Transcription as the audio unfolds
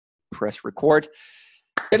press record.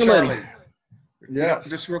 Gentlemen. Charlie, Yes.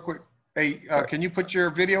 just real quick. Hey, can you put your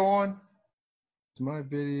video on? It's my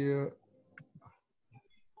video.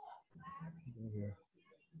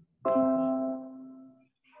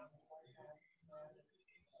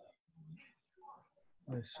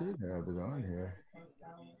 I should have it on here.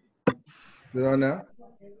 Is it on now?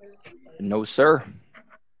 No, sir.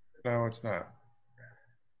 No, it's not.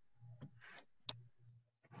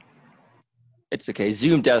 It's okay.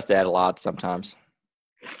 Zoom does that a lot sometimes.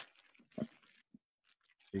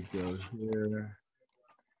 It goes here.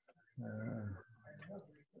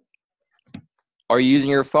 Are you using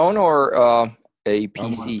your phone or a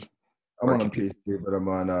PC? I'm on a PC, but I'm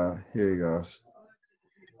on, here he goes.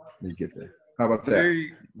 Let me get there. How about that?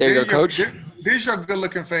 There you go, Coach. There's your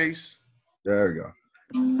good-looking face. There we go.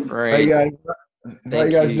 Right. How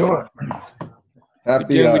you guys doing?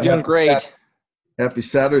 Happy, we're doing great. Happy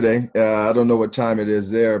Saturday. I don't know what time it is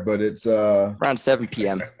there, but it's around 7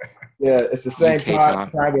 p.m. Yeah, it's the same time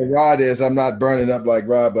where Rod is. I'm not burning up like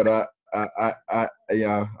Rod, but I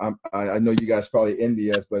know you guys probably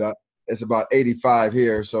envy us, but it's about 85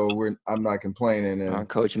 here, so I'm not complaining. And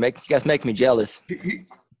Coach, you guys make me jealous.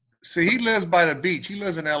 He lives by the beach. He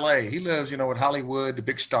lives in L.A. He lives, with Hollywood, the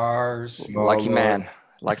big stars. Lucky man.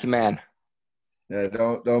 Yeah,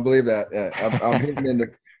 don't believe that. Yeah,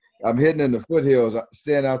 I'm hitting in the foothills,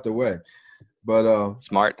 staying out the way. But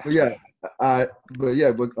smart. But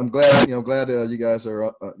I'm glad you guys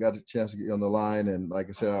are got a chance to get on the line. And like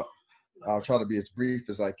I said, I'll try to be as brief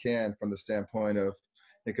as I can from the standpoint of,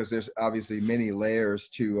 because there's obviously many layers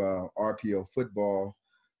to RPO football.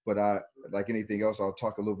 But like anything else, I'll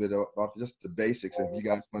talk a little bit about just the basics. If you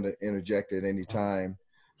guys want to interject at any time,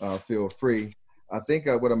 feel free. I think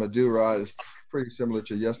what I'm going to do, Rod, is pretty similar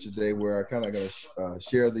to yesterday, where I kind of going to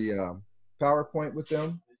share the PowerPoint with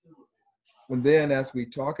them. And then as we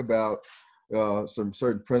talk about some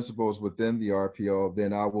certain principles within the RPO,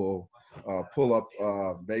 then I will pull up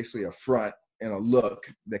basically a front and a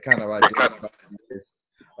look that kind of identifies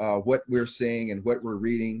what we're seeing and what we're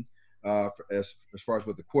reading as far as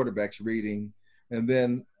what the quarterback's reading. And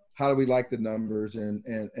then how do we like the numbers and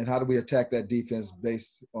how do we attack that defense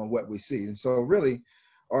based on what we see? And so really,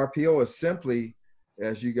 RPO is simply,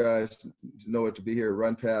 as you guys know it to be here,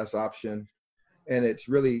 run pass option. And it's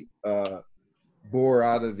really bore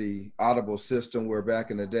out of the audible system, where back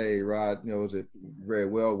in the day, Rod knows it very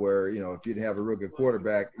well, where, if you didn't have a real good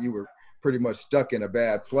quarterback, you were pretty much stuck in a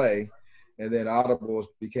bad play. And then audibles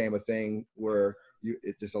became a thing where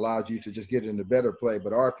it just allowed you to just get into better play.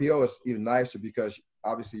 But RPO is even nicer because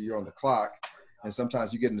obviously you're on the clock, and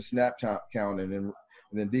sometimes you get in the snap count, and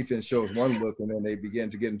then defense shows one look, and then they begin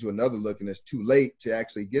to get into another look, and it's too late to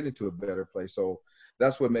actually get into a better play. So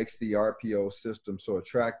that's what makes the RPO system so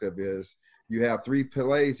attractive, is you have 3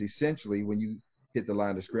 plays essentially when you hit the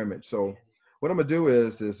line of scrimmage. So what I'm gonna do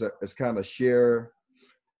is kind of share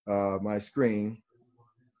my screen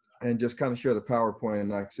and just kind of share the PowerPoint, and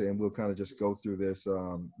like I say, and we'll kind of just go through this,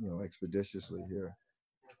 expeditiously here.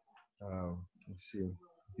 Let's see.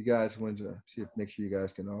 If you guys want to make sure you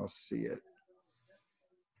guys can all see it.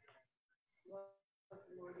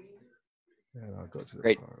 And I'll go to the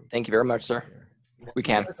Great. Thank you very much, sir. We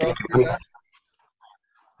can.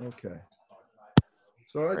 Okay.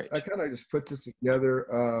 So I kind of just put this together,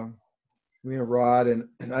 me and Rod, and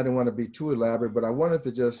I didn't want to be too elaborate, but I wanted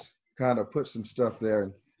to just kind of put some stuff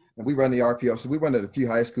there. And we run the RPO. So we run at a few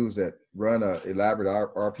high schools that run an elaborate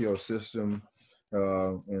RPO system.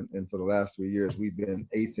 And for the last 3 years, we've been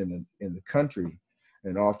 8th in the country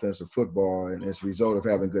in offensive football. And as a result of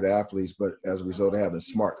having good athletes, but as a result of having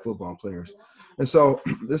smart football players. And so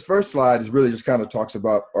this first slide is really just kind of talks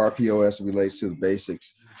about RPO as it relates to the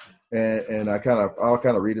basics. And I'll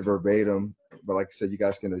kind of read it verbatim, but like I said, you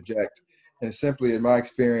guys can eject. And simply, in my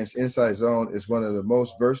experience, inside zone is one of the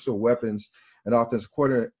most versatile weapons an offensive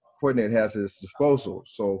coordinator has at his disposal.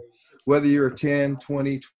 So whether you're a 10,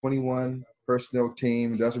 20, 21 personnel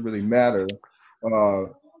team, it doesn't really matter.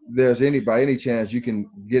 By any chance, you can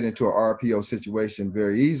get into an RPO situation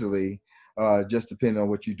very easily, just depending on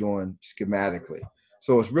what you're doing schematically.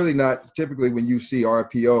 So it's really not typically when you see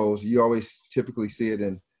RPOs, you always typically see it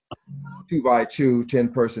in 2x2, 10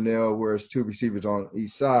 personnel, where it's 2 receivers on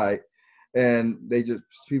each side. And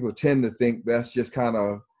people tend to think that's just kind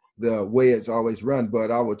of the way it's always run.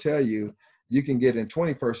 But I will tell you, you can get in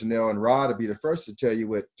 20 personnel, and Rod will be the first to tell you,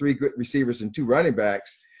 with 3 good receivers and 2 running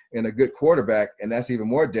backs and a good quarterback, and that's even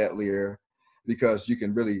more deadlier, because you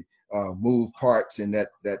can really move parts, and that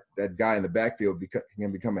guy in the backfield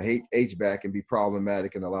can become a H-back and be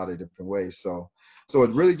problematic in a lot of different ways. So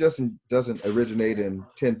it really doesn't originate in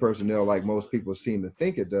 10 personnel like most people seem to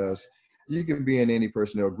think it does. You can be in any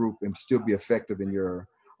personnel group and still be effective in your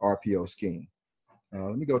RPO scheme.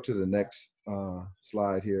 Let me go to the next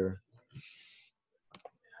slide here.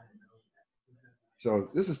 So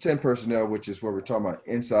this is 10 personnel, which is where we're talking about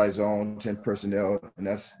inside zone, 10 personnel, and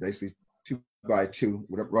that's basically 2 by 2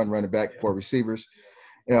 with a running back for receivers.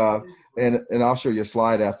 And I'll show you a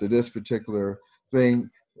slide after this particular thing.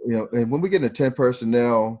 And when we get into 10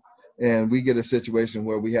 personnel and we get a situation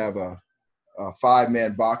where we have a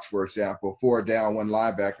 5-man box, for example, 4 down, 1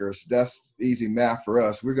 linebackers, that's easy math for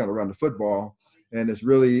us. We're going to run the football, and it's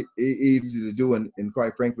really easy to do. And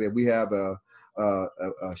quite frankly, if we have a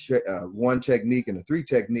 1 technique and a 3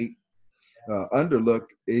 technique underlook,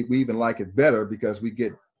 we even like it better because we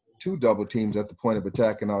get 2 double teams at the point of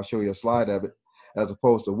attack, and I'll show you a slide of it, as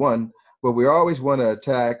opposed to 1. But we always want to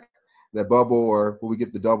attack that bubble or where we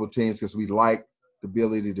get the double teams because we like the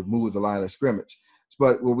ability to move the line of scrimmage.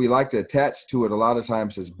 But what we like to attach to it a lot of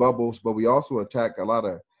times is bubbles, but we also attack a lot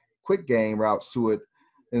of quick game routes to it.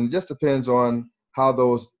 And it just depends on how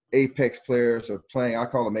those apex players are playing. I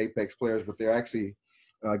call them apex players, but they're actually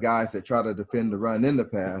guys that try to defend the run in the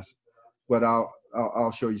pass. But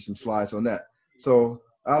I'll show you some slides on that. So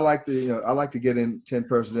I like to get in 10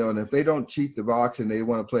 personnel, and if they don't cheat the box and they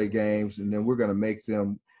want to play games, and then we're going to make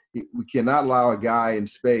them. We cannot allow a guy in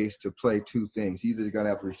space to play 2 things. Either you're going to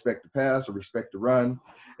have to respect the pass or respect the run,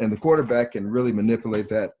 and the quarterback can really manipulate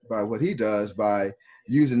that by what he does by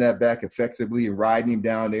using that back effectively and riding him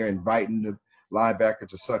down there, inviting the linebacker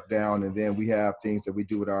to suck down, and then we have things that we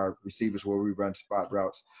do with our receivers where we run spot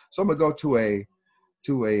routes. So I'm going to go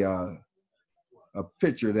to a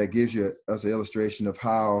picture that gives you us an illustration of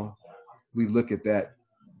how we look at that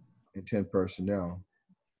in 10 personnel.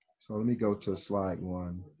 So let me go to slide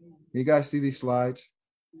 1. You guys see these slides?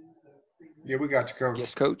 Yeah, we got you covered.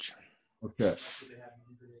 Yes, Coach. Okay.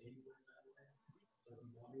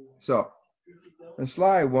 So in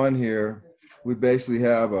slide 1 here, we basically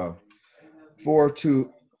have a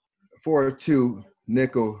 4-2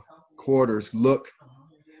 nickel quarters look.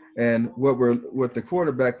 And what the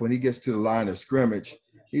quarterback, when he gets to the line of scrimmage,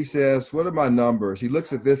 he says, what are my numbers? He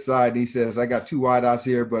looks at this side and he says, I got 2 wideouts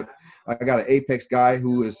here, but I got an apex guy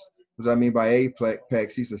who is, what I mean by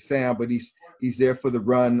apex, he's a Sam, but he's there for the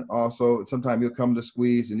run also. Sometimes he'll come to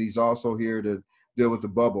squeeze, and he's also here to deal with the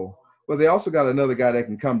bubble. But they also got another guy that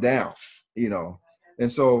can come down,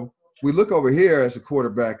 And so we look over here as a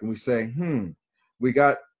quarterback and we say, we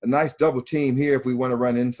got a nice double team here if we want to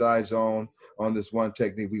run inside zone on this 1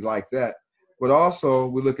 technique. We like that. But also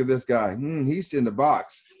we look at this guy. He's in the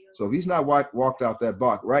box. So if he's not walked out that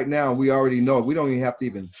box, right now we already know. We don't even have to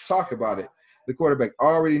even talk about it. The quarterback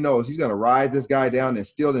already knows he's going to ride this guy down and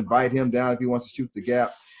still invite him down if he wants to shoot the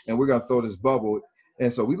gap, and we're going to throw this bubble.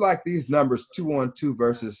 And so we like these numbers 2-on-2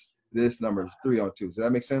 versus this number 3-on-2. Does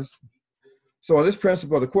that make sense? So on this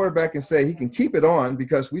principle, the quarterback can say he can keep it on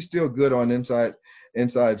because we're still good on inside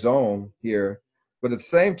zone here. But at the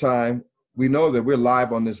same time, we know that we're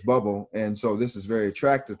live on this bubble, and so this is very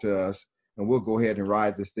attractive to us, and we'll go ahead and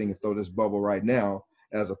ride this thing and throw this bubble right now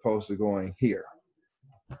as opposed to going here.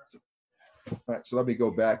 All right, so let me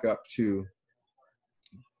go back up to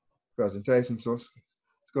presentation. So let's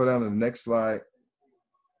go down to the next slide.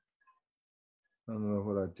 I don't know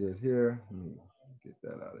what I did here. Let me get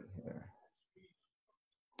that out of here.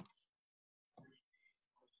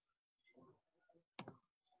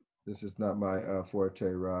 This is not my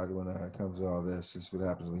forte, Rod. When it comes to all this, this is what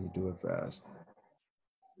happens when you do it fast.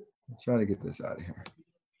 I'm trying to get this out of here.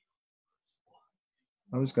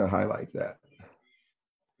 I'm just going to highlight that.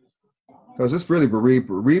 Because it's really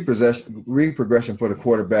reprogression for the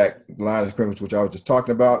quarterback line of scrimmage, which I was just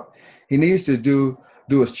talking about. He needs to do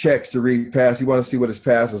his checks to read pass. He wants to see what his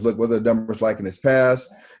passes look, what the numbers like in his pass.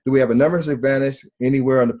 Do we have a numbers advantage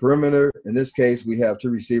anywhere on the perimeter? In this case, we have 2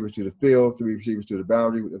 receivers to the field, 3 receivers to the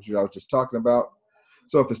boundary, which I was just talking about.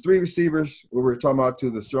 So if it's 3 receivers, what we're talking about to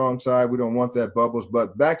the strong side, we don't want that bubbles.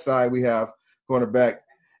 But backside, we have cornerback,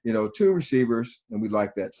 2 receivers, and we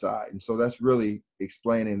like that side. And so that's really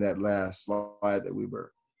explaining that last slide that we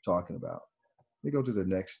were talking about. Let me go to the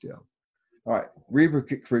next step. All right,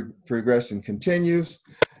 progression continues.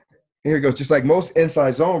 Here it goes. Just like most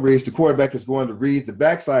inside zone reads, the quarterback is going to read the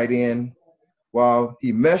backside in while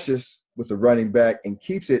he meshes with the running back and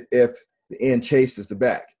keeps it if the end chases the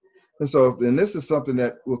back. And so, and this is something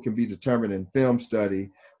that can be determined in film study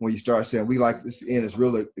when you start saying, we like this end is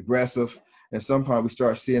really aggressive. And sometimes we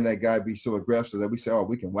start seeing that guy be so aggressive that we say, oh,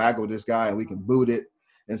 we can waggle this guy and we can boot it.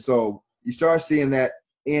 And so you start seeing that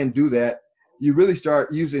end do that. You really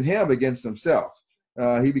start using him against himself.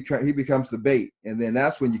 He becomes the bait, and then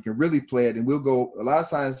that's when you can really play it. And we'll go a lot of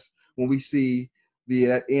times when we see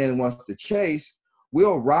that end wants to chase,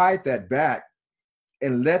 we'll ride that back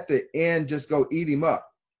and let the end just go eat him up.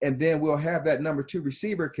 And then we'll have that number 2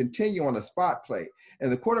 receiver continue on a spot play.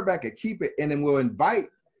 And the quarterback can keep it, and then we'll invite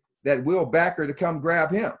that will backer to come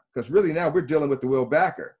grab him. Because really now we're dealing with the will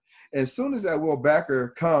backer. And as soon as that will backer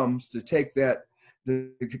comes to take that,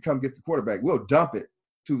 to come get the quarterback, we'll dump it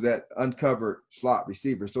to that uncovered slot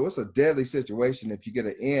receiver. So it's a deadly situation if you get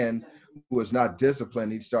an end who is not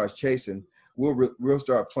disciplined, he starts chasing. We'll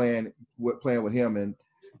start playing with him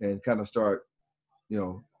and kind of start,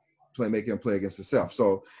 make him play against himself.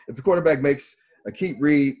 So if the quarterback makes a keep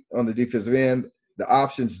read on the defensive end, the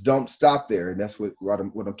options don't stop there. And that's what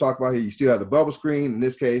I'm talking about here. You still have the bubble screen. In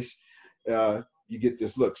this case, you get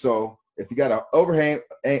this look. So if you got an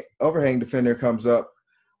overhang defender comes up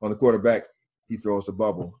on the quarterback, he throws a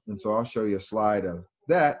bubble. And so I'll show you a slide of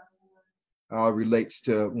that. How it relates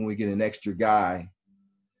to when we get an extra guy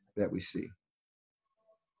that we see.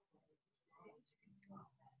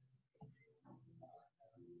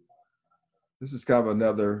 This is kind of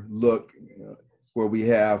another look where we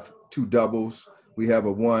have 2 doubles. We have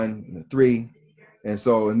a 1 and a 3. And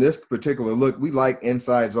so in this particular look, we like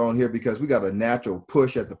inside zone here because we got a natural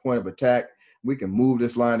push at the point of attack. We can move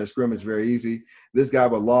this line of scrimmage very easy. This guy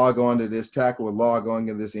will log on to this tackle, will log on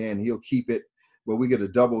to this end. He'll keep it, but we get a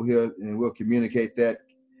double here, and we'll communicate that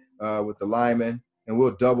with the lineman, and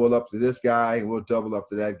we'll double up to this guy, and we'll double up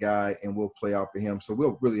to that guy, and we'll play out for him. So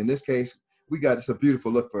we'll really, in this case, it's a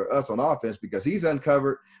beautiful look for us on offense because he's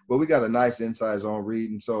uncovered, but we got a nice inside zone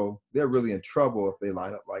read, and so they're really in trouble if they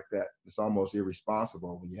line up like that. It's almost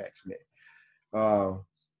irresponsible when you ask me.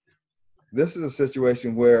 This is a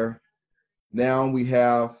situation where now we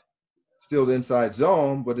have still the inside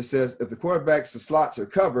zone, but it says if the quarterbacks, the slots are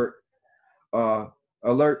covered,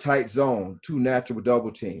 alert tight zone, 2 natural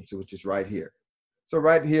double teams, which is right here. So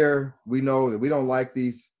right here, we know that we don't like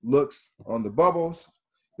these looks on the bubbles.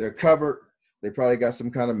 They're covered. They probably got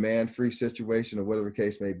some kind of man-free situation or whatever the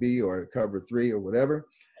case may be, or cover 3 or whatever.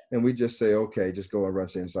 And we just say, okay, just go and run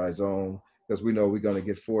to inside zone because we know we're going to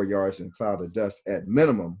get 4 yards in a cloud of dust at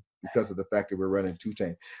minimum because of the fact that we're running 2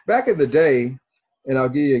 teams. Back in the day, and I'll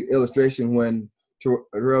give you an illustration when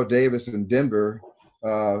Terrell Davis in Denver,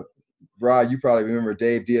 Rod, you probably remember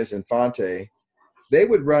Dave Diaz-Infante, they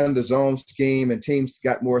would run the zone scheme and teams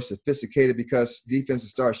got more sophisticated because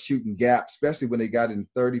defenses started shooting gaps, especially when they got in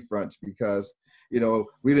 30 fronts because, we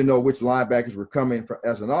didn't know which linebackers were coming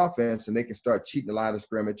as an offense, and they can start cheating the line of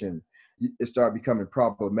scrimmage, and it started becoming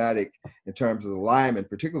problematic in terms of the linemen,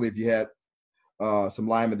 particularly if you had some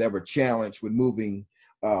linemen that were challenged with moving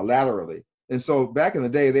laterally. And so back in the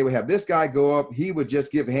day, they would have this guy go up. He would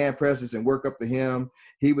just give hand presses and work up to him.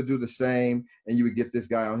 He would do the same, and you would get this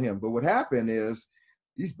guy on him. But what happened is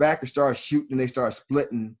these backers started shooting, they started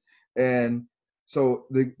splitting. And so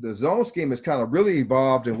the zone scheme has kind of really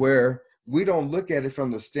evolved and where we don't look at it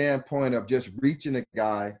from the standpoint of just reaching a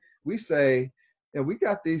guy. We say, we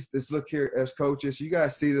got this look here as coaches. You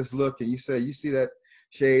guys see this look, and you say, you see that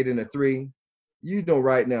shade in the 3.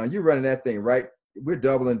 Right now, you're running that thing right. We're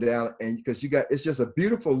doubling down, and because it's just a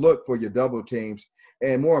beautiful look for your double teams,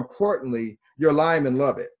 and more importantly, your linemen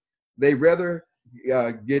love it. They rather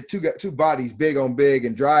get two bodies big on big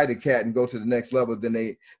and dry the cat and go to the next level than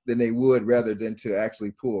they would rather than to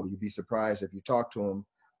actually pull. You'd be surprised if you talk to them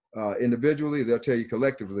individually, they'll tell you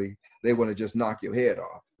collectively they want to just knock your head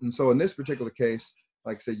off. And so in this particular case,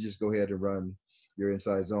 like I said, you just go ahead and run your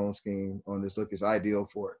inside zone scheme on this look. It's ideal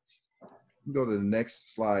for it. Go to the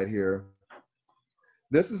next slide here.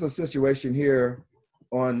 This is a situation here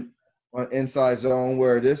on inside zone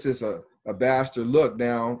where this is a bastard look.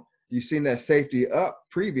 Now, you've seen that safety up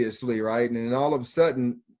previously, right? And then all of a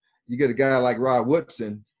sudden, you get a guy like Rod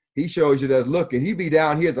Woodson. He shows you that look, and he be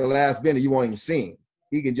down here at the last minute. You won't even see him.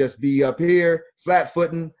 He can just be up here,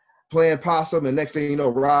 flat-footing, playing possum, and next thing you know,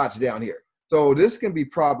 Rod's down here. So this can be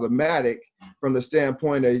problematic from the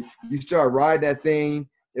standpoint of you start riding that thing,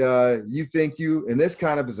 and this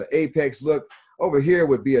kind of is an apex look. Over here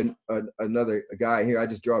would be another guy here.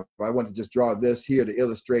 I want to just draw this here to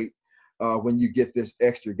illustrate when you get this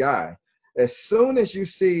extra guy. As soon as you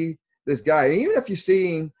see this guy, even if you're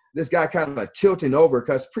seeing this guy kind of tilting over,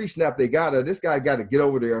 because pre-snap this guy got to get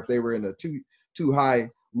over there if they were in a too high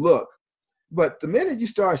look. But the minute you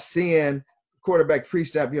start seeing quarterback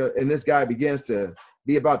pre-snap, and this guy begins to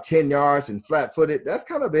be about 10 yards and flat-footed, that's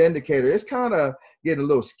kind of an indicator. It's kind of getting a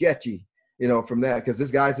little sketchy, from that, because this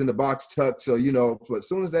guy's in the box tucked. So, but as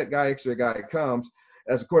soon as that extra guy comes,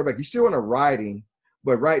 as a quarterback, you still want to ride him,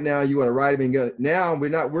 but right now you want to ride him. And now we're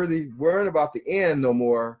not really worrying about the end no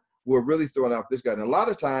more. We're really throwing out this guy. And a lot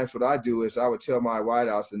of times what I do is I would tell my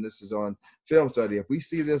wideouts, and this is on film study, if we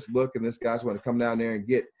see this look and this guy's want to come down there and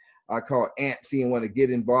get, I call it antsy and want to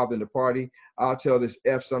get involved in the party, I'll tell this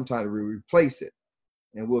F sometime to replace it.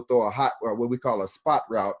 And we'll throw a hot, or what we call a spot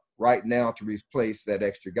route right now to replace that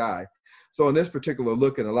extra guy. So in this particular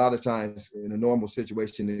look, and a lot of times in a normal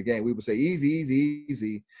situation in the game, we would say easy, easy,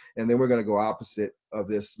 easy. And then we're going to go opposite of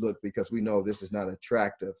this look because we know this is not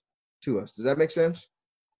attractive to us. Does that make sense?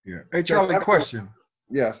 Yeah. Hey, Charlie, question.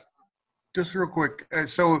 Yes. Just real quick.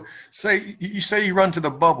 So say you run to the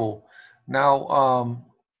bubble. Now,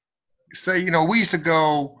 say, we used to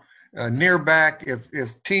go near back.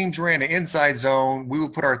 If teams ran the inside zone, we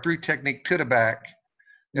would put our 3 technique to the back.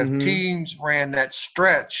 If teams ran that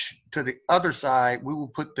stretch to the other side, we will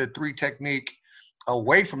put the 3 technique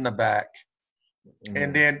away from the back.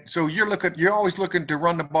 And then, so you're always looking to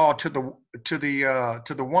run the ball to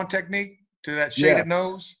the 1 technique, to that shaded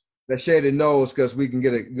nose. That shaded nose, because we can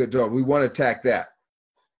get a good job. We want to attack that.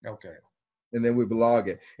 Okay. And then we blog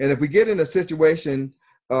it. And if we get in a situation,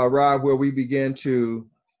 Rob, where we begin to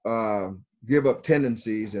give up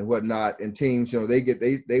tendencies and whatnot, and teams,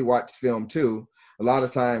 they watch film too. A lot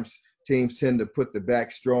of times teams tend to put the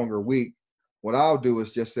back strong or weak. What I'll do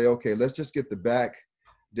is just say, okay, let's just get the back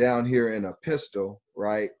down here in a pistol,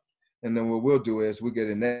 right? And then what we'll do is we get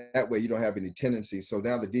in that way, you don't have any tendencies. So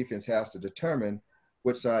now the defense has to determine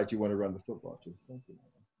which side you want to run the football to.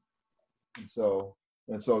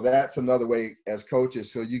 And so that's another way as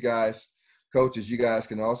coaches. So you guys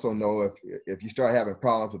can also know if you start having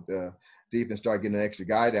problems with the defense, start getting an extra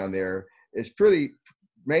guy down there, it's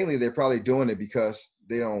mainly they're probably doing it because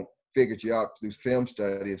they don't figure you out through film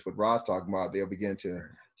study. It's what Rod's talking about. They'll begin to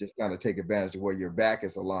just kind of take advantage of where your back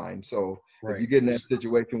is aligned. So if you get in that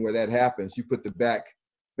situation where that happens, you put the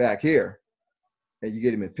back here and you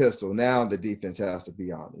get him in pistol. Now the defense has to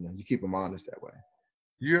be on. You keep them honest that way.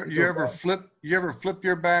 You ever flip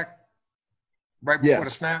your back right before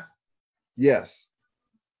the snap? Yes.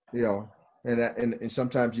 And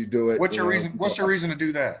sometimes you do it. What's your reason? What's your reason to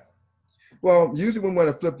do that? Well, usually we want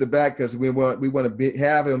to flip the back because we want to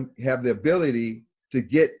have him have the ability to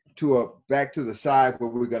get back to the side where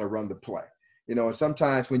we're going to run the play. And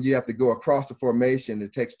sometimes when you have to go across the formation,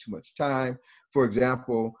 it takes too much time. For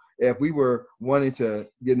example, if we were wanting to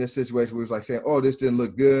get in this situation where it was like saying, oh, this didn't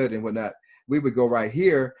look good and whatnot, we would go right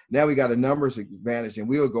here. Now we got a numbers advantage, and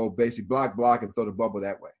we'll go basically block and throw the bubble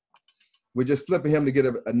that way. We're just flipping him to get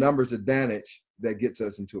a numbers advantage that gets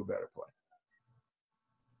us into a better play.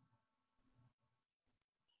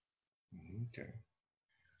 Okay.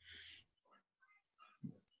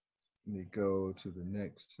 Let me go to the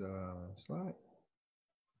next slide.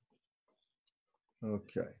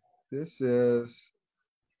 Okay. This is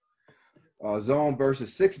zone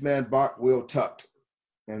versus 6-man block wheel tucked.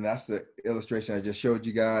 And that's the illustration I just showed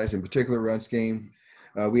you guys. In particular run scheme,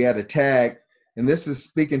 we had a tag. And this is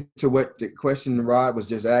speaking to what the question Rod was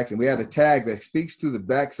just asking. We had a tag that speaks to the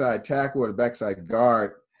backside tackle or the backside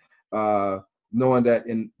guard, knowing that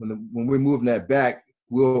when we're moving that back,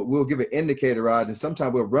 we'll give an indicator, Rod, and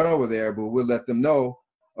sometimes we'll run over there, but we'll let them know,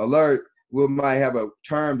 alert, we might have a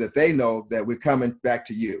term that they know that we're coming back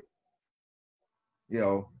to you,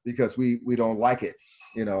 because we don't like it,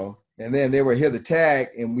 And then they will hear the tag,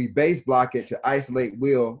 and we base block it to isolate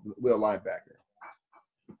Will linebacker.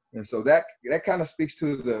 And so that kind of speaks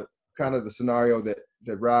to the kind of the scenario that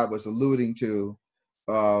Rod was alluding to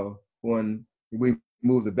when we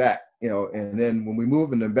move the back, and then when we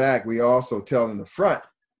move in the back, we also tell in the front,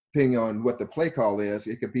 depending on what the play call is,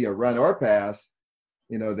 it could be a run or pass,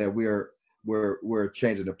 that we're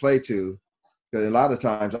changing the play to. Because a lot of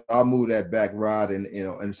times I'll move that back, Rod,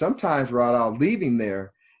 and sometimes, Rod, I'll leave him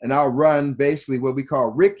there and I'll run basically what we call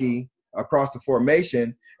Ricky across the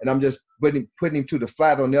formation, and I'm just putting him to the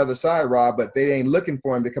flat on the other side, Rod, but they ain't looking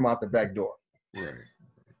for him to come out the back door. Right.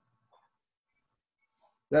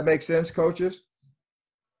 That makes sense, coaches?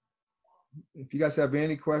 If you guys have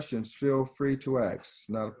any questions, feel free to ask. It's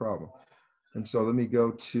not a problem. And so let me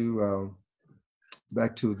go to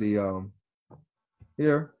back to the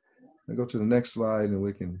here. I'll go to the next slide, and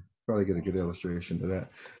we can probably get a good illustration of that.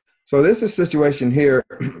 So this is a situation here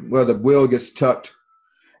where the wheel gets tucked.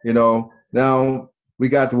 Now we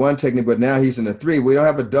got the 1 technique, but now he's in the 3. We don't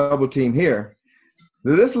have a double team here.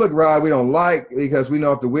 This look, Rod, we don't like, because we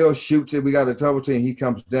know if the wheel shoots it, we got a double team, he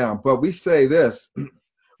comes down. But we say this.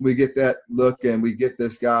 We get that look, and we get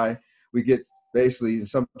this guy. We get basically,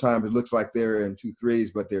 sometimes it looks like they're in 2 3s,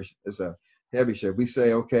 but it's a heavy shift. We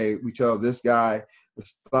say, okay, we tell this guy,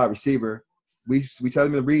 the slot receiver, we tell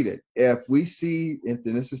him to read it. If we see, and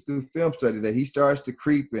this is through film study, that he starts to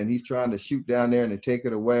creep and he's trying to shoot down there and to take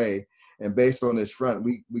it away, and based on his front,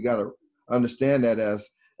 we got to understand that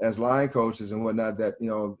as line coaches and whatnot, that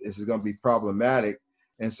this is going to be problematic.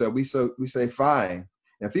 And so we say fine.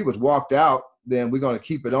 And if he was walked out, then we're going to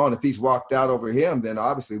keep it on. If he's walked out over him, then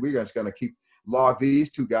obviously we're just going to log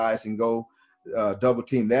these two guys and go double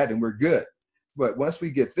team that, and we're good. But once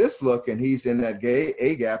we get this look and he's in that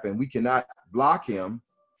A gap and we cannot block him,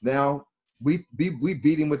 now we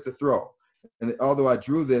beat him with the throw. And although I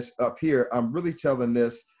drew this up here, I'm really telling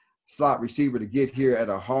this slot receiver to get here at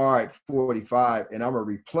a hard 45, and I'm going to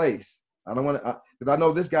replace. I don't want to, because I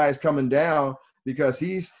know this guy is coming down because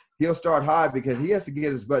he'll start high because he has to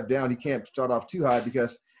get his butt down. He can't start off too high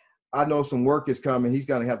because I know some work is coming. He's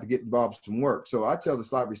going to have to get involved with some work. So I tell the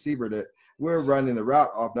slot receiver that we're running the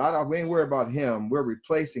route off. We ain't worried about him. We're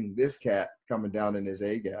replacing this cat coming down in his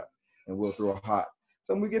A gap, and we'll throw a hot.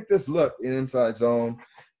 So we get this look in inside zone,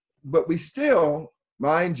 but we still,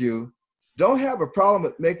 mind you, don't have a problem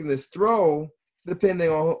with making this throw depending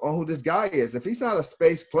on who this guy is. If he's not a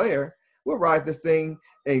space player, we'll ride this thing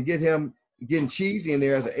and get him getting cheesy in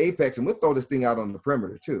there as an apex, and we'll throw this thing out on the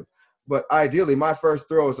perimeter too. But ideally, my first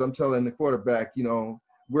throw is I'm telling the quarterback,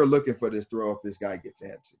 we're looking for this throw if this guy gets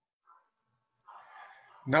antsy.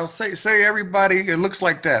 Now, say everybody, it looks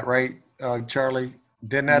like that, right, Charlie?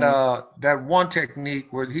 Then that one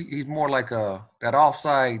technique where he's more like that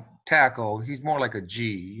offside tackle, he's more like a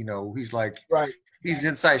G. He's like right. He's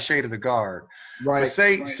inside shade of the guard. Right. But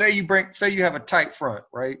say you have a tight front,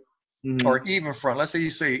 right? Mm-hmm. Or even front. Let's say you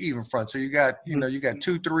say even front. So you got you got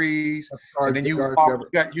 2 3s, and then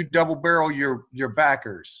you double barrel your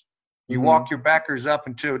backers. You walk your backers up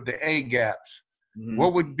into the A gaps. Mm-hmm.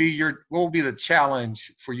 What would be the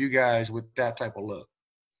challenge for you guys with that type of look?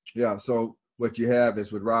 Yeah. So what you have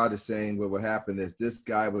is what Rod is saying. What would happen is this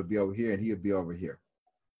guy would be over here and he would be over here.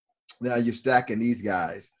 Now you're stacking these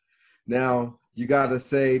guys. Now you got to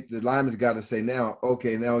say, the lineman's got to say now,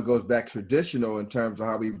 okay, now it goes back traditional in terms of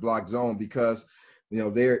how we block zone because,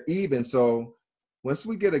 they're even. So once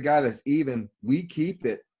we get a guy that's even, we keep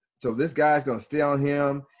it. So this guy's going to stay on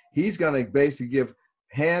him. He's going to basically give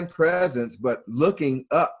hand presence, but looking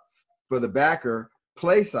up for the backer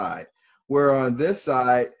play side. Where on this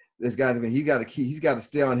side, this guy, he's got to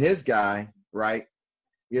stay on his guy, right?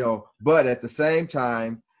 But at the same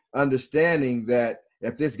time, understanding that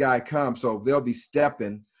if this guy comes, so they'll be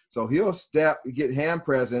stepping. So he'll step, get hand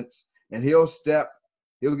presence, and he'll step,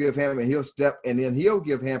 he'll give him, and he'll step, and then he'll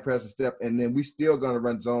give hand presence step, and then we still going to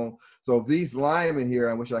run zone. So these linemen here,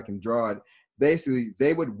 I wish I can draw it, basically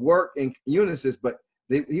they would work in unison, but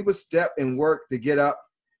he would step and work to get up.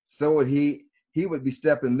 So he would be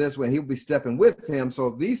stepping this way, and he would be stepping with him.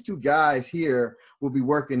 So these two guys here will be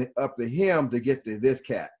working up to him to get to this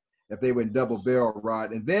cat if they were in double barrel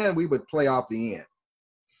rod, and then we would play off the end.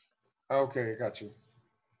 Okay, got you.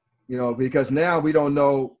 Because now we don't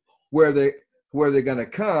know where they're going to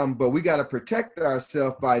come, but we got to protect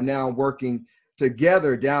ourselves by now working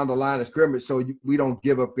together down the line of scrimmage so we don't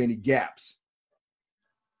give up any gaps.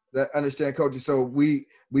 That understand, coaches? So we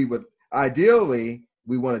would ideally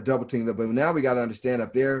we want to double team them, but now we got to understand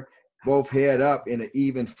if they're both head up in an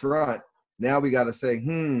even front. Now we got to say,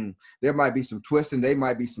 there might be some twisting, they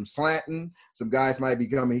might be some slanting. Some guys might be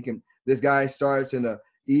coming. This guy starts in a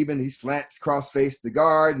even, he slants cross-face the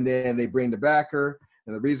guard, and then they bring the backer.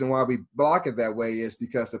 And the reason why we block it that way is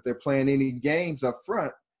because if they're playing any games up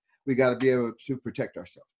front, we got to be able to protect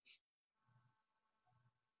ourselves.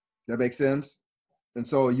 That makes sense? And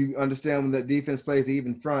so you understand when the defense plays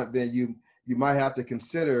even front, then you might have to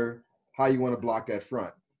consider how you want to block that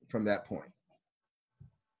front from that point.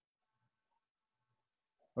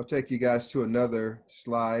 I'll take you guys to another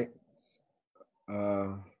slide.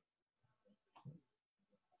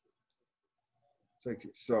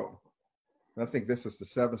 So I think this is the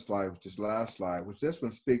 7th slide, which is last slide, which this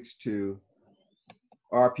one speaks to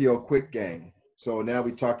RPO quick game. So now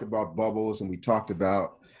we talked about bubbles and we talked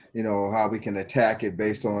about, how we can attack it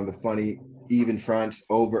based on the funny even fronts,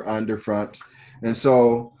 over, under fronts. And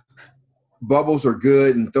so bubbles are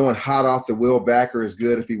good, and throwing hot off the wheel backer is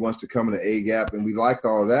good if he wants to come in the A gap, and we like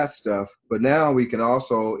all that stuff. But now we can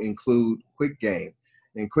also include quick game,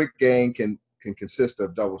 and quick game can consist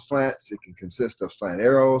of double slants. It can consist of slant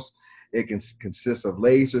arrows. It can consist of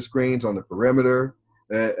laser screens on the perimeter.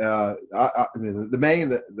 The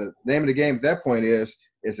name of the game at that point is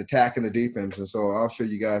attacking the defense. And so I'll show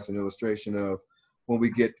you guys an illustration of when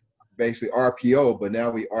we get basically RPO, but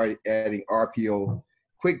now we are adding RPO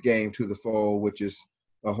quick game to the fold, which is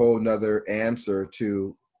a whole nother answer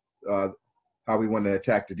to how we want to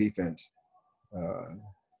attack the defense.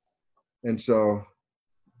 And so,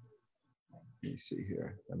 let me see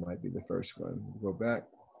here. That might be the first one. Go back.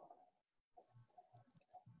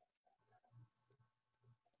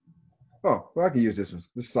 Oh, well, I can use this one.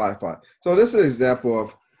 This is sci-fi. So this is an example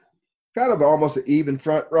of kind of almost an even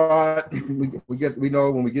front rod. We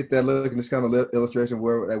know when we get that look in this kind of illustration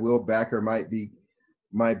where that wheel backer might be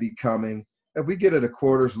coming. If we get at a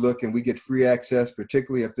quarters look and we get free access,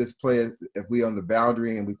 particularly if we on the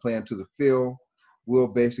boundary and we play into the field, we'll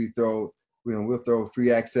basically throw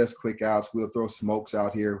free access, quick outs. We'll throw smokes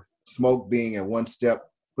out here. Smoke being at one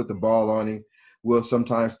step, put the ball on him. We'll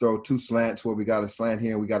sometimes throw two slants where we got a slant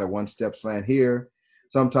here and we got a one-step slant here.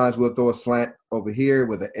 Sometimes we'll throw a slant over here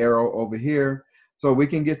with an arrow over here. So we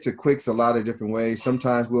can get to quicks a lot of different ways.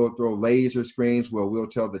 Sometimes we'll throw laser screens where we'll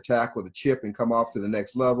tell the tackle to chip and come off to the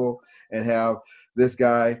next level and have this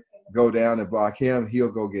guy go down and block him.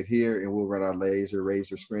 He'll go get here and we'll run our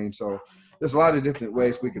razor screen. So there's a lot of different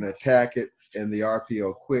ways we can attack it in the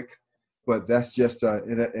RPO quick, but that's just,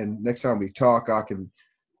 and next time we talk, I can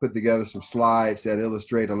put together some slides that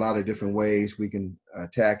illustrate a lot of different ways we can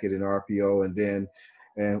attack it in RPO. And then,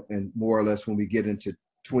 and more or less when we get into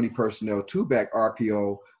 20 personnel two-back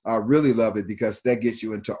RPO, I really love it because that gets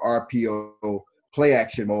you into RPO play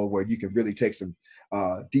action mode where you can really take some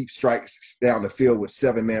deep strikes down the field with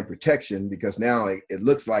 7-man protection, because now it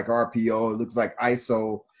looks like RPO, it looks like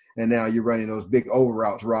ISO, and now you're running those big over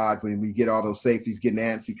routes, Rod, when we get all those safeties getting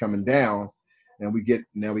antsy coming down, and we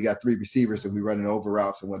got 3 receivers and we running over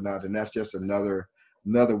routes and whatnot, and that's just another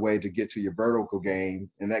way to get to your vertical game,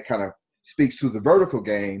 and that kind of speaks to the vertical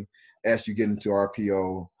game as you get into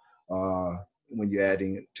RPO when you're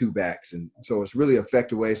adding two backs. And so it's really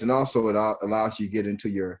effective ways. And also it allows you to get into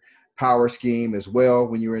your power scheme as well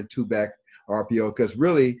when you're in two-back RPO, because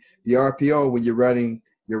really the RPO, when you're running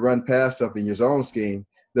your run pass stuff in your zone scheme,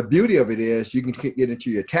 the beauty of it is you can get into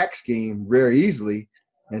your tack scheme very easily.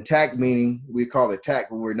 And tack meaning, we call it tack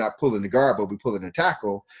when we're not pulling the guard, but we're pulling the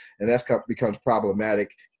tackle, and that becomes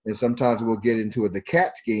problematic. And sometimes we'll get into the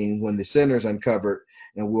cat scheme when the center's uncovered,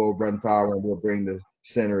 and we'll run power and we'll bring the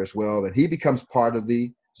center as well. And he becomes part of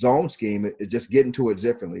the zone scheme. It just getting to it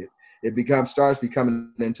differently. It starts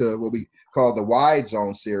becoming into what we call the wide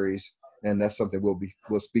zone series, and that's something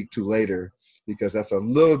we'll speak to later, because that's a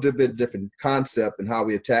little bit different concept in how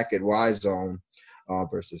we attack it wide zone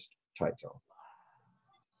versus tight zone.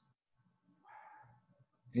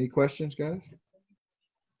 Any questions, guys?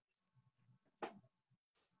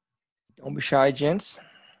 Don't be shy, gents.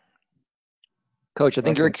 Coach, I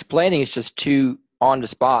think you're explaining it's just too on the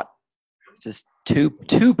spot. Just too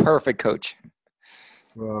perfect, Coach.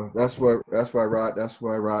 Well, that's why Rod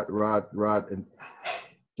and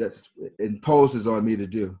that imposes on me to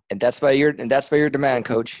do. And that's why your demand,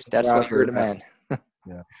 Coach. That's why your demand.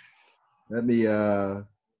 Yeah. Let me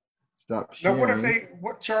stop sharing.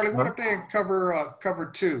 Now, Charlie? What if they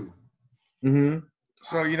cover 2? Mm-hmm.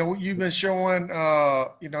 So you've been showing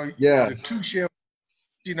yes. the 2 shell.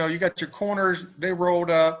 You got your corners, they rolled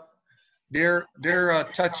up. They're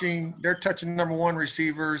touching number 1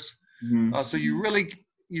 receivers. Mm-hmm. So you really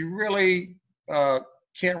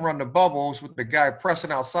can't run the bubbles with the guy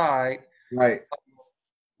pressing outside. Right.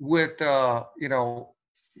 With normally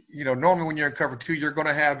when you're in cover 2, you're going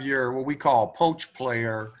to have your what we call poach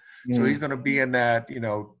player. Mm-hmm. So he's going to be in that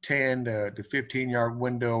 10 to 15 yard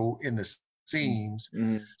window in the seams.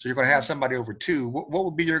 Mm-hmm. So you're going to have somebody over 2. What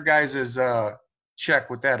would be your guys' check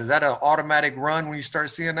with that? Is that an automatic run when you start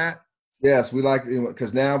seeing that? Yes, we like,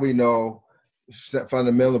 because now we know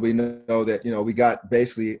fundamentally, we know that we got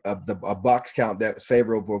basically a box count that's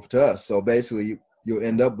favorable to us. So basically you'll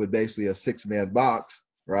end up with basically a 6-man box,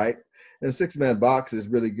 right? And a 6-man box is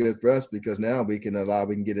really good for us because now we can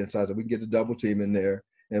get inside, so we can get a double team in there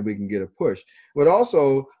and we can get a push. But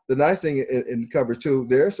also the nice thing in cover 2,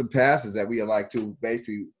 there are some passes that we like to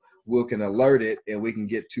basically we can alert it and we can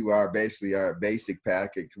get to our basic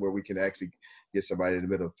package where we can actually get somebody in the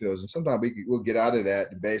middle of the field. And sometimes we'll get out of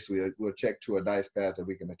that and basically we'll check to a nice pass that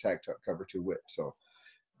we can attack cover 2 with. So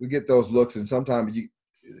we get those looks, and sometimes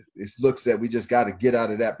it's looks that we just got to get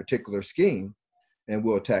out of that particular scheme and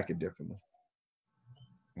we'll attack it differently.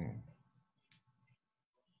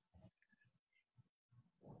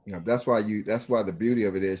 That's why the beauty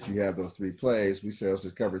of it is you have those 3 plays. We say it's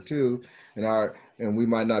just cover 2, and we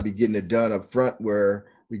might not be getting it done up front where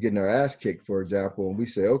we're getting our ass kicked, for example, and we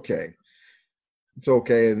say, okay, it's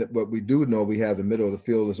okay. But we do know we have the middle of the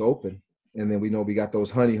field is open, and then we know we got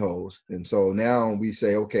those honey holes. And so now we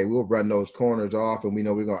say, okay, we'll run those corners off, and we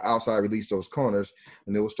know we're going to outside release those corners,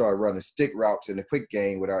 and then we'll start running stick routes in the quick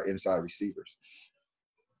game with our inside receivers.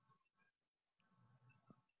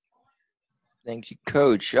 Thank you,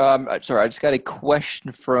 Coach. Sorry, I just got a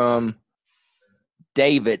question from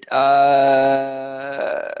David.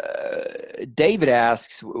 David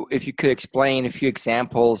asks if you could explain a few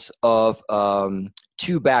examples of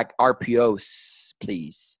two-back RPOs,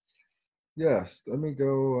 please. Yes. Let me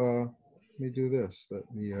go. Let me do this. Let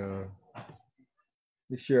me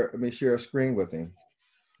share. Let me share a screen with him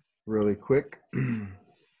really quick.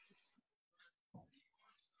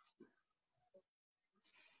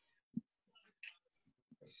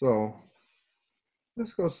 So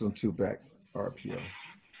let's go to some two-back RPO.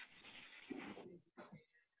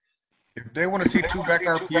 If they want to see two-back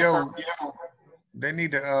RPO, they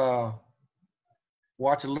need to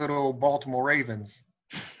watch a little Baltimore Ravens.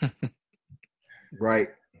 Right.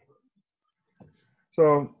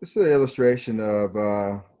 So this is an illustration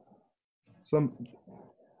of some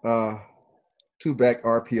two-back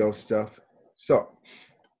RPO stuff. So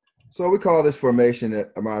we call this formation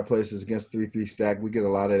at my places against 3-3 stack. We get a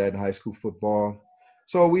lot of that in high school football.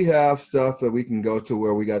 So we have stuff that we can go to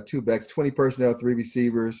where we got two backs, 20 personnel, 3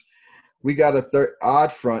 receivers. We got a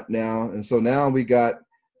odd front now, and so now we got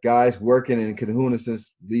guys working in kahuna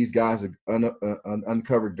since these guys are an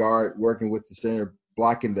uncovered guard working with the center,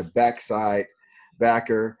 blocking the backside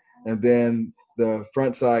backer, and then the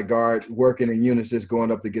front side guard working in unison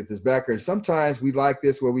going up to get this backer. And sometimes we like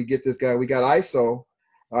this where we get this guy, we got ISO,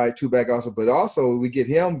 all right, two back also, but also we get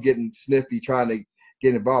him getting sniffy, trying to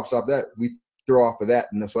get involved. Stop that. We throw off of that.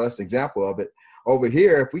 And so that's an example of it. Over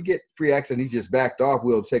here, if we get free action, he's just backed off,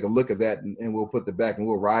 we'll take a look at that and we'll put the back and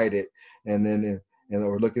we'll ride it. And then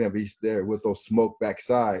we're looking at he's there with those smoke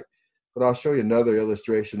backside. But I'll show you another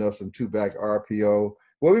illustration of some two-back RPO.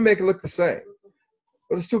 Well, we make it look the same.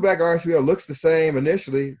 Well, this two-back RPO looks the same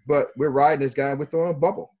initially, but we're riding this guy and we're throwing a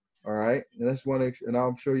bubble. All right. And that's one, and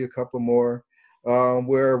I'll show you a couple more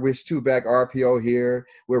where we're two-back RPO here.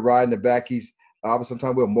 We're riding the back.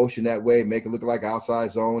 Sometimes we'll motion that way, make it look like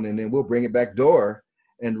outside zone, and then we'll bring it back door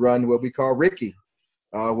and run what we call Ricky,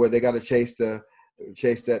 where they got to chase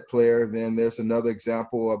that player. Then there's another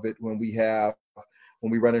example of it when we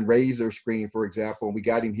run in razor screen, for example, and we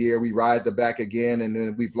got him here, we ride the back again, and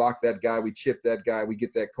then we block that guy, we chip that guy, we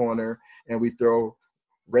get that corner, and we throw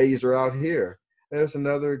razor out here. There's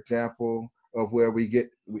another example of where we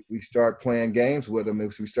start playing games with them.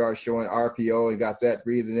 If we start showing RPO and got that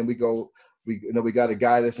breathe, and then we got a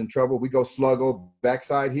guy that's in trouble, we go sluggo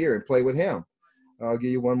backside here and play with him. I'll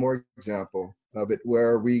give you one more example of it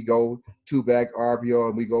where we go two-back RPO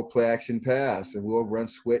and we go play action pass and we'll run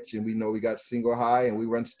switch and we know we got single high and we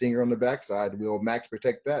run stinger on the backside. We'll max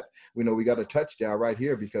protect that. We know we got a touchdown right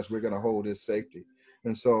here because we're going to hold his safety.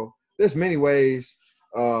 And so there's many ways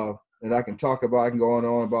and I can talk about, I can go on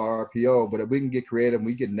and on about RPO, but if we can get creative,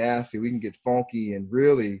 we get nasty, we can get funky and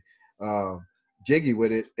really jiggy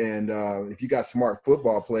with it. And if you got smart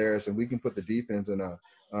football players, and we can put the defense in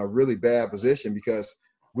a really bad position because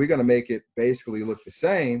we're going to make it basically look the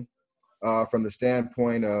same from the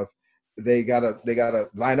standpoint of they gotta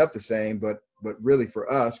line up the same, but really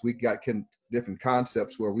for us, we got different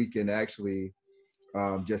concepts where we can actually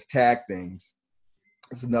just tag things.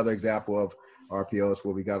 It's another example of RPOs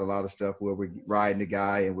where we got a lot of stuff where we're riding the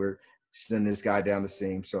guy and we're sending this guy down the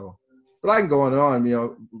seam. So, but I can go on and on. You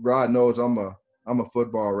know, Rod knows I'm a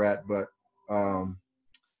football rat, but let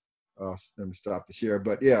me stop the share.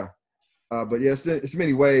 But yeah, it's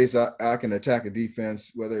many ways I can attack a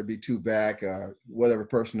defense, whether it be two back, whatever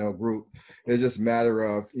personnel group. It's just a matter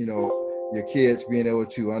of, you know, your kids being able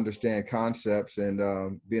to understand concepts and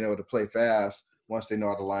being able to play fast once they know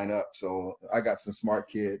how to line up. So I got some smart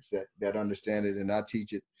kids that understand it, and I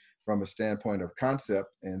teach it from a standpoint of concept,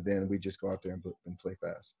 and then we just go out there and play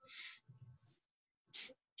fast.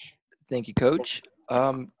 Thank you, Coach.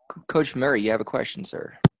 Coach Murray, you have a question,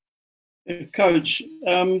 sir. Coach,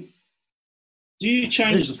 do you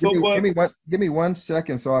change the footwork? Give me 1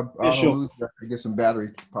 second so I'll sure. lose that to get some battery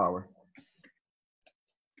power.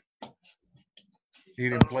 He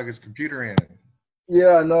didn't plug his computer in.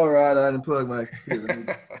 Yeah, I know, right? I didn't plug my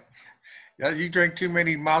computer. Yeah, you drink too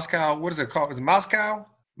many Moscow. What is it called? Is it Moscow?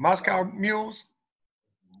 Moscow mules?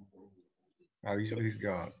 Oh, he's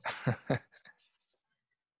gone.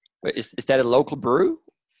 Wait, is that a local brew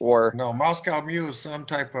or No? Moscow Mule is some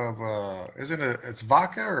type of it's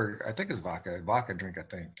vodka, or I think it's vodka drink, I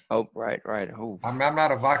think. Oh, right. Oh, I'm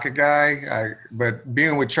not a vodka guy, but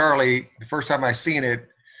being with Charlie, the first time I seen it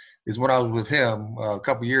is when I was with him a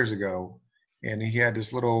couple years ago, and he had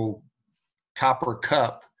this little copper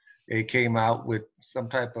cup. It came out with some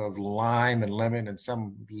type of lime and lemon and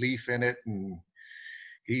some leaf in it, and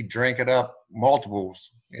he drank it up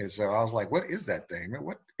multiples. And so I was like, what is that thing?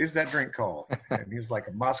 What is that drink called? And he was like,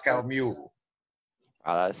 a Moscow Mule.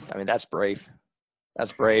 Wow, that's brave.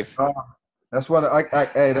 That's brave. That's one of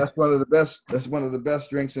hey, that's one of the best. That's one of the best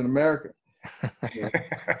drinks in America.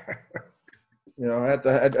 You know,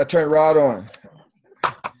 I turned Rod on.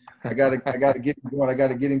 I gotta get him going. I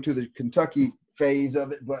gotta get him to the Kentucky phase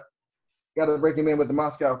of it, but gotta break him in with the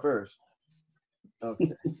Moscow first.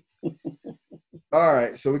 Okay. All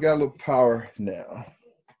right, so we got a little power now.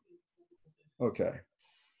 Okay.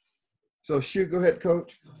 So go ahead,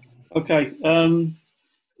 Coach. Okay.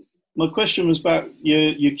 My question was about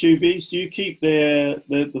your QBs. Do you keep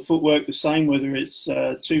the footwork the same, whether it's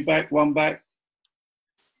 2 back, 1 back?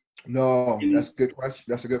 No, that's a good question.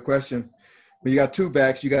 That's a good question. When you got 2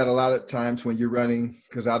 backs, you got a lot of times when you're running,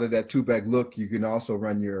 because out of that 2-back look, you can also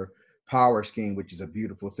run your power scheme, which is a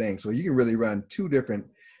beautiful thing. So you can really run 2 different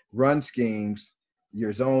run schemes,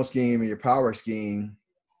 your zone scheme and your power scheme,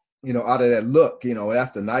 you know, out of that look. You know,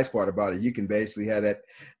 that's the nice part about it. You can basically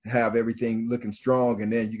have everything looking strong,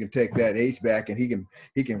 and then you can take that H-back and he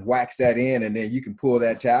can wax that in, and then you can pull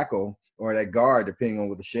that tackle or that guard, depending on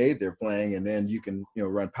what the shade they're playing, and then you can, you know,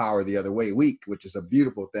 run power the other way weak, which is a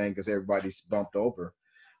beautiful thing because everybody's bumped over.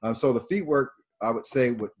 So the feet work, I would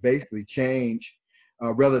say, would basically change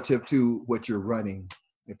relative to what you're running,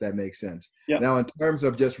 if that makes sense. Yep. Now, in terms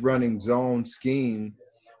of just running zone scheme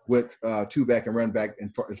with 2 back and run back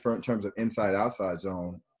in terms of inside-outside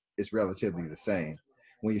zone, it's relatively the same.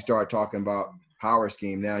 When you start talking about power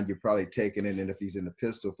scheme, now you're probably taking it, and if he's in the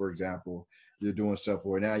pistol, for example, you're doing stuff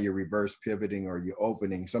where now you're reverse pivoting or you're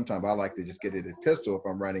opening. Sometimes I like to just get it at pistol if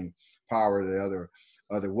I'm running power the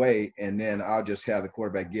other way, and then I'll just have the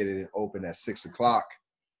quarterback get it open at 6 o'clock,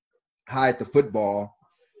 hide the football,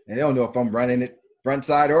 and they don't know if I'm running it front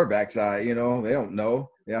side or back side. You know, they don't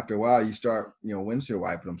know. After a while, you start, you know, windshield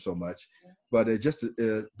wiping them so much. But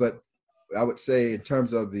but I would say in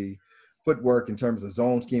terms of the footwork, in terms of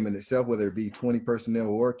zone scheme in itself, whether it be 20 personnel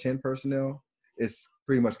or 10 personnel, it's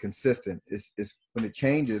pretty much consistent. It's when it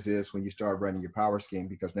changes is when you start running your power scheme,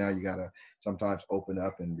 because now you got to sometimes open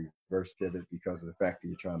up and reverse pivot because of the fact that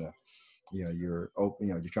you're trying to, you know, you're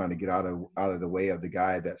trying to get out of the way of the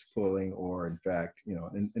guy that's pulling, or in fact, you know,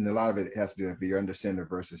 and a lot of it has to do with if you're under center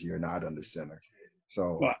versus you're not under center.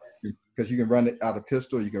 So because you can run it out of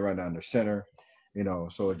pistol, you can run it under center, you know,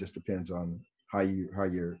 so it just depends on how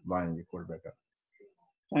you're lining your quarterback up.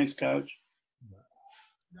 Thanks, Coach.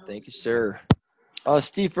 Thank you, sir.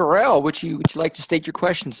 Steve Farrell, would you like to state your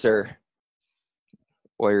question, sir?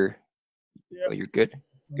 Or you're good?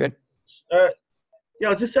 Good. Yeah,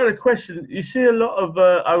 I just had a question. You see a lot of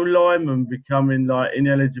O-linemen becoming like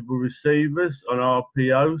ineligible receivers on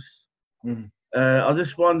RPOs. Mm-hmm. I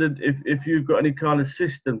just wondered if you've got any kind of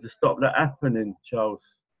system to stop that happening, Charles.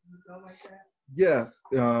 Yeah,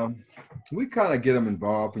 we kind of get them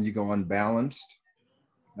involved when you go unbalanced.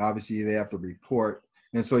 Obviously, they have to report.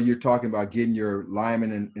 And so you're talking about getting your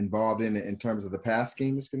linemen involved in terms of the pass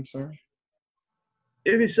scheme is concerned?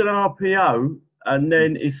 If it's an RPO and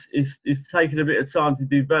then it's taking a bit of time to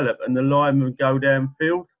develop and the linemen go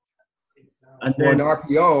downfield. And then, an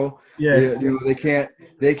RPO, you know,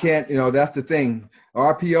 they can't, you know, that's the thing.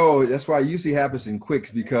 RPO, that's why it usually happens in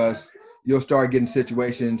quicks, because you'll start getting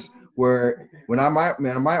situations where when my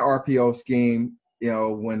RPO scheme, you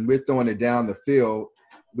know, when we're throwing it down the field,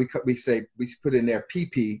 we put in there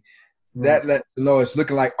PP. That lets you know it's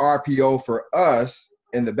looking like RPO for us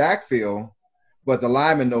in the backfield, but the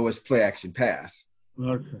lineman know it's play action pass.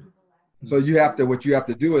 Okay. So what you have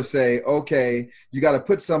to do is say, okay, you got to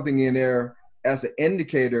put something in there as an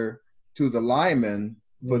indicator to the lineman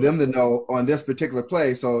for them to know on this particular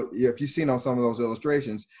play. So if you've seen on some of those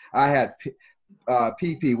illustrations, I had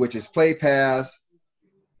PP, which is play pass,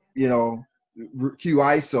 you know, Q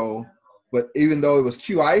ISO, but even though it was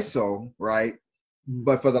Q ISO, right?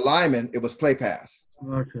 But for the lineman, it was play pass.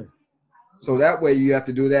 Okay. So that way you have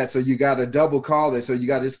to do that. So you got to double call it. So you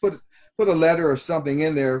got to just put a letter or something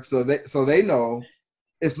in there so they know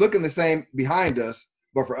it's looking the same behind us,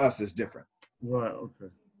 but for us it's different. Right.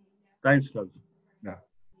 Okay. Thanks, Coach. Yeah.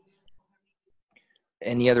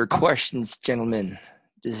 Any other questions, gentlemen?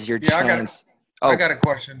 This is your chance. I got a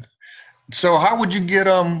question. So how would you get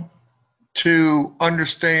them to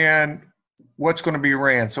understand what's going to be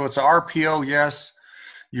ran? So it's an RPO, yes.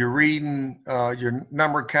 You're reading your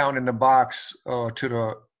number count in the box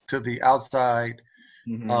to the outside.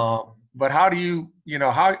 Mm-hmm. But how do you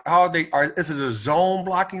know, how this is a zone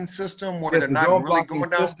blocking system where they're not really going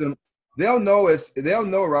down? System. They'll know,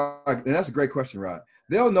 Rod, and that's a great question, Rod.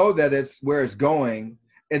 They'll know that it's where it's going.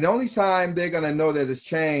 And the only time they're gonna know that it's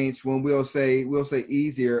changed when we'll say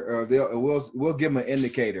easier, or we'll give them an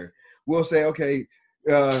indicator. We'll say, okay,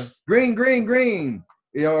 green, green, green,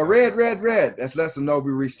 You know, a red, that lets them know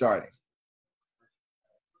we're restarting.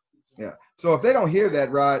 Yeah. So if they don't hear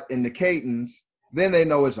that, Rod, in the cadence, then they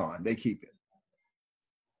know it's on. They keep it.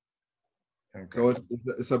 Okay. So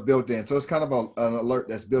it's a built-in. So it's kind of an alert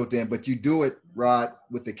that's built in, but you do it, Rod,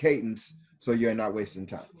 with the cadence, so you're not wasting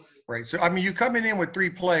time. Right. So I mean, you coming in with 3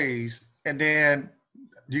 plays, and then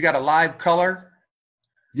you got a live color.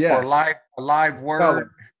 Yes. Or a live word.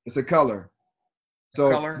 Color. It's a color. So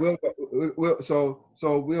color.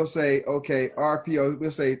 we'll say, okay, RPO.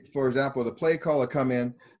 We'll say, for example, the play caller come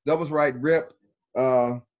in, doubles right rip,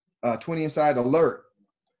 20 inside alert,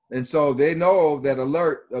 and so they know that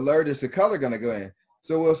alert is the color going to go in.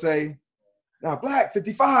 So we'll say, now black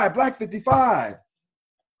 55,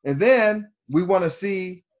 and then we want to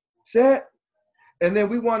see set, and then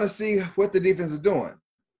we want to see what the defense is doing,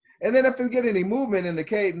 and then if we get any movement in the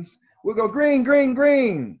cadence, we'll go green.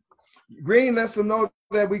 Green lets them know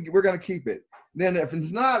that we're going to keep it. Then if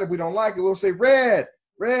it's not, if we don't like it, we'll say red,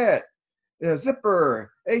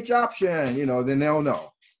 zipper, H option, you know, then they'll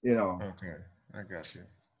know, you know. Okay, I got you.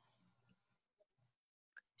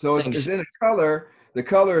 So it's in a color. The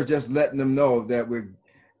color is just letting them know that we're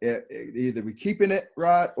either we're keeping it,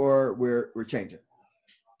 Rod, or we're changing.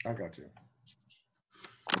 I got you.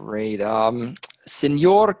 Great.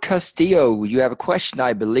 Senor Castillo, you have a question,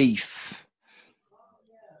 I believe.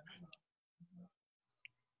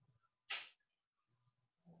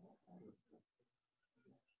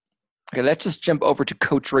 Okay, let's just jump over to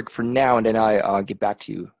Coach Rick for now, and then I'll get back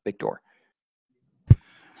to you, Victor.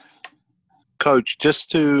 Coach,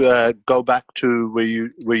 just to go back to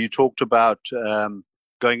where you talked about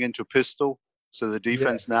going into pistol, so the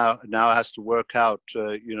defense now has to work out.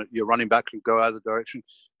 Your running back can go either direction.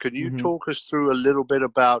 Can you talk us through a little bit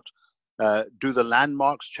about do the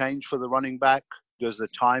landmarks change for the running back? Does the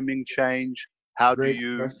timing change? How do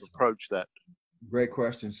you approach that? Great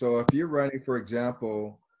question. So if you're running, for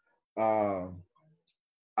example,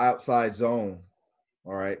 outside zone,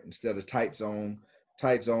 all right, instead of tight zone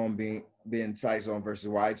being tight zone versus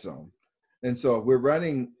wide zone. And so if we're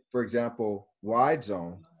running, for example, wide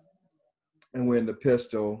zone, and we're in the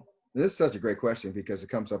pistol. This is such a great question because it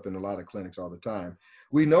comes up in a lot of clinics all the time.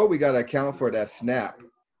 We know we got to account for that snap,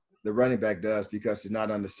 the running back does, because he's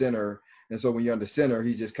not on the center. And so when you're on the center,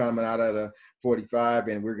 he's just coming out at a 45,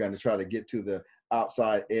 and we're going to try to get to the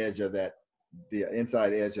outside edge of that, the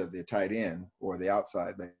inside edge of the tight end, or the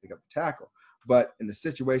outside leg of the tackle. But in the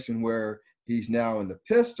situation where he's now in the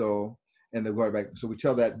pistol and the quarterback, so we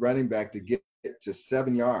tell that running back to get to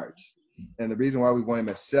 7 yards. And the reason why we want him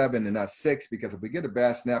at 7 and not 6, because if we get a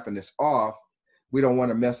bad snap and it's off, we don't want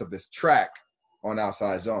to mess up his track on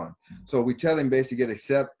outside zone. So we tell him basically get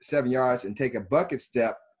a 7 yards and take a bucket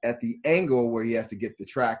step at the angle where he has to get the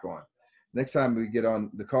track on. Next time we get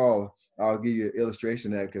on the call, I'll give you an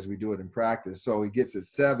illustration of that because we do it in practice. So he gets at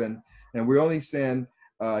 7, and we're only saying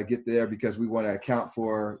get there because we want to account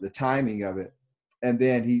for the timing of it. And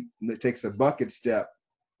then he takes a bucket step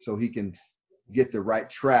so he can get the right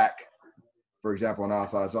track, for example, on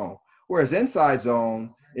outside zone. Whereas inside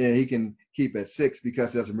zone, and he can keep at 6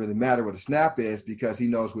 because it doesn't really matter what the snap is because he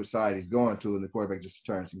knows which side he's going to, and the quarterback just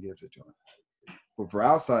turns and gives it to him. But for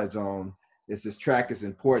outside zone, this track is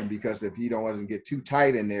important because if he don't want to get too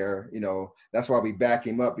tight in there, that's why we back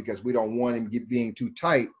him up, because we don't want him being too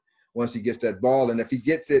tight once he gets that ball. And if he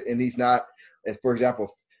gets it and he's not, for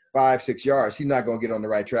example, 5-6 yards, he's not going to get on the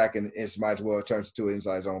right track, and it might as well turn to an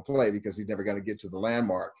inside zone play because he's never going to get to the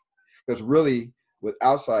landmark. Because really, with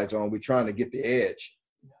outside zone, we're trying to get the edge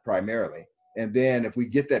primarily. And then if we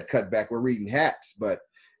get that cutback, we're reading hats. But,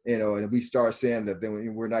 and if we start saying that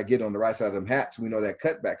then we're not getting on the right side of them hats, we know that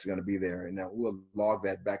cutback's going to be there, and now we'll log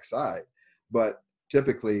that backside. But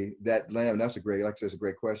typically that's a great, like I said, it's a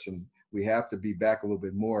great question. We have to be back a little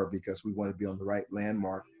bit more because we want to be on the right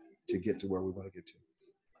landmark to get to where we want to get to.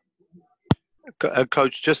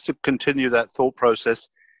 Coach, just to continue that thought process,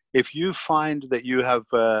 if you find that you have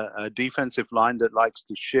a defensive line that likes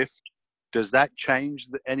to shift, does that change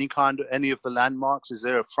any of the landmarks? Is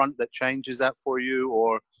there a front that changes that for you,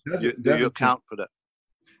 or do you account for that?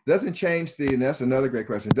 Doesn't change and that's another great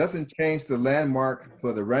question. Doesn't change the landmark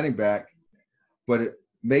for the running back, but it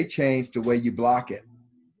may change the way you block it.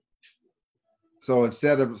 So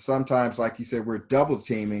instead of sometimes, like you said, we're double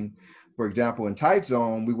teaming. For example, in tight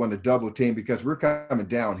zone, we want to double team because we're coming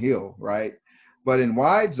downhill, right? But in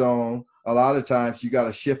wide zone, a lot of times you got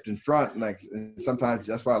to shift in front. And sometimes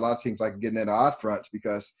that's why a lot of teams like getting into odd fronts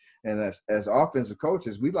as offensive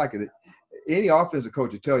coaches, we like it. Any offensive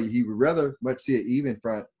coach will tell you he would rather much see an even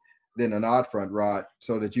front than an odd front, Rod,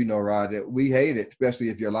 so that Rod, that we hate it, especially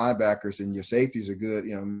if your linebackers and your safeties are good.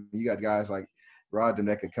 You got guys like, rod them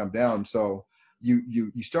that could come down. So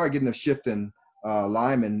you start getting a shift in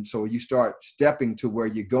linemen. So you start stepping to where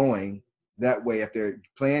you're going. That way, if they're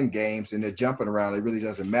playing games and they're jumping around, it really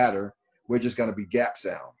doesn't matter. We're just going to be gap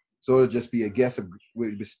sound. So it'll just be a guess of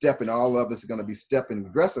we'll be stepping. All of us are going to be stepping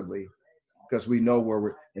aggressively because we know where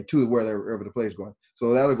we're and to wherever the play is going.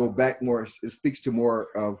 So that'll go back more. It speaks to more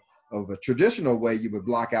of a traditional way you would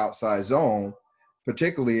block outside zone,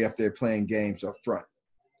 particularly if they're playing games up front.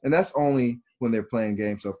 And that's only when they're playing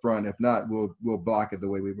games up front. If not, we'll block it the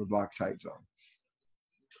way we would block tight zone.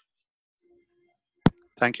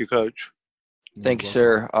 Thank you, Coach. Thank you,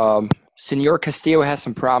 sir. Senor Castillo has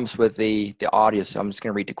some problems with the audio, so I'm just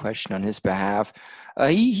going to read the question on his behalf.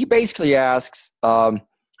 He basically asks,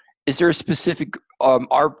 is there a specific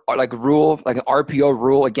rule, like an RPO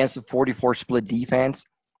rule against the 44 split defense?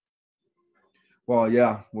 Well,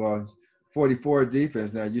 yeah. Well, 44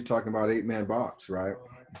 defense, now you're talking about 8-man box, right?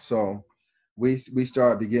 So we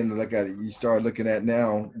start beginning to look at it. You start looking at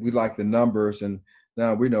now, we like the numbers, and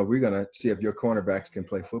now we know we're going to see if your cornerbacks can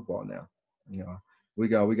play football now. You know, we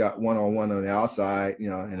got one-on-one on the outside, you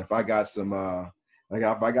know, and if I got some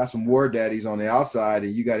if I got some war daddies on the outside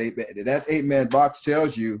and you got that 8-man box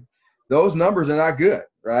tells you those numbers are not good,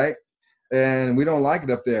 right? And we don't like it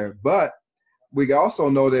up there. But we also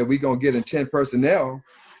know that we're going to get in 10 personnel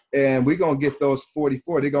and we're going to get those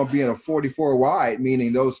 44. They're going to be in a 44 wide,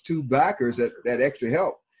 meaning those two backers that extra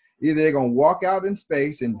help. Either they're going to walk out in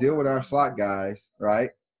space and deal with our slot guys, right?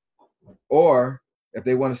 Or if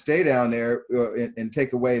they want to stay down there and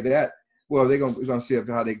take away that, well, we're going to see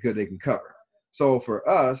how they can cover. So for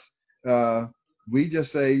us, we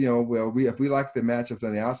just say, you know, well, if we like the matchups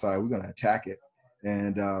on the outside, we're going to attack it,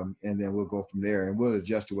 and then we'll go from there, and we'll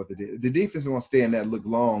adjust to what the defense won't stay in that look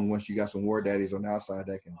long once you got some war daddies on the outside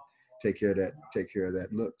that can take care of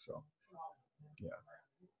that look. So, yeah.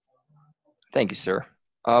 Thank you, sir.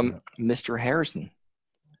 Mr. Harrison,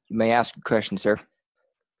 you may ask a question, sir.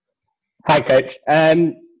 Hi, Coach.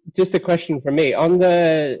 Just a question from me. On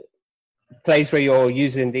the plays where you're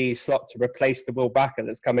using the slot to replace the will backer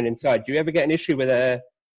that's coming inside, do you ever get an issue with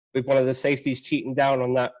one of the safeties cheating down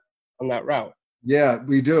on that route? Yeah,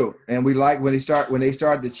 we do. And we like when they start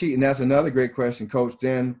to cheat, and that's another great question, Coach.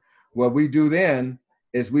 Then what we do then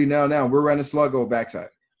is we're running sluggo backside.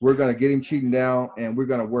 We're going to get him cheating down, and we're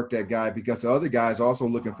going to work that guy because the other guy is also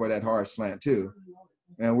looking for that hard slant too.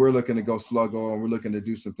 And we're looking to go sluggo, and we're looking to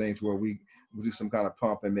do some things where we do some kind of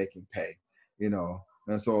pump and make him pay, you know.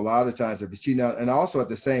 And so a lot of times if he's cheating out, and also at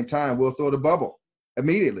the same time, we'll throw the bubble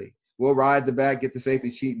immediately. We'll ride the back, get the safety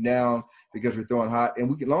cheating down because we're throwing hot.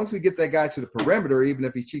 And as long as we get that guy to the perimeter, even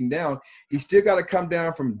if he's cheating down, he's still got to come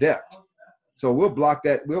down from depth. So we'll block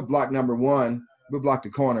that. We'll block number one. We'll block the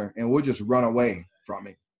corner, and we'll just run away from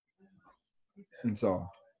him. And so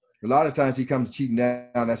a lot of times he comes cheating down.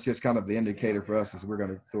 That's just kind of the indicator for us is we're going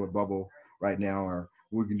to throw a bubble right now, or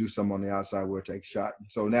we can do something on the outside. We'll take a shot.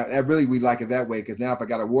 So now that really we like it that way because now if I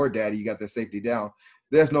got a war daddy, you got the safety down.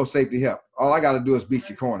 There's no safety help. All I got to do is beat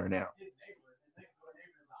your corner now.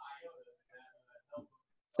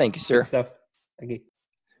 Thank you, sir. Good stuff. Thank you.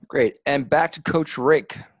 Great. And back to Coach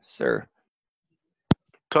Rick, sir.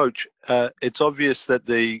 Coach, it's obvious that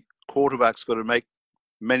the quarterback's got to make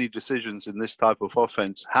many decisions in this type of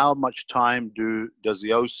offense. How much time does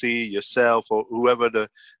the OC, yourself, or whoever the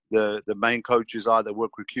main coaches are that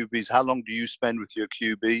work with QBs, how long do you spend with your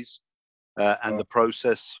QBs and the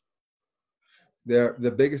process?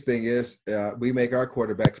 The biggest thing is we make our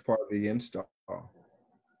quarterbacks part of the install.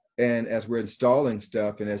 And as we're installing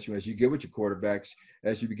stuff, and as you get with your quarterbacks,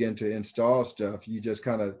 as you begin to install stuff, you just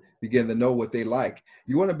kind of begin to know what they like.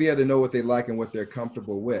 You want to be able to know what they like and what they're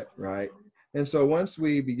comfortable with, right? And so once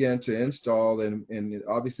we begin to install, and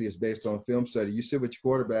obviously it's based on film study, you sit with your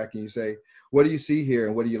quarterback and you say, what do you see here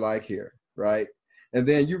and what do you like here, right? And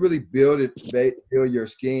then you really build your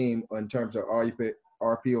scheme in terms of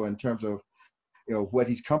RPO, in terms of, you know, what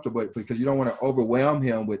he's comfortable with, because you don't want to overwhelm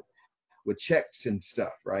him with checks and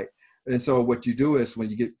stuff, right? And so what you do is when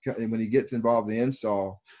he gets involved in the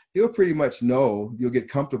install, he'll pretty much know, you'll get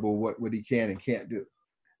comfortable what he can and can't do.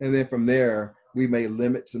 And then from there, we may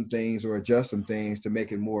limit some things or adjust some things to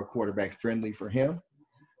make it more quarterback friendly for him.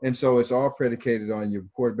 And so it's all predicated on your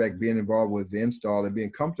quarterback being involved with the install and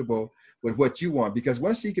being comfortable with what you want. Because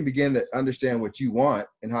once he can begin to understand what you want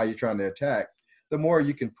and how you're trying to attack, the more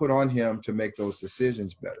you can put on him to make those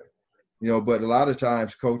decisions better. You know, but a lot of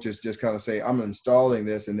times coaches just kind of say, I'm installing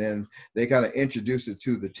this, and then they kind of introduce it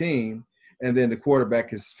to the team. And then the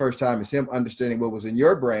quarterback, his first time is him understanding what was in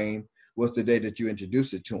your brain was the day that you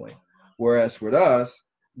introduced it to him. Whereas with us,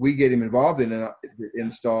 we get him involved in an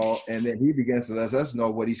install, and then he begins to let us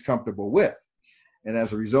know what he's comfortable with. And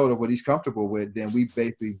as a result of what he's comfortable with, then we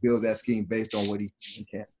basically build that scheme based on what he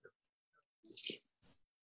can.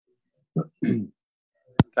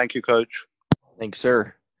 Thank you, Coach. Thanks,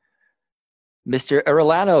 sir. Mr.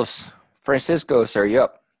 Arelanos, Francisco, sir, you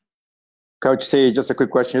up? Coach C, just a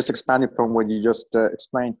quick question, just expanding from what you just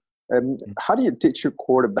explained. How do you teach your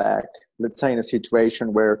quarterback, let's say in a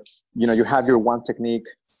situation where, you have your 1 technique,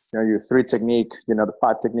 your 3 technique, the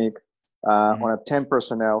 5 technique on a 10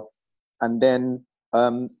 personnel, and then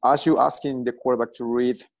as you asking the quarterback to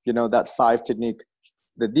read, that 5 technique,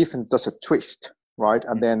 the defense does a twist, right?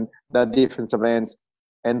 And then that defensive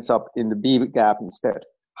ends up in the B gap instead.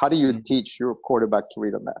 How do you teach your quarterback to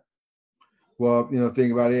read on that? Well,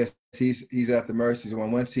 think about it. He's at the mercy. So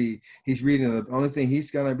once he's reading, the only thing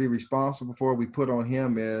he's going to be responsible for we put on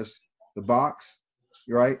him is the box,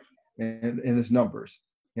 right, and his numbers.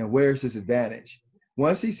 Where's his advantage?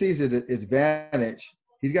 Once he sees his advantage,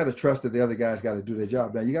 he's got to trust that the other guy's got to do their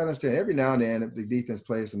job. Now, you got to understand, every now and then, if the defense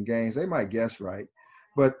plays some games, they might guess right,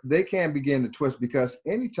 but they can begin to twist, because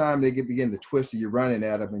anytime they begin to twist, you're running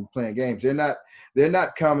at them and playing games. They're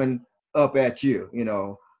not coming up at you,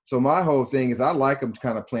 So my whole thing is I like them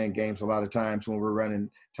kind of playing games a lot of times when we're running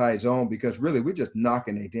tight zone, because really we're just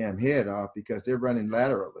knocking their damn head off because they're running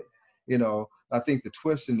laterally. I think the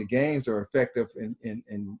twists in the games are effective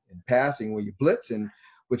in passing when you're blitzing,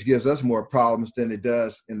 which gives us more problems than it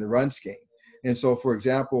does in the run scheme. And so, for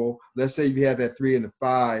example, let's say you have that 3 and the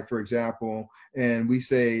 5, for example, and we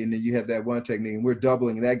say, and then you have that 1 technique, and we're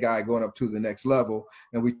doubling that guy going up to the next level,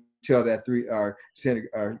 and we tell that our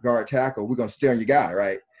guard tackle, we're going to stare on your guy,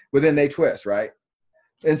 right? But then they twist, right?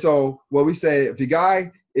 And so what we say,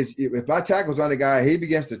 if my tackle's on the guy, he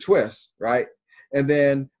begins to twist, right? And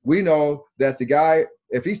then we know that the guy,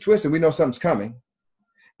 if he's twisting, we know something's coming.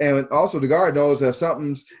 And also the guard knows if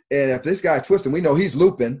this guy's twisting, we know he's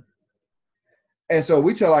looping. And so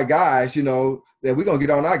we tell our guys, that we're going to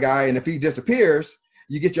get on our guy. And if he disappears,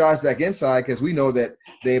 you get your eyes back inside, because we know that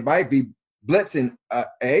they might be blitzing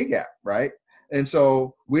a gap, right? And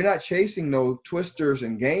so we're not chasing no twisters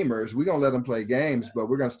and gamers. We're going to let them play games, but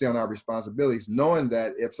we're going to stay on our responsibilities, knowing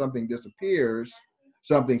that if something disappears,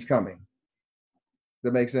 something's coming.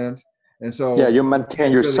 That makes sense? And so yeah, you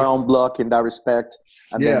maintain your sound block in that respect,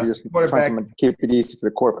 and then you just try to keep it easy to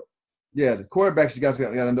the quarterback. Yeah, the quarterback's got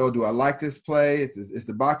to know, do I like this play? Is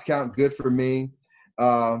the box count good for me?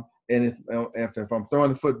 And if I'm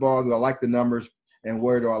throwing the football, do I like the numbers, and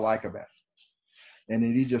where do I like them at? And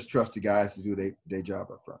then you just trust the guys to do their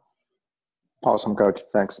job up front. Awesome, Coach.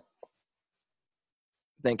 Thanks.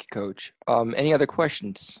 Thank you, Coach. Any other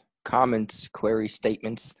questions, comments, queries,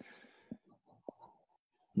 statements?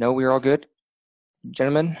 No, we're all good,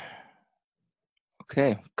 gentlemen.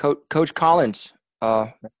 Okay, Coach Collins.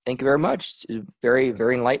 Thank you very much. It's very,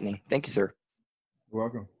 very enlightening. Thank you, sir. You're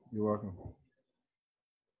welcome. You're welcome.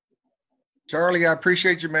 Charlie, I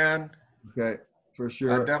appreciate you, man. Okay, for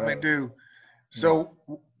sure. I definitely do. So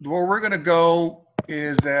where we're going to go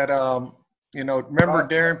is that, remember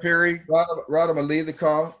Darren Perry? Rod, I'm going to leave the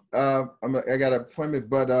call. I got an appointment,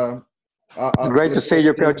 but great to see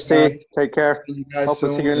you, Coach C. Take care. Hope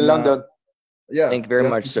to see you in London. Yeah. Thank you very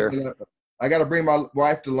much, sir. I got to bring my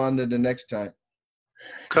wife to London the next time.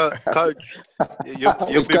 Coach,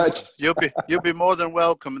 you'll be more than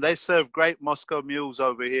welcome. They serve great Moscow mules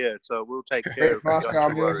over here, so we'll take care of Moscow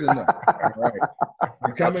mules. All right.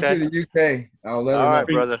 You're coming to the UK. I'll let her know. All right,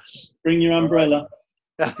 brother. Bring your umbrella.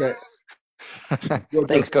 Okay.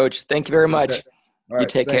 Thanks, Coach. Thank you very much. Okay. Right. You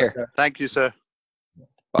take care. Thank you, sir.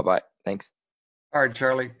 Bye-bye. Thanks. All right,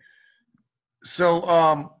 Charlie.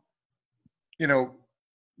 So,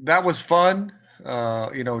 that was fun.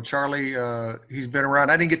 Charlie, he's been around.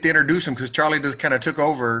 I didn't get to introduce him because Charlie just kind of took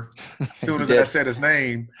over as soon as I said his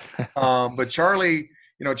name. But Charlie,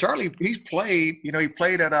 he's played, he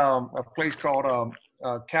played at a place called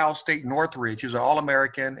Cal State Northridge. He's an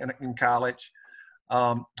All-American in college.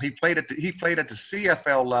 He played at the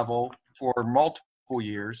CFL level for multiple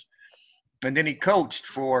years. And then he coached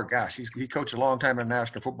for, he coached a long time in the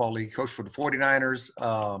National Football League. He coached for the 49ers,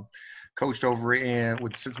 coached over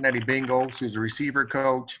with Cincinnati Bengals. He was a receiver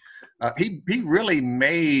coach. He really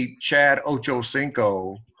made Chad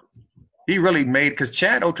Ochocinco. Because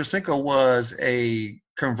Chad Ochocinco was a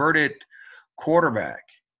converted quarterback.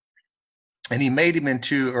 And he made him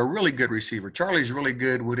into a really good receiver. Charlie's really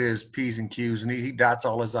good with his P's and Q's, and he dots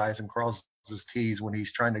all his I's and crosses his T's when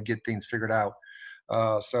he's trying to get things figured out.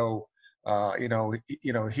 He's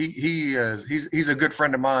a good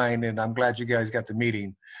friend of mine, and I'm glad you guys got to meet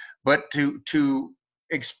him. But to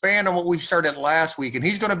expand on what we started last week, and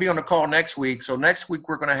he's going to be on the call next week. So next week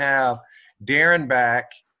we're going to have Darren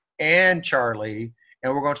back, and Charlie,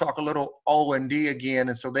 and we're going to talk a little O and D again,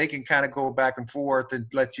 and so they can kind of go back and forth and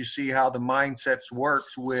let you see how the mindsets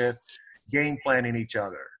works with game planning each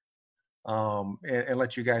other, and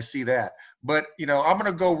let you guys see that. But I'm going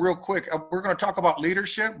to go real quick. We're going to talk about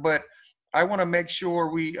leadership, but I want to make sure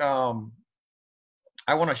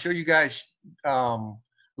I want to show you guys a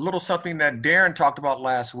little something that Darren talked about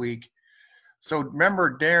last week. So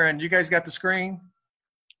remember, Darren, you guys got the screen?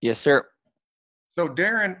 Yes, sir. So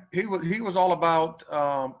Darren, he was all about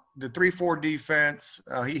the 3-4 defense.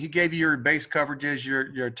 He gave you your base coverages,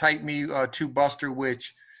 your tight me two buster,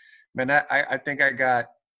 which, man, I think I got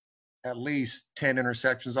at least 10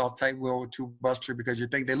 interceptions off tight wheel with two buster, because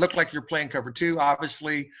they look like you're playing cover two,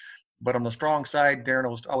 obviously, but on the strong side, Darren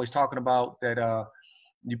was always talking about that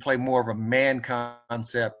you play more of a man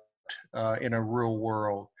concept in a real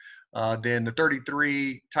world. Then the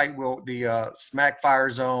 33 tight wheel, the smack fire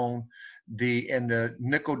zone, and the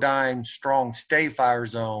nickel dime strong stay fire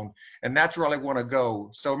zone, and that's where I want to go.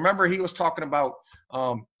 So remember, he was talking about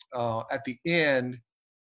at the end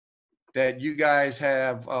that you guys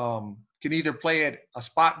have can either play it a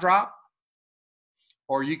spot drop,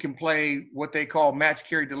 or you can play what they call match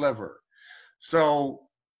carry deliver. So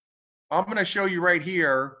I'm going to show you right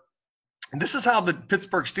here, and this is how the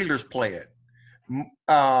Pittsburgh Steelers play it.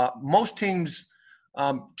 Most teams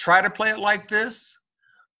try to play it like this,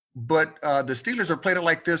 but the Steelers have played it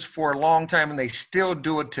like this for a long time, and they still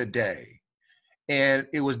do it today. And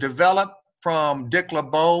it was developed from Dick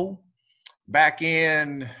LeBeau back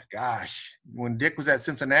in, when Dick was at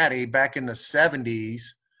Cincinnati back in the 70s,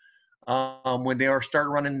 when they started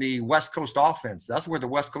running the West Coast offense. That's where the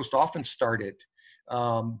West Coast offense started,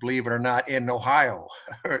 believe it or not, in Ohio.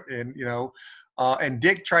 And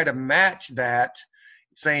Dick tried to match that,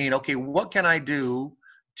 saying, okay, what can I do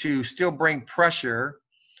to still bring pressure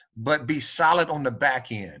but be solid on the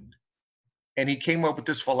back end? And he came up with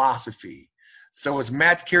this philosophy. So it's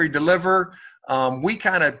match, carry, deliver. We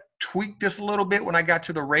kind of tweaked this a little bit when I got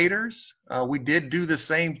to the Raiders. We did do the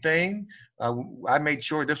same thing. I made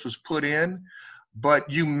sure this was put in. But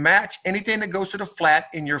you match anything that goes to the flat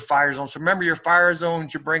in your fire zone. So remember, your fire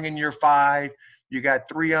zones, you're bringing your 5. You got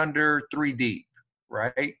 3 under, 3 deep,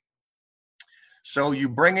 right? So you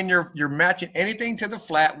bring in you're matching anything to the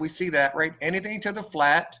flat. We see that, right? Anything to the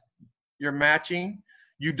flat, you're matching.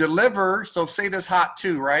 You deliver, so say this hot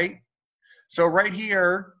 2, right? So right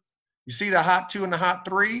here, you see the hot 2 and the hot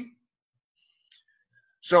 3?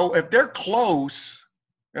 So if they're close,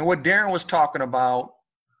 and what Darren was talking about,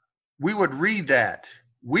 we would read that.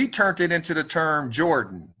 We turned it into the term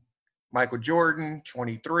Jordan. Michael Jordan,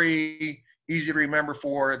 23, easy to remember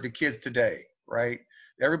for the kids today, right?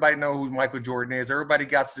 Everybody knows who Michael Jordan is. Everybody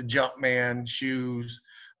got the Jumpman shoes.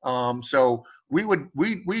 So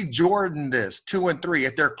we Jordan this 2 and 3.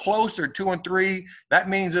 If they're closer 2 and 3, that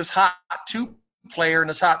means this hot 2 player and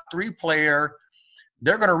this hot 3 player,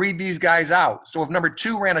 they're going to read these guys out. So if number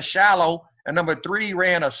 2 ran a shallow and number 3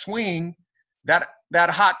 ran a swing, that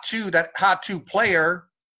hot 2 player,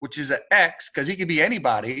 which is an X, because he could be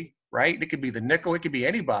anybody, right? It could be the nickel, it could be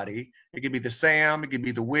anybody. It could be the Sam, it could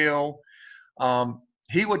be the Will.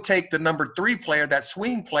 He would take the number 3 player, that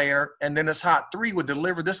swing player, and then this hot 3 would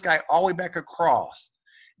deliver this guy all the way back across,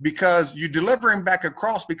 because you deliver him back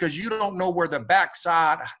across because you don't know where the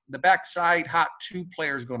backside hot 2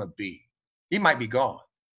 player is going to be. He might be gone,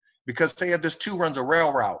 because say if this 2 runs a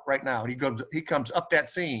rail route right now, he comes up that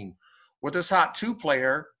seam with this hot 2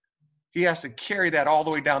 player, he has to carry that all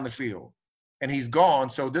the way down the field, and he's gone.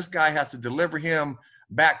 So this guy has to deliver him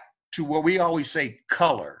back to what we always say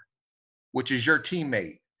color, which is your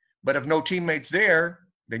teammate. But if no teammate's there,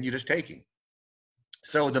 then you just take him.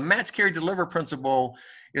 So the match, carry, deliver principle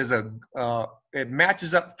is it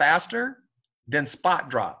matches up faster than spot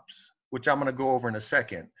drops, which I'm going to go over in a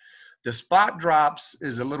second. The spot drops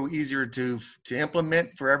is a little easier to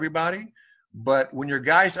implement for everybody. But when your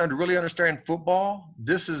guys really understand football,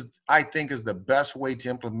 this is, I think, is the best way to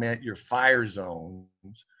implement your fire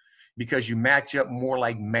zones, because you match up more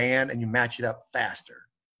like man and you match it up faster.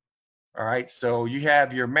 All right, so you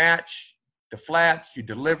have your match, the flats, you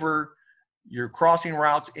deliver your crossing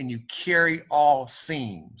routes, and you carry all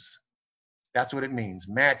seams. That's what it means,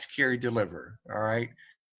 match, carry, deliver, all right?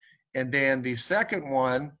 And then the second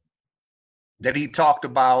one that he talked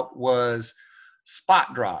about was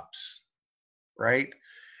spot drops, right?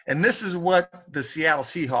 And this is what the Seattle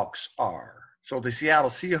Seahawks are. So the Seattle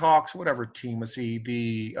Seahawks, whatever team,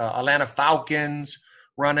 the Atlanta Falcons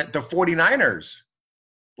run it, the 49ers,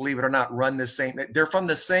 believe it or not, run the same. They're from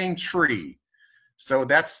the same tree. So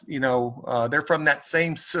that's, they're from that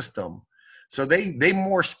same system. So they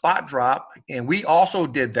more spot drop, and we also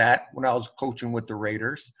did that when I was coaching with the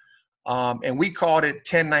Raiders, and we called it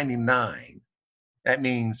 1099. That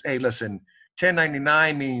means, hey, listen,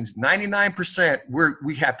 1099 means 99%.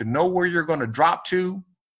 We have to know where you're going to drop to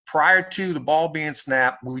prior to the ball being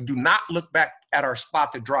snapped. We do not look back at our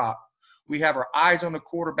spot to drop. We have our eyes on the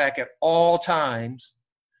quarterback at all times,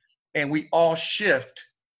 and we all shift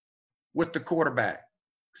with the quarterback.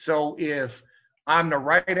 So if I'm the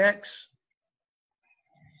right X,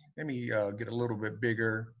 let me get a little bit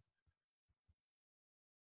bigger.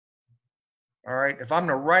 All right, if I'm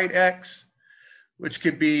the right X, which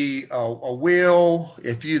could be a Will,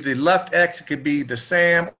 if you the left X, it could be the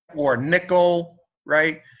Sam or a nickel,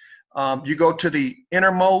 right? You go to the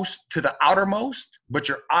innermost, to the outermost, but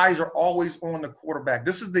your eyes are always on the quarterback.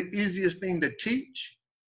 This is the easiest thing to teach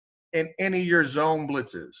in any of your zone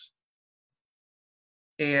blitzes.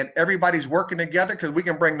 And everybody's working together because we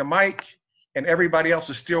can bring the mic and everybody else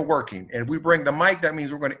is still working. And if we bring the mic, that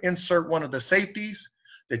means we're going to insert one of the safeties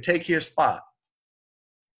to take his spot.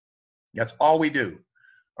 That's all we do.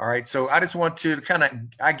 All right. So I just want to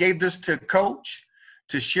I gave this to Coach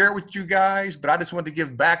to share with you guys, but I just want to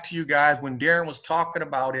give back to you guys when Darren was talking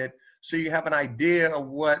about it, so you have an idea of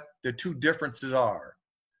what the two differences are.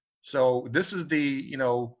 So this is the,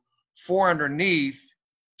 4 underneath,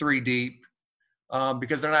 3 deep,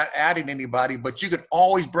 because they're not adding anybody, but you could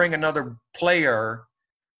always bring another player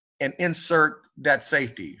and insert that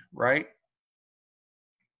safety, right?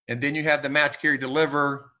 And then you have the match, carry,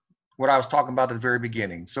 deliver, what I was talking about at the very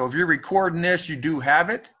beginning. So if you're recording this, you do have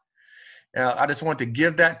it. I just want to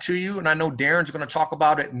give that to you. And I know Darren's going to talk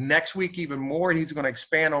about it next week even more. He's going to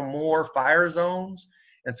expand on more fire zones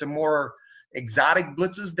and some more exotic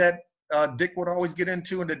blitzes that Dick would always get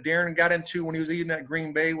into and that Darren got into when he was eating at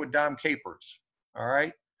Green Bay with Dom Capers. All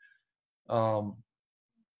right.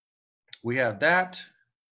 We have that.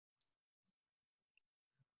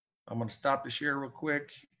 I'm going to stop the share real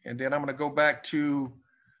quick. And then I'm going to go back to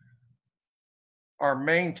our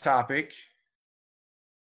main topic,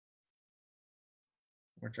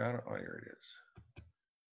 which I don't, here it is.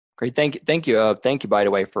 Great. Thank you. Thank you, by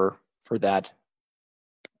the way, for that.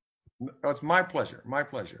 Oh, it's my pleasure. My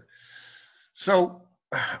pleasure. So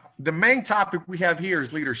the main topic we have here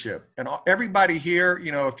is leadership. And everybody here,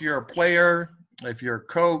 if you're a player, if you're a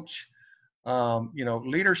coach,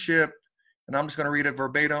 leadership, and I'm just going to read it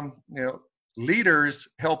verbatim, leaders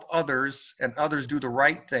help others and others do the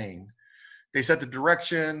right thing. They set the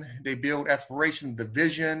direction, they build aspiration, the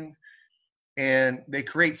vision, and they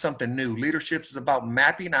create something new. Leadership is about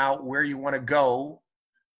mapping out where you want to go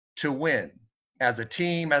to win as a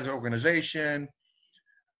team, as an organization.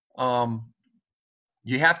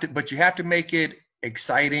 You have to make it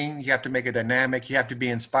exciting. You have to make it dynamic. You have to be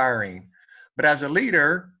inspiring. But as a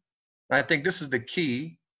leader, I think this is the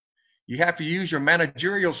key. You have to use your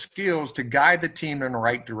managerial skills to guide the team in the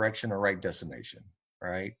right direction or right destination,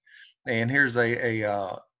 right? And here's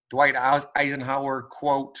a Dwight Eisenhower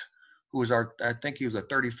quote, who was I think he was the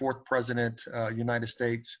 34th president, United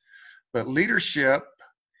States. But leadership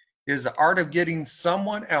is the art of getting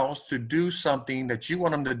someone else to do something that you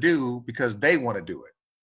want them to do because they want to do it.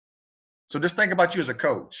 So just think about you as a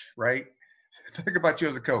coach, right? Think about you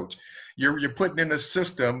as a coach. You're putting in a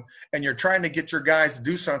system and you're trying to get your guys to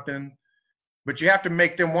do something, but you have to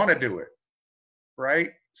make them want to do it, right?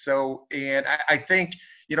 So, and I think,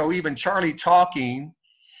 even Charlie talking,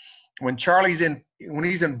 when he's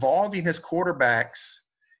involving his quarterbacks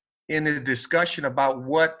in his discussion about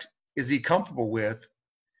what is he comfortable with,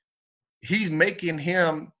 he's making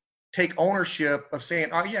him take ownership of saying,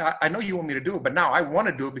 oh yeah, I know you want me to do it, but now I want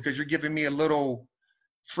to do it because you're giving me a little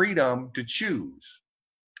freedom to choose.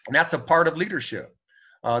 And that's a part of leadership,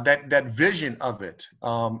 that vision of it.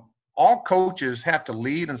 All coaches have to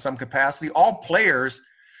lead in some capacity. All players,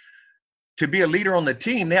 to be a leader on the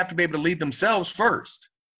team, they have to be able to lead themselves first.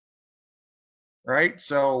 Right?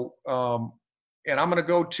 So, and I'm going to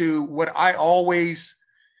go to what I always,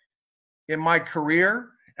 in my career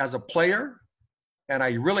as a player, and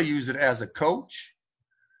I really use it as a coach.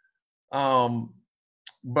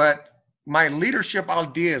 But my leadership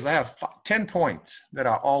ideas, I have 10 points that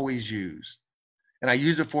I always use. And I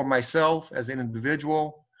use it for myself as an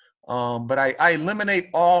individual. But I eliminate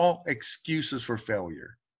all excuses for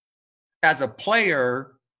failure. As a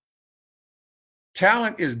player,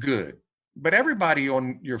 talent is good. But everybody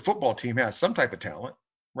on your football team has some type of talent,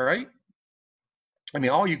 right? I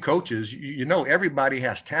mean, all you coaches, everybody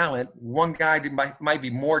has talent. One guy might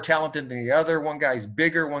be more talented than the other. One guy's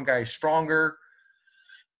bigger, one guy's stronger.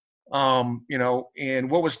 And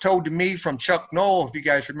what was told to me from Chuck Noll, if you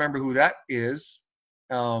guys remember who that is,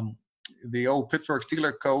 the old Pittsburgh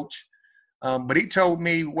Steelers coach. But he told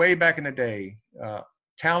me way back in the day,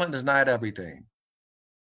 talent is not everything.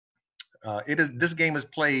 This game is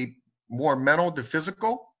played more mental than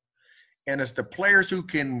physical, and it's the players who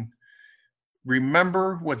can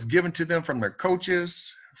remember what's given to them from their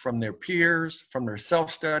coaches, from their peers, from their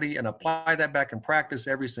self-study, and apply that back in practice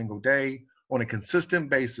every single day on a consistent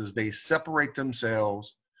basis. They separate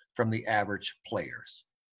themselves from the average players.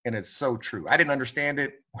 And it's so true. I didn't understand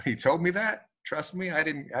it when he told me that. Trust me, I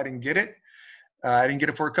didn't get it. I didn't get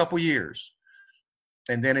it for a couple years.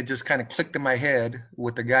 And then it just kind of clicked in my head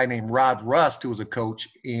with a guy named Rod Rust, who was a coach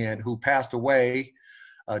and who passed away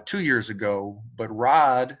 2 years ago. But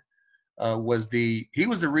Rod was the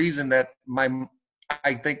reason that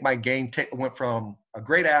I think my game went from a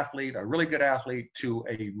great athlete, a really good athlete, to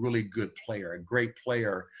a really good player, a great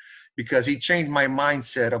player, because he changed my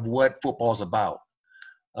mindset of what football is about.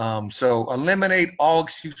 So eliminate all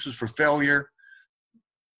excuses for failure.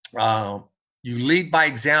 You lead by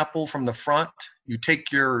example from the front. You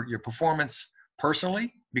take your performance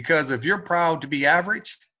personally, because if you're proud to be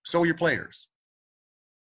average, so are your players.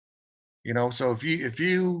 You know, so if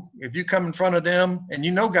you come in front of them, and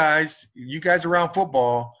you guys around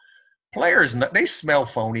football, players, they smell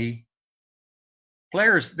phony.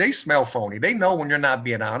 Players, they smell phony. They know when you're not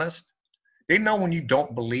being honest. They know when you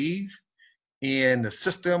don't believe in the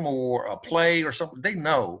system or a play or something. They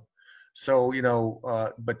know. So,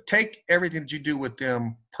 but take everything that you do with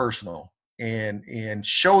them personal, and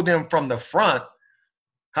show them from the front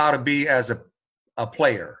how to be as a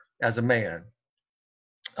player, as a man.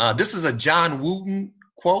 This is a John Wooden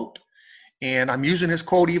quote, and I'm using his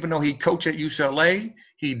quote even though he coached at UCLA.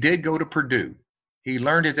 He did go to Purdue. He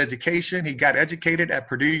learned his education. He got educated at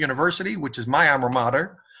Purdue University, which is my alma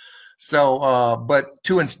mater. So, but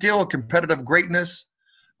to instill competitive greatness,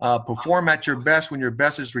 perform at your best when your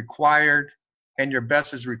best is required, and your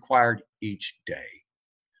best is required each day.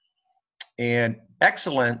 And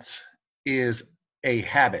excellence is a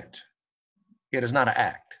habit. It is not an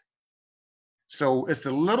act. So it's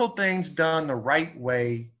the little things done the right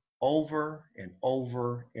way over and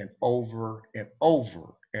over and over and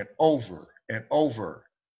over and over and over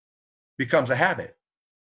becomes a habit.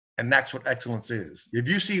 And that's what excellence is. If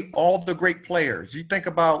you see all the great players, you think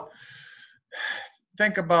about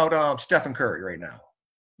Stephen Curry right now.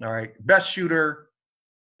 All right. Best shooter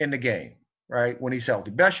in the game, right? When he's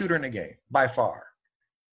healthy. Best shooter in the game by far.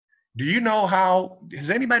 Do you know has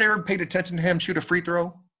anybody ever paid attention to him shoot a free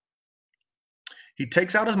throw? He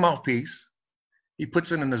takes out his mouthpiece. He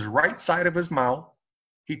puts it in his right side of his mouth.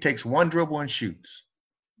 He takes one dribble and shoots.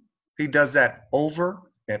 He does that over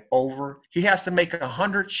and over. He has to make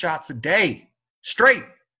 100 shots a day straight.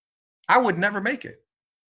 I would never make it.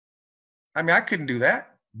 I mean, I couldn't do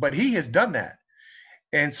that, but he has done that.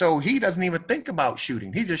 And so he doesn't even think about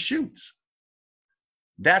shooting. He just shoots.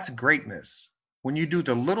 That's greatness. When you do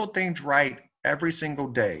the little things right every single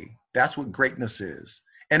day, that's what greatness is.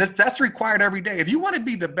 And that's required every day. If you want to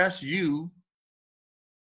be the best you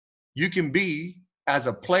can be as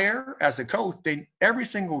a player, as a coach, then every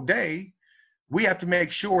single day, we have to make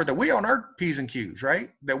sure that we're on our P's and Q's,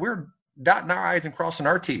 right? That we're dotting our I's and crossing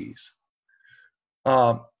our T's.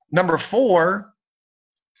 Number 4,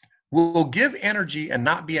 we'll give energy and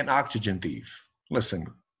not be an oxygen thief. Listen,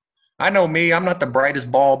 I know me, I'm not the brightest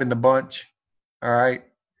bulb in the bunch, all right?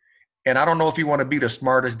 And I don't know if you want to be the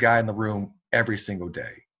smartest guy in the room every single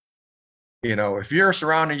day. You know, if you're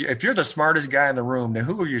the smartest guy in the room, then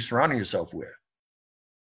who are you surrounding yourself with?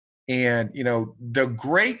 And, the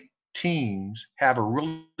great teams have a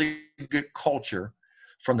really good culture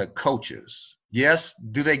from the coaches. Yes,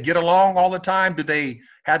 do they get along all the time? Do they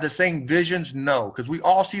have the same visions? No, because we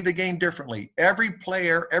all see the game differently. Every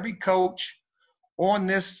player, every coach on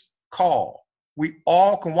this call, we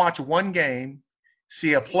all can watch one game,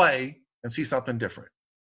 see a play, and see something different.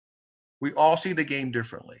 We all see the game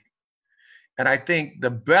differently. And I think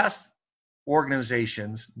the best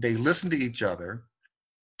organizations, they listen to each other.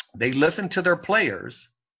 They listen to their players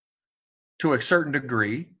to a certain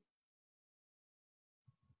degree.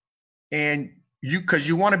 And because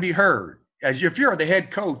you want to be heard. As if you're the head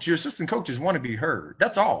coach, your assistant coaches want to be heard.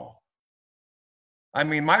 That's all. I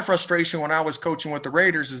mean, my frustration when I was coaching with the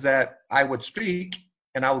Raiders is that I would speak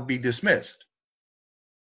and I would be dismissed.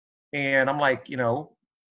 And I'm like,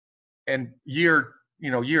 and year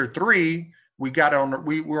 3, we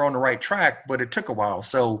were on the right track, but it took a while.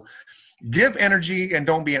 So give energy and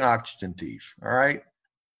don't be an oxygen thief. All right.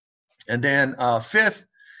 And then 5th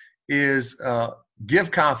is give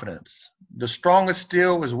confidence. The strongest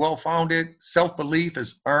steel is well-founded. Self-belief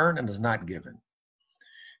is earned and is not given.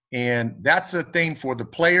 And that's a thing for the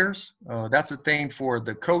players. That's a thing for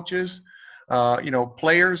the coaches.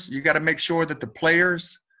 Players, you got to make sure that the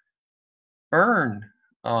players earn,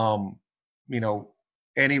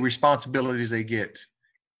 any responsibilities they get.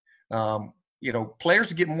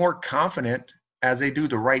 Players get more confident as they do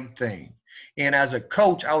the right thing. And as a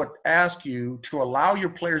coach, I would ask you to allow your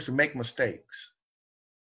players to make mistakes,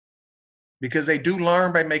 because they do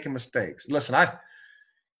learn by making mistakes. Listen,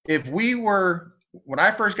 when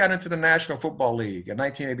I first got into the National Football League in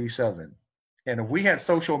 1987, and if we had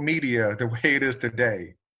social media the way it is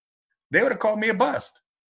today, they would have called me a bust.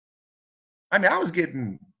 I mean, I was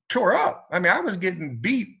getting tore up. I mean, I was getting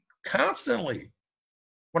beat constantly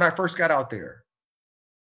when I first got out there.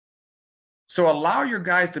 So allow your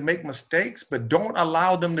guys to make mistakes, but don't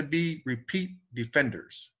allow them to be repeat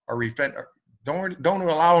defenders don't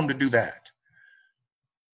allow them to do that.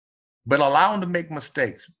 But allow them to make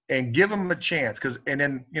mistakes and give them a chance.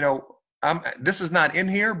 This is not in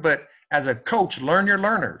here, but as a coach, learn your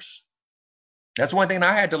learners. That's one thing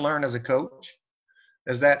I had to learn as a coach,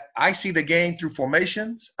 is that I see the game through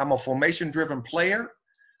formations. I'm a formation-driven player.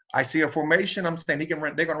 I see a formation, I'm saying they're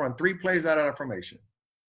going to run 3 plays out of that formation.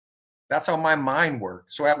 That's how my mind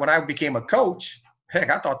worked. So when I became a coach, heck,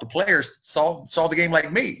 I thought the players saw the game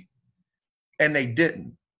like me, and they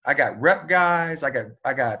didn't. I got rep guys.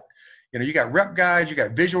 You got rep guys, you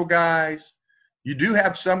got visual guys. You do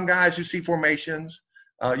have some guys who see formations.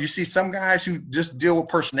 You see some guys who just deal with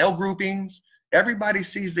personnel groupings. Everybody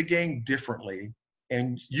sees the game differently,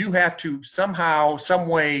 and you have to somehow, some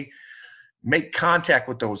way, make contact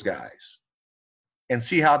with those guys and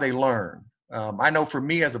see how they learn. I know for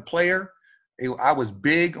me as a player, I was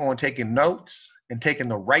big on taking notes and taking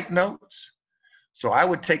the right notes. So I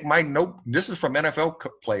would take my note. This is from NFL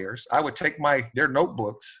players. I would take their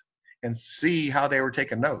notebooks and see how they were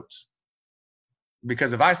taking notes.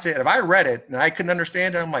 Because if I read it and I couldn't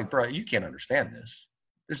understand it, I'm like, bro, you can't understand this.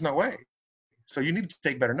 There's no way. So you need to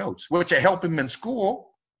take better notes, which will help him in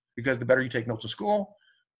school, because the better you take notes in school,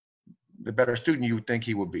 the better student you would think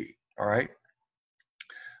he would be. All right.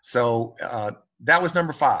 So that was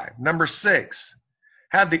number 5. Number 6,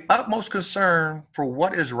 have the utmost concern for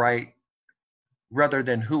what is right rather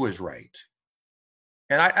than who is right.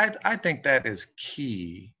 And I think that is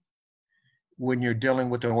key when you're dealing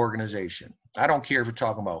with an organization. I don't care if you're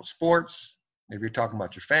talking about sports, if you're talking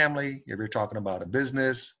about your family, if you're talking about a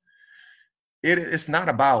business. It's not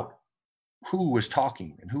about who is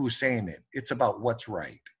talking and who is saying it. It's about what's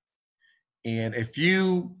right. And if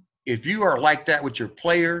you are like that with your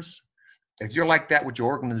players, if you're like that with your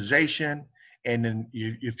organization, and then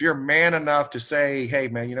if you're man enough to say, hey,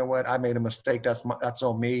 man, you know what? I made a mistake. That's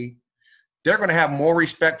on me. They're going to have more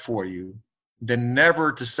respect for you than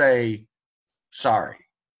never to say sorry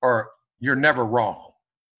or you're never wrong.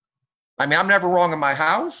 I mean, I'm never wrong in my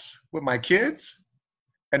house with my kids,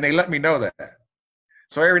 and they let me know that.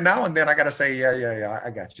 So every now and then I got to say, yeah,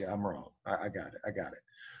 I got you. I'm wrong. I got it.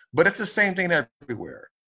 But it's the same thing everywhere.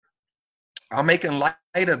 I'm making light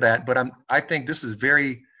of that, but I think this is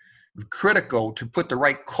very critical to put the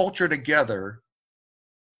right culture together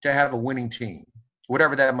to have a winning team,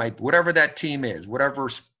 whatever that team is, whatever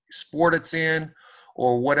sport it's in,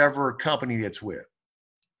 or whatever company it's with.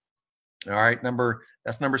 All right,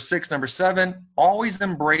 that's number 6. Number 7, always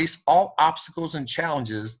embrace all obstacles and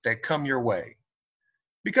challenges that come your way,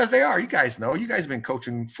 because they are. You guys know. You guys have been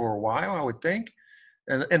coaching for a while, I would think,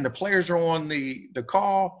 and the players are on the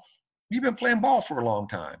call. You've been playing ball for a long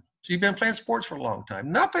time. So you've been playing sports for a long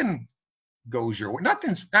time. Nothing goes your way.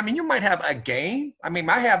 You might have a game. I mean,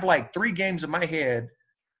 I have like 3 games in my head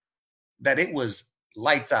that it was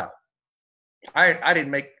lights out. I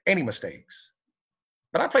didn't make any mistakes.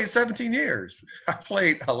 But I played 17 years. I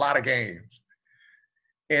played a lot of games.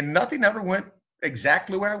 And nothing ever went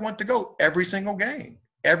exactly where I want to go. Every single game,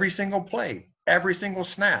 every single play, every single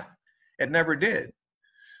snap. It never did.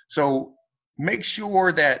 So make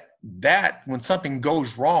sure that when something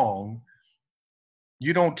goes wrong,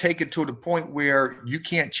 you don't take it to the point where you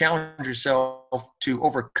can't challenge yourself to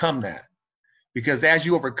overcome that. Because as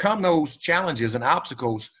you overcome those challenges and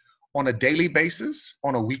obstacles on a daily basis,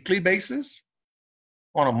 on a weekly basis,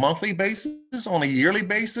 on a monthly basis, on a yearly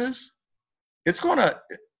basis, it's going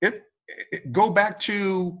to go back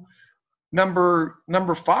to number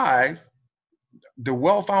 5, the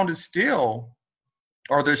well-founded still,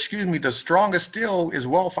 or the strongest still is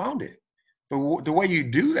well-founded. But the way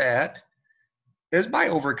you do that is by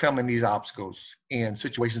overcoming these obstacles and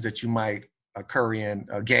situations that you might occur in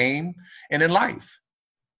a game and in life.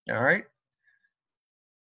 All right.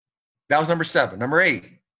 That was number 7. Number 8,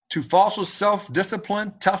 to foster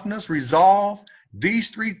self-discipline, toughness, resolve, These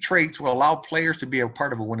 3 traits will allow players to be a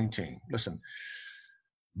part of a winning team. Listen,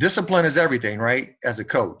 discipline is everything, right? As a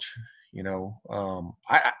coach,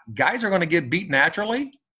 guys are going to get beat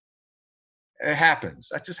naturally. It happens.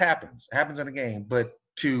 That just happens. It happens in a game. But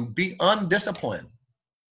to be undisciplined,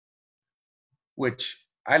 which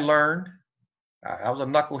I learned, I was a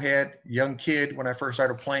knucklehead young kid when I first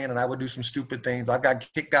started playing, and I would do some stupid things. I got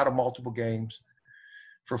kicked out of multiple games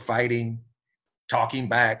for fighting, talking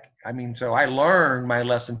back. I mean, so I learned my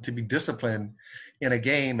lesson to be disciplined in a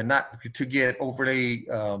game and not to get overly,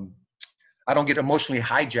 I don't get emotionally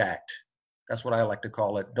hijacked. That's what I like to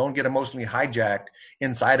call it. Don't get emotionally hijacked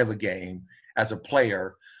inside of a game as a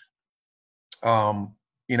player. And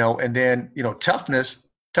then, toughness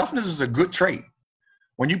is a good trait.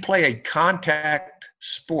 When you play a contact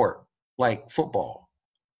sport like football,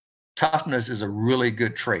 toughness is a really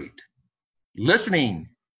good trait. Listening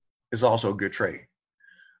is also a good trait.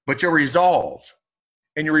 But your resolve,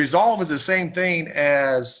 and your resolve is the same thing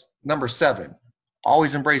as number 7.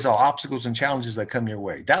 Always embrace all obstacles and challenges that come your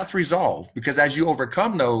way. That's resolve, because as you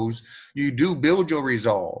overcome those, you do build your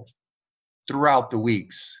resolve throughout the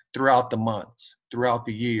weeks, throughout the months, throughout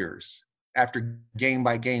the years, after game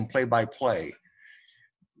by game, play by play.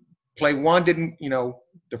 Play one didn't,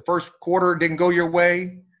 the first quarter didn't go your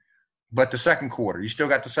way, but the second quarter, you still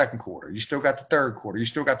got the second quarter. You still got the third quarter. You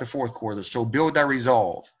still got the fourth quarter. So build that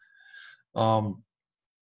resolve. And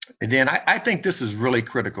then I think this is really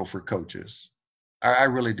critical for coaches. I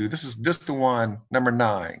really do. This is the one, number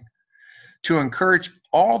 9, to encourage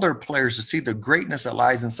all their players to see the greatness that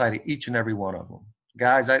lies inside of each and every one of them.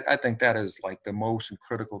 Guys, I think that is like the most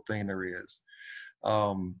critical thing there is.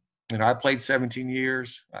 I played 17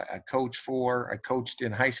 years. I coached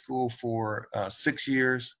in high school for 6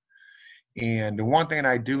 years. And the one thing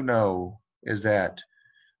I do know is that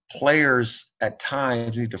players at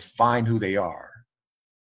times need to find who they are.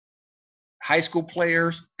 High school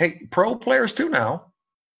players, pro players too now.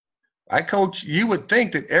 I coach, you would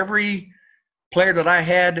think that every player that I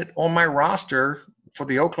had on my roster for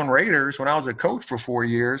the Oakland Raiders when I was a coach for 4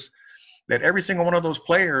 years, that every single one of those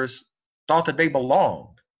players thought that they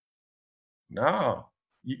belonged. No.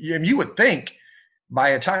 You would think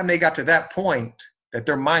by the time they got to that point that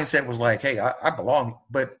their mindset was like, hey, I belong,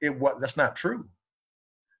 but that's not true.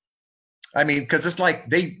 I mean, because it's like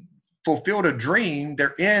they fulfilled a dream.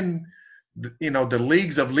 They're in, the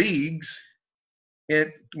leagues of leagues.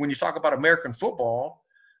 When you talk about American football,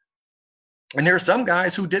 and there's some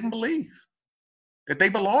guys who didn't believe that they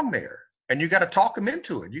belong there. And you got to talk them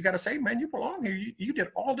into it. You got to say, man, you belong here. You did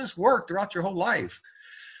all this work throughout your whole life.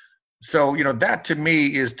 So, that to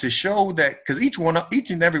me is to show that, because each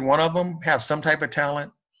and every one of them have some type of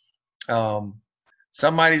talent.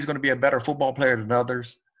 Somebody's going to be a better football player than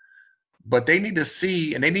others, but they need to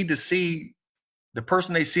see, the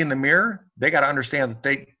person they see in the mirror. They got to understand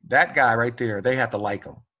that that guy right there, they have to like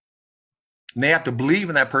him. And they have to believe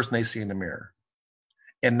in that person they see in the mirror.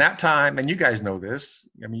 And that time, and you guys know this,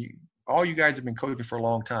 I mean, all you guys have been coaching for a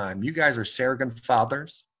long time. You guys are surrogate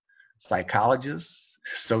fathers, psychologists,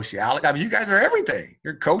 sociology. I mean, you guys are everything.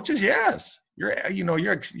 You're coaches, yes. You're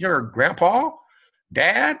a grandpa,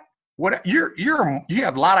 dad. You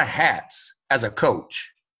have a lot of hats as a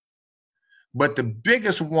coach. But the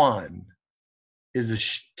biggest one is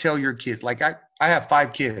to tell your kids. Like I have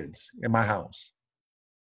 5 kids in my house,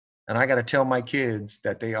 and I got to tell my kids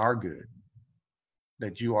that they are good,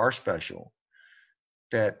 that you are special,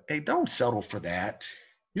 that hey, don't settle for that.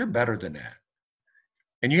 You're better than that.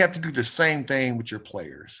 And you have to do the same thing with your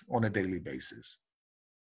players on a daily basis.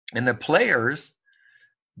 And the players,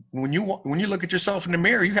 when you look at yourself in the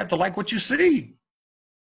mirror, you have to like what you see.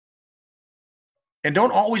 And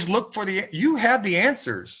don't always look for you have the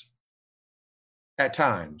answers at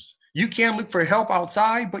times. You can look for help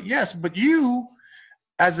outside, but you,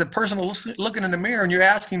 as a person looking in the mirror and you're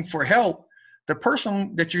asking for help, the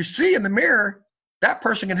person that you see in the mirror, that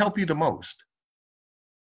person can help you the most.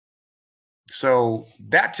 So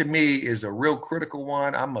that to me is a real critical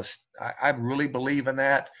one. I really believe in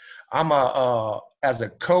that. As a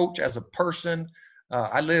coach, as a person,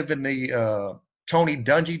 I live in the Tony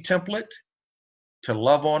Dungy template, to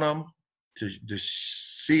love on them, to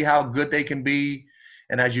see how good they can be.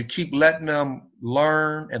 And as you keep letting them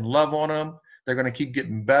learn and love on them, they're going to keep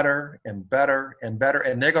getting better and better and better.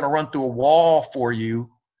 And they're going to run through a wall for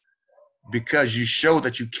you because you show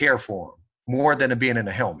that you care for them more than being in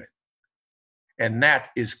a helmet. And that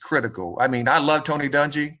is critical. I mean, I love Tony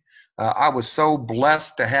Dungy. I was so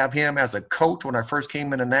blessed to have him as a coach when I first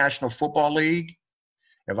came in the National Football League.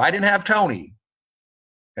 If I didn't have Tony,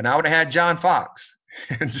 and I would have had John Fox,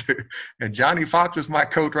 and Johnny Fox was my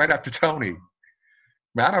coach right after Tony.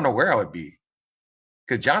 Man, I don't know where I would be,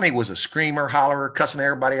 because Johnny was a screamer, hollerer, cussing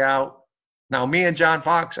everybody out. Now, me and John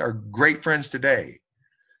Fox are great friends today,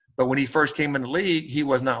 but when he first came in the league, he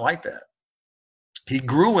was not like that. He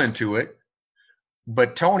grew into it,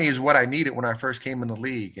 but Tony is what I needed when I first came in the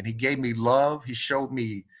league, and he gave me love. He showed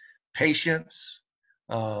me patience.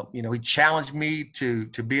 He challenged me to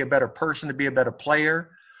be a better person, to be a better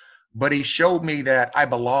player, but he showed me that I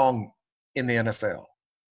belong in the NFL,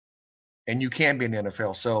 and you can be in the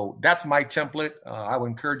NFL. So that's my template. I would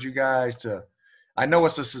encourage you guys to. I know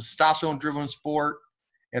it's a testosterone-driven sport.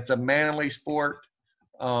 It's a manly sport,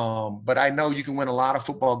 but I know you can win a lot of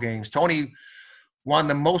football games. Tony won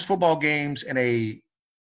the most football games in a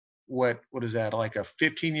what is that, like a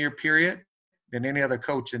 15-year period, than any other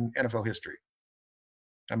coach in NFL history.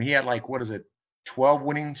 I mean, he had 12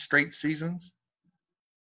 winning straight seasons,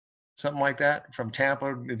 something like that, from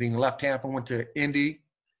Tampa. Then he left Tampa, went to Indy,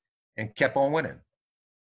 and kept on winning.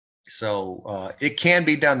 So it can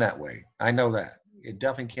be done that way. I know that. It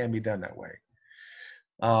definitely can be done that way.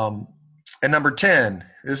 And number 10,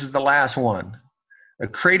 this is the last one.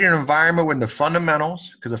 Create an environment when the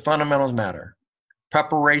fundamentals, because the fundamentals matter,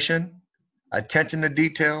 preparation, attention to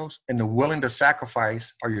details, and the willing to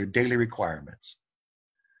sacrifice are your daily requirements.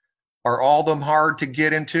 Are all of them hard to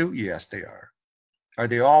get into? Yes, they are. Are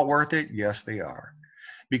they all worth it? Yes, they are.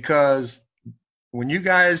 Because when you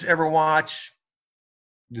guys ever watch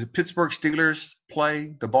the Pittsburgh Steelers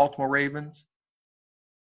play the Baltimore Ravens,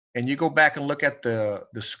 and you go back and look at the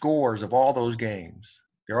scores of all those games,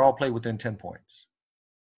 they're all played within 10 points.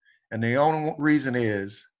 And the only reason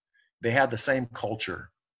is they had the same culture.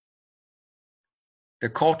 The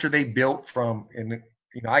culture they built from, and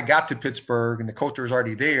I got to Pittsburgh and the culture was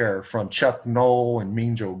already there, from Chuck Noll and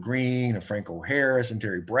Mean Joe Green and Franco Harris and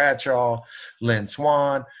Terry Bradshaw, Lynn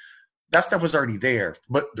Swann. That stuff was already there.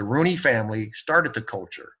 But the Rooney family started the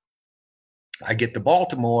culture. I get to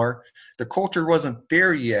Baltimore, the culture wasn't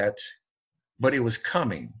there yet, but it was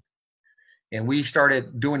coming. And we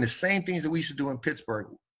started doing the same things that we used to do in Pittsburgh.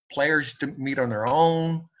 Players to meet on their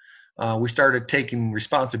own. We started taking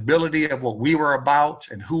responsibility of what we were about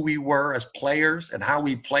and who we were as players and how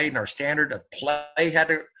we played, and our standard of play had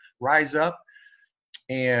to rise up.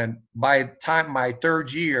 And by the time my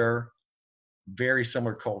third year, very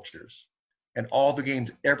similar cultures. And all the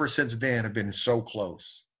games ever since then have been so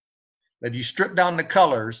close. If you strip down the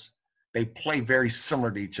colors, they play very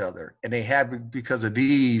similar to each other. And they have, because of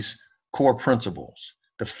these core principles,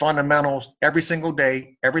 the fundamentals, every single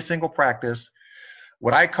day, every single practice,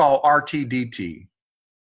 what I call RTDT.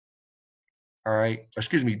 All right,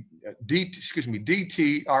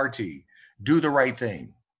 DTRT, do the right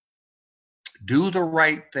thing. Do the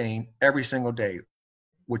right thing every single day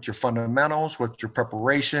with your fundamentals, with your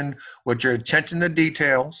preparation, with your attention to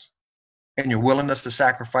details, and your willingness to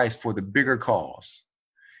sacrifice for the bigger cause.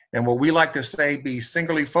 And what we like to say, be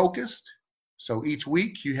singularly focused. So each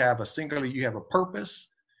week you have a purpose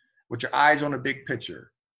with your eyes on the big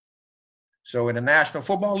picture. So in the National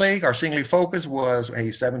Football League, our singularly focus was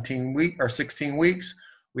 16 weeks.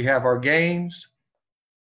 We have our games,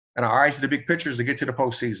 and our eyes to the big picture is to get to the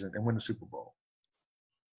postseason and win the Super Bowl.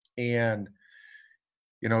 And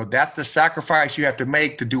that's the sacrifice you have to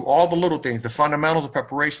make to do all the little things, the fundamentals of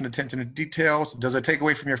preparation, attention to details. Does it take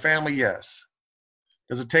away from your family? Yes.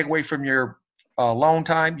 Does it take away from your alone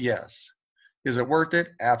time? Yes. Is it worth it?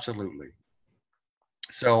 Absolutely.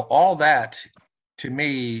 So all that, to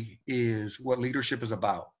me, is what leadership is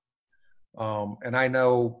about. And I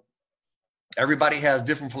know everybody has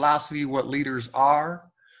different philosophy what leaders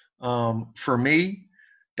are. For me,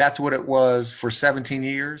 that's what it was for 17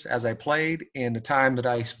 years as I played, and the time that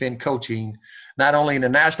I spent coaching, not only in the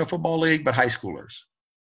National Football League, but high schoolers.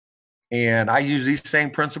 And I use these same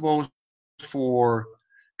principles for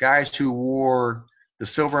guys who wore the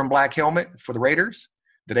silver and black helmet for the Raiders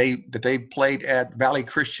that they played at Valley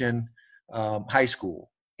Christian High School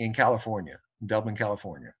in California, Dublin,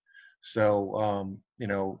 California. So,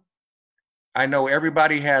 I know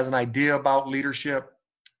everybody has an idea about leadership.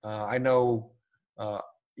 I know,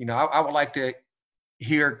 I would like to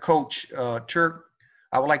hear Coach Turk.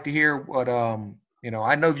 I would like to hear what,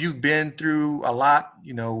 I know you've been through a lot.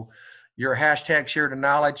 Your hashtag share the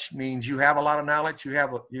knowledge means you have a lot of knowledge. You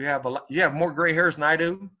have more gray hairs than I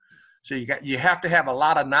do. So you have to have a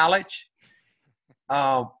lot of knowledge.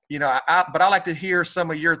 But I like to hear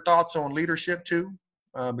some of your thoughts on leadership too,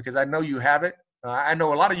 because I know you have it. I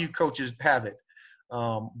know a lot of you coaches have it.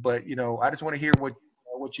 But I just want to hear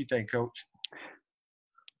what you think, Coach.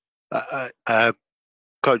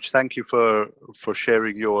 Coach, thank you for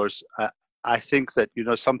sharing yours. I think that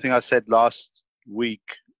something I said last week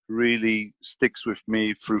really sticks with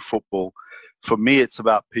me through football. For me, it's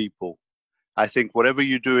about people. I think whatever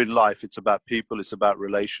you do in life, it's about people, it's about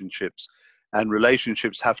relationships. And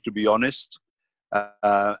relationships have to be honest,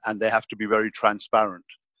 and they have to be very transparent.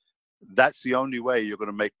 That's the only way you're going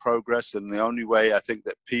to make progress, and the only way I think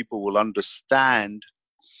that people will understand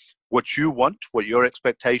what you want, what your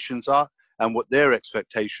expectations are, and what their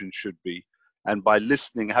expectations should be. And by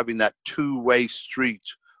listening, having that two-way street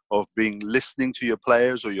of being listening to your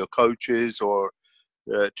players or your coaches or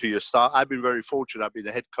to your staff. I've been very fortunate. I've been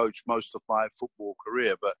a head coach most of my football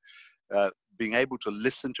career, but being able to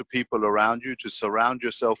listen to people around you, to surround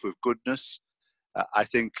yourself with goodness. I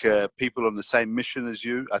think people on the same mission as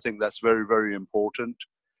you, I think that's very, very important.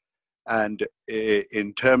 And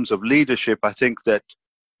in terms of leadership, I think that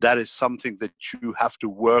that is something that you have to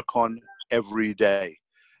work on every day.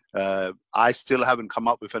 I still haven't come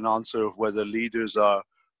up with an answer of whether leaders are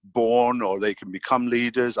born or they can become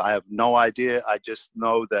leaders. I have no idea. I just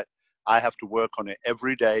know that I have to work on it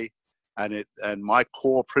every day. And my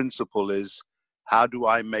core principle is, how do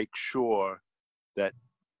I make sure that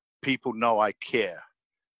people know I care?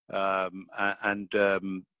 And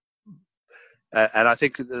I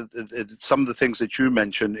think some of the things that you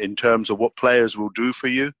mentioned in terms of what players will do for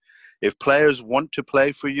you, if players want to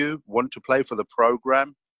play for you, want to play for the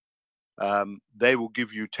program, they will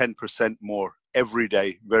give you 10% more every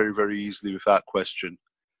day, very, very easily, without question.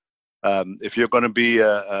 If you're going to be,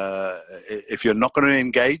 if you're not going to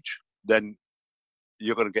engage, then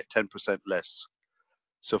you're going to get 10% less.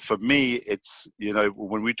 So for me, it's, you know,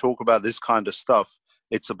 when we talk about this kind of stuff,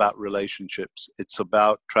 it's about relationships. It's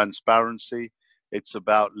about transparency. It's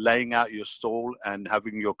about laying out your stall and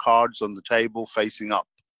having your cards on the table facing up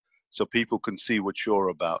so people can see what you're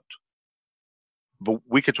about. But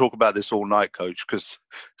we could talk about this all night, Coach, because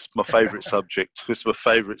it's my favorite subject. It's my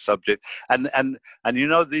favorite subject. And you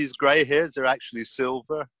know, these gray hairs are actually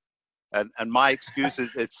silver. And my excuse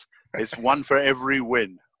is it's one for every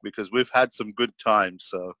win, because we've had some good times.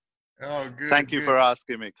 So thank you for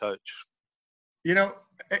asking me, Coach. You know,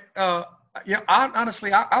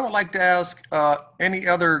 honestly, I would like to ask any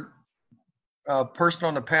other person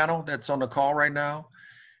on the panel that's on the call right now,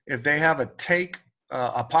 if they have a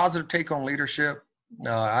positive take on leadership.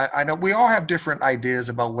 I know we all have different ideas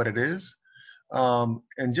about what it is.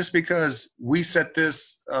 And just because we set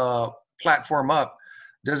this platform up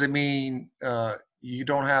doesn't mean you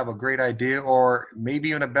don't have a great idea or maybe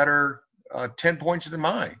even a better 10 points than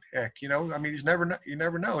mine. Heck, you know, I mean, you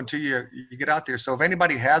never know until you get out there. So if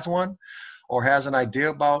anybody has one or has an idea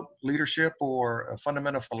about leadership or a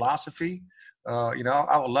fundamental philosophy, you know,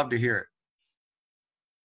 I would love to hear it.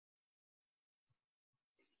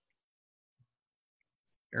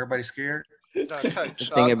 Everybody scared? No, Coach. I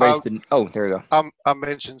think everybody's been. Oh, there we go. I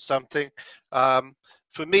mentioned something.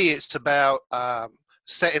 For me, it's about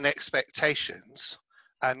setting expectations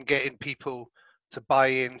and getting people to buy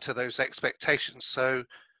into those expectations, so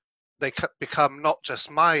they become not just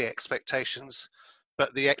my expectations,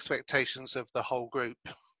 but the expectations of the whole group.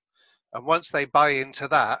 And once they buy into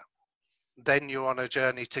that, then you're on a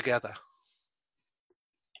journey together.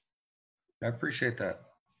 I appreciate that.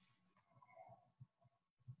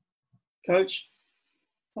 Coach,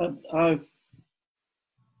 I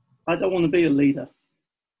don't want to be a leader.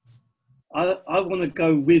 I want to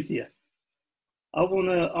go with you. I want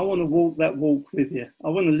to walk that walk with you. I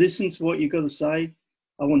want to listen to what you've got to say.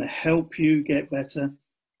 I want to help you get better,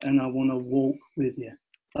 and I want to walk with you.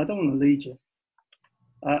 I don't want to lead you.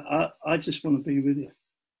 I just want to be with you.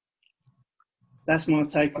 That's my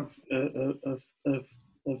take of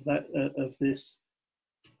this.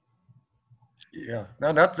 Yeah,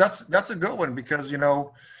 no, that's a good one, because, you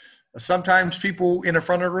know, sometimes people in the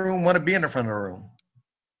front of the room want to be in the front of the room,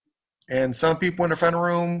 and some people in the front of the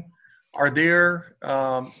room are there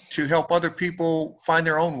to help other people find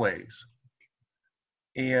their own ways,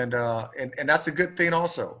 and that's a good thing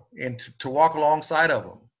also, and to walk alongside of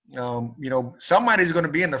them. You know, somebody's going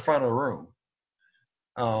to be in the front of the room.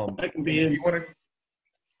 I can be in. You want to?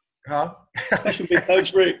 Huh? That should be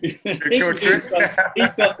Coach Rick. Coach Rick? He's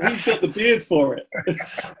got the beard for it. He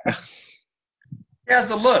has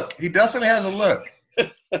the look. He definitely has a look.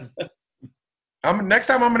 Next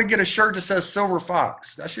time I'm going to get a shirt that says Silver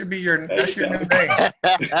Fox. That should be your new name.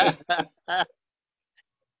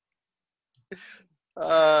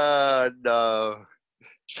 No.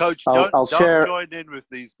 Coach, don't join in with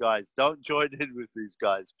these guys. Don't join in with these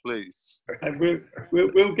guys, please. And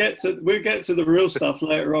we'll get to the real stuff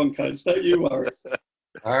later on, Coach. Don't you worry.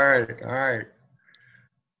 All right.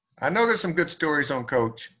 I know there's some good stories on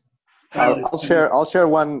Coach. I'll share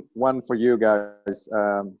one for you guys.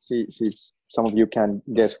 See if some of you can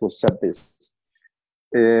guess who said this.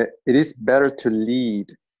 It is better to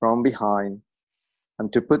lead from behind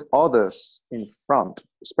and to put others in front,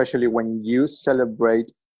 especially when you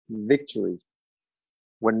celebrate victory,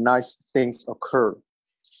 when nice things occur.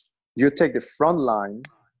 You take the front line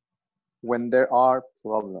when there are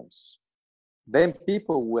problems. Then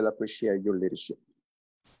people will appreciate your leadership.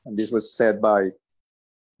 And this was said by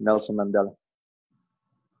Nelson Mandela.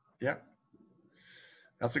 Yeah,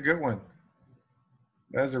 that's a good one.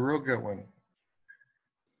 That's a real good one.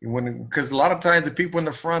 Because a lot of times the people in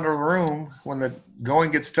the front of the room, when the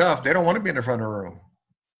going gets tough, they don't want to be in the front of the room.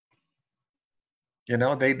 You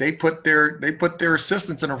know, they put their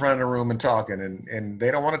assistants in the front of the room and talking, and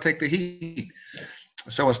they don't want to take the heat.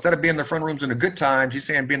 So instead of being in the front rooms in the good times, he's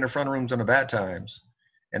saying be in the front rooms in the bad times.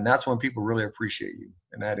 And that's when people really appreciate you.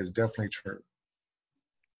 And that is definitely true.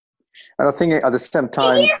 And I think at the same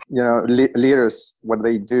time, you know, leaders, what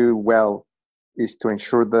they do well is to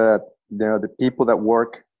ensure that, you know, the people that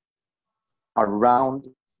work around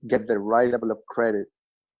get the right level of credit,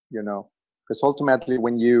 you know, because ultimately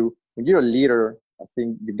when you're a leader, I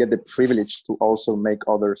think you get the privilege to also make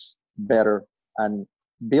others better and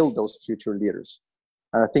build those future leaders.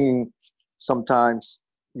 And I think sometimes,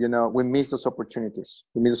 you know, we miss those opportunities.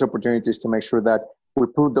 We miss those opportunities to make sure that we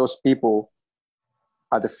put those people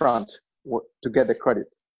at the front to get the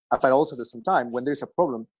credit. But also at the same time, when there's a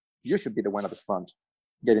problem, you should be the one at the front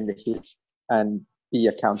getting the heat and be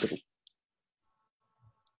accountable.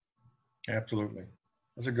 Absolutely.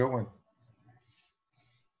 That's a good one.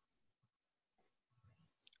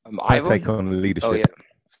 My take on leadership. Oh, yeah.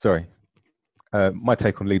 Sorry. My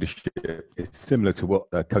take on leadership is similar to what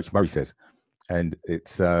Coach Murray says. And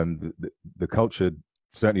it's the culture,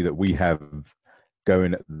 certainly that we have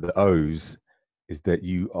going at the O's, is that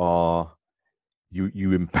you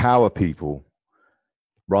empower people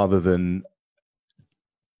rather than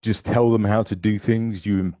just tell them how to do things.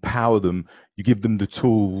 You empower them, you give them the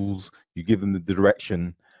tools, you give them the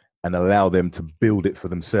direction, and allow them to build it for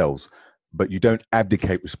themselves. But you don't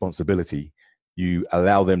abdicate responsibility. You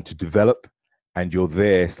allow them to develop, and you're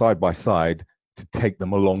there side by side to take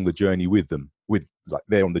them along the journey with them, like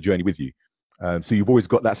they're on the journey with you. So you've always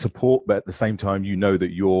got that support, but at the same time, you know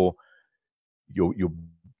that you're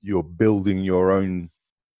building your own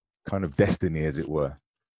kind of destiny, as it were.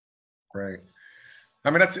 Right. I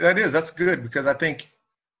mean, that's good, because I think,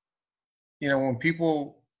 you know, when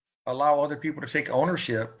people allow other people to take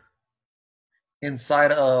ownership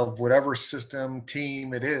inside of whatever system,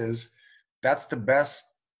 team it is, that's the best.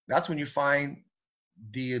 That's when you find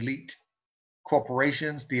the elite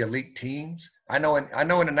corporations, the elite teams. I know in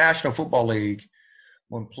the National Football League,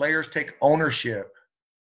 when players take ownership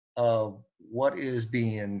of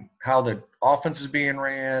how the offense is being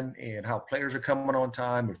ran and how players are coming on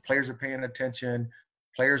time, if players are paying attention,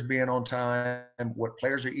 players being on time, what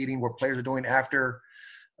players are eating, what players are doing after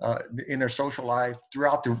in their social life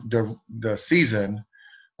throughout the season,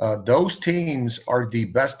 those teams are the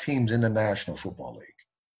best teams in the National Football League,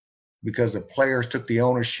 because the players took the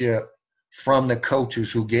ownership from the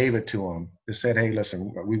coaches who gave it to them. They said, hey,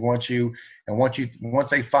 listen, we want you. And once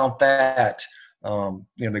they found that, you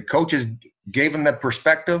know, the coaches gave them that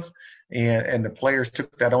perspective, and the players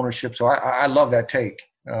took that ownership. So I love that take,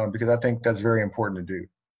 because I think that's very important to do.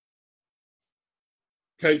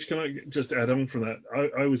 Coach, can I just add on from that?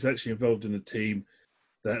 I was actually involved in a team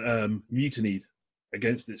that mutinied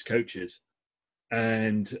against its coaches,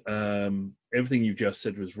 and everything you just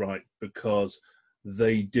said was right, because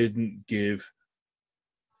they didn't give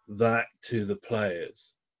that to the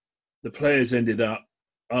players. The players ended up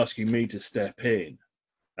asking me to step in,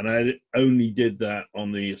 and I only did that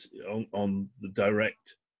on the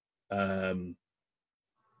direct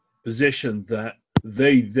position that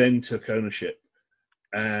they then took ownership,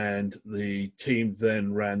 and the team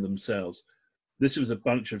then ran themselves. This was a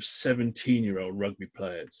bunch of 17-year-old rugby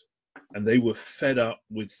players, and they were fed up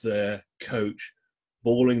with their coach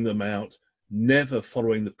bawling them out, never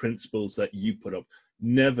following the principles that you put up,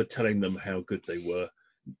 never telling them how good they were,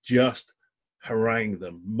 just harangue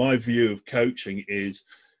them. My view of coaching is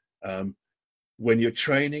when you're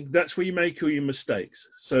training, that's where you make all your mistakes.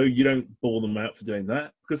 So you don't bawl them out for doing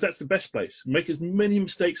that, because that's the best place. Make as many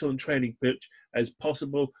mistakes on the training pitch as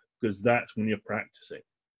possible, because that's when you're practicing.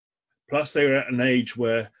 Plus, they're at an age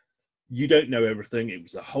where you don't know everything. It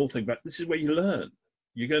was the whole thing, but this is where you learn.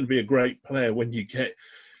 You're going to be a great player when you get,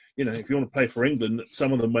 you know, if you want to play for England,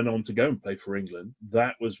 some of them went on to go and play for England.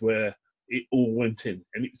 That was where it all went in.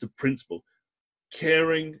 And it was the principle.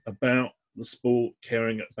 Caring about the sport,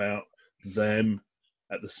 caring about them,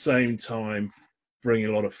 at the same time, bringing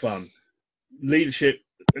a lot of fun. Leadership,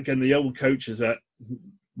 again, the old coaches that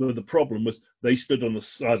well, the problem was they stood on the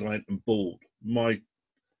sideline and bawled. My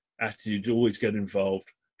attitude to always get involved,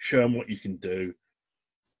 show them what you can do.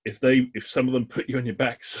 If some of them put you on your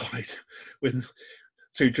backside with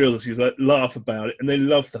 2 drills, you like laugh about it, and they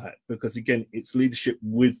love that because again, it's leadership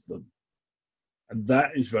with them, and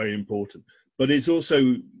that is very important. But it's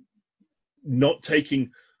also not taking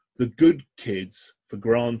the good kids for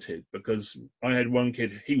granted, because I had one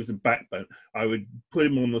kid, he was a backbone. I would put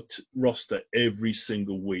him on the roster every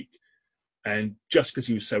single week, and just because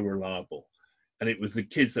he was so reliable. And it was the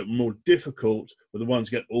kids that were more difficult were the ones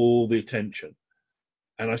who get all the attention.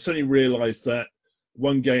 And I suddenly realized that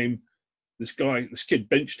one game, this kid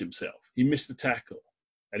benched himself. He missed the tackle,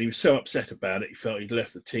 and he was so upset about it. He felt he'd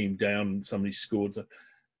left the team down and somebody scored. And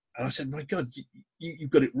I said, my God, you've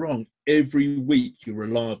got it wrong. Every week you're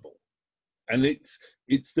reliable. And it's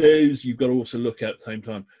those you've got to also look at the same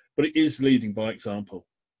time. But it is leading by example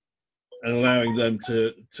and allowing them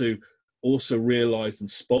to also realize and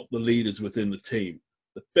spot the leaders within the team.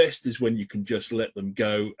 The best is when you can just let them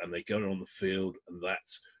go and they go on the field, and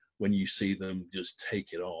that's when you see them just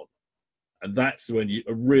take it on. And that's when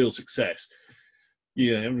a real success.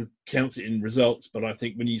 You know, everyone counts it in results, but I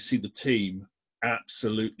think when you see the team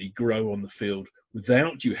absolutely grow on the field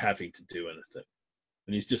without you having to do anything,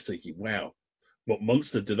 and he's just thinking, wow, what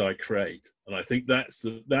monster did I create? And I think that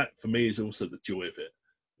for me is also the joy of it,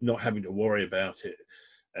 not having to worry about it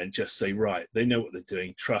and just say, right, they know what they're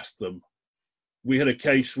doing, trust them. We had a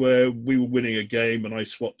case where we were winning a game and I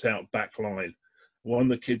swapped out back line. One of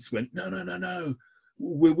the kids went, no,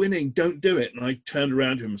 we're winning, don't do it. And I turned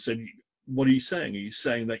around to him and said, what are you saying? Are you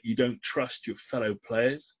saying that you don't trust your fellow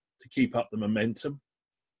players to keep up the momentum?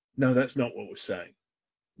 No, that's not what we're saying.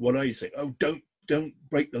 What are you saying? Oh, don't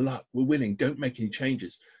break the luck. We're winning. Don't make any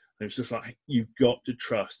changes. And it's just like, you've got to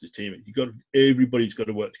trust your team. Everybody's got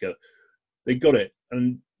to work together. They got it.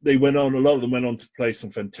 And they went on, a lot of them went on to play some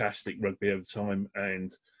fantastic rugby over time.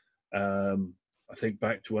 And I think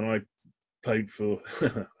back to when I played for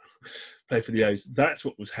the A's, that's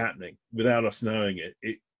what was happening without us knowing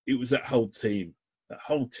it. It was that whole team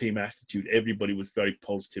attitude. Everybody was very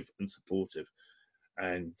positive and supportive,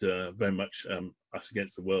 and very much us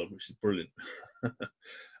against the world, which is brilliant.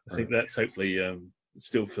 I think that's hopefully it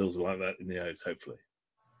still feels like that in the O's, hopefully.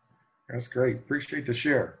 That's great. Appreciate the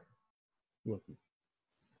share. Welcome.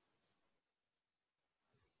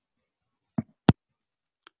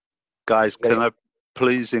 Guys, can I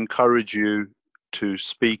please encourage you to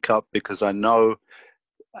speak up, because I know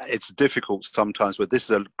it's difficult sometimes, but this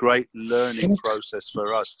is a great learning process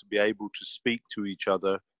for us to be able to speak to each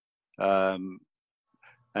other. And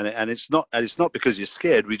it's not because you're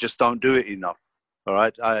scared. We just don't do it enough. All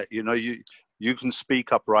right. You can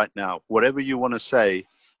speak up right now. Whatever you want to say,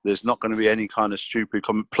 there's not going to be any kind of stupid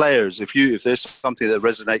comment. Players, if there's something that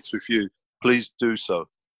resonates with you, please do so.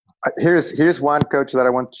 Here's one, Coach, that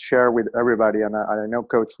I want to share with everybody, and I know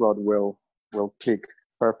Coach Rod will click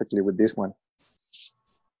perfectly with this one.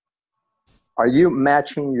 Are you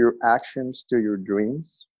matching your actions to your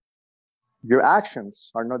dreams? Your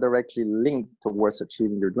actions are not directly linked towards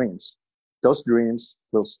achieving your dreams. Those dreams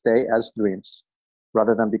will stay as dreams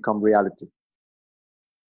rather than become reality.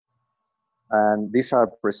 And these are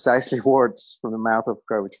precisely words from the mouth of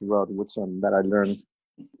Coach Rod Woodson that I learned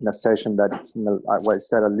in a session a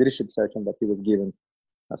leadership session that he was given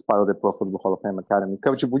as part of the Pro Football Hall of Fame Academy.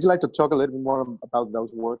 Coach, would you like to talk a little bit more about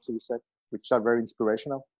those words that you said, which are very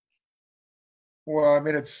inspirational? Well, I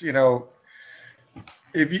mean, it's,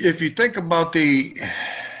 if you think about a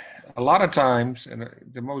lot of times, and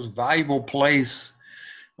the most valuable place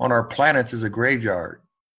on our planets is a graveyard,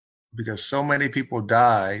 because so many people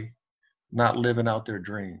die not living out their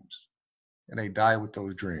dreams. And they die with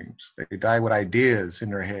those dreams. They die with ideas in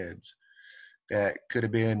their heads that could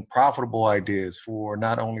have been profitable ideas for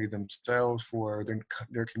not only themselves, for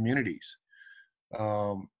their communities.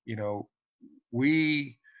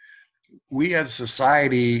 We as a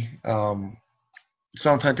society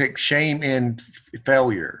sometimes take shame in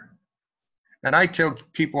failure. And I tell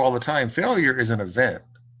people all the time, failure is an event.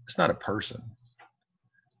 It's not a person.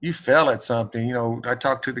 You fail at something, I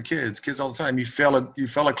talk to the kids all the time. You fail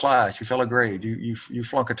a class, you fail a grade, you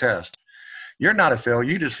flunk a test. You're not a failure,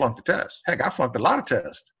 you just flunked the test. Heck, I flunked a lot of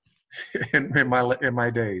tests in my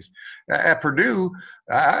days. At Purdue,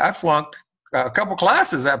 I flunked a couple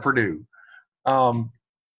classes at Purdue. And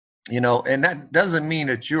that doesn't mean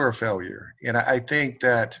that you're a failure. And I think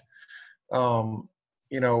that,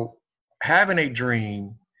 having a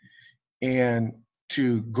dream and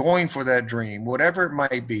to going for that dream, whatever it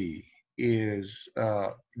might be, is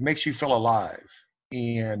makes you feel alive.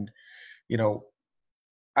 And,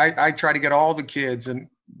 I try to get all the kids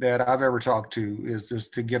that I've ever talked to is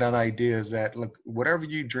just to get an idea is that, look, whatever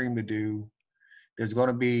you dream to do, there's going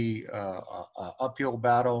to be a uphill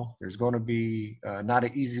battle. There's going to be not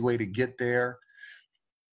an easy way to get there.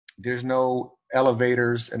 There's no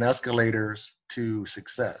elevators and escalators to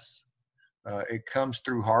success. It comes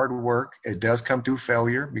through hard work. It does come through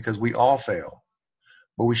failure because we all fail.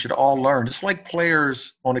 But we should all learn, just like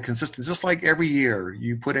players on a consistent, just like every year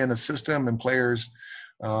you put in a system and players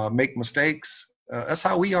make mistakes. That's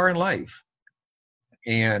how we are in life.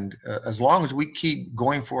 And as long as we keep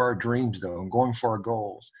going for our dreams, though, and going for our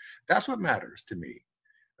goals, that's what matters to me.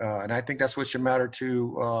 And I think that's what should matter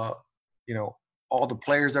to, all the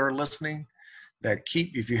players that are listening, that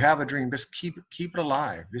if you have a dream, just keep it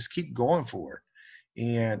alive. Just keep going for it.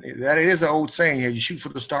 And that is an old saying, you shoot for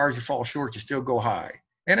the stars, you fall short, you still go high.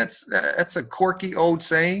 And that's a quirky old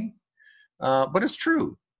saying, but it's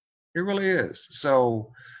true. It really is.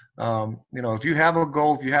 So, if you have a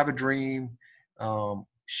goal, if you have a dream,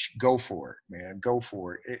 go for it, man. Go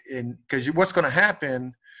for it. And because what's going to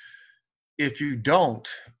happen if you don't,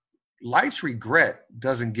 life's regret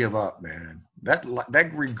doesn't give up, man.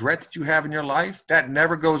 That regret that you have in your life, that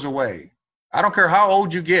never goes away. I don't care how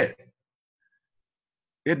old you get.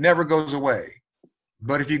 It never goes away.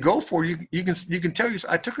 But if you go for it, you can tell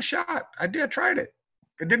I took a shot. I tried it.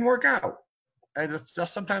 It didn't work out. And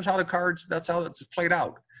that's sometimes how that's how it's played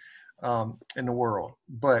out in the world.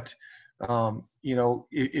 But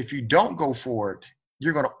if you don't go for it,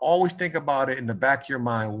 you're going to always think about it in the back of your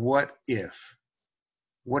mind. What if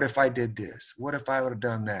I did this? What if I would have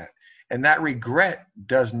done that? And that regret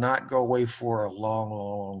does not go away for a long,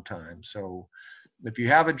 long, long time. So if you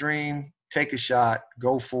have a dream, take a shot,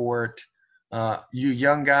 go for it. You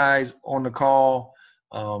young guys on the call,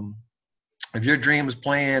 if your dream is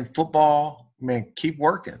playing football, man, keep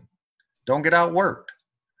working. Don't get outworked.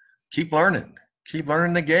 Keep learning. Keep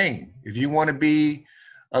learning the game. If you want to be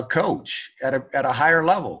a coach at a higher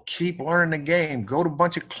level, keep learning the game. Go to a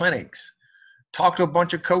bunch of clinics. Talk to a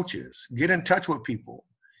bunch of coaches. Get in touch with people.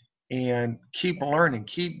 And keep learning.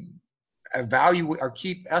 Keep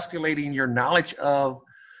keep escalating your knowledge of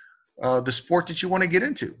the sport that you want to get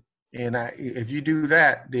into. And if you do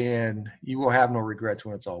that, then you will have no regrets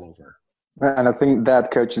when it's all over. And I think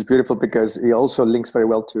that, Coach, is beautiful because it also links very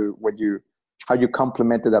well to how you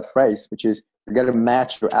complemented that phrase, which is you got to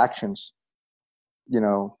match your actions,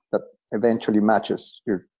 that eventually matches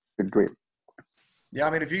your dream. Yeah,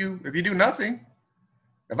 I mean, if you do nothing,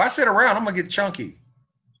 if I sit around, I'm going to get chunky.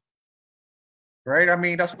 Right? I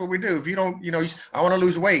mean, that's what we do. If you don't, I want to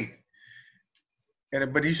lose weight.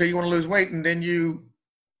 But you say you want to lose weight and then you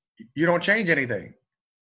don't change anything.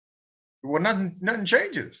 Well, nothing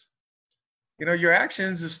changes. Your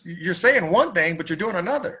actions you're saying one thing, but you're doing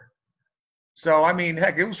another. So, I mean,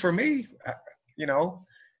 heck, it was for me, well,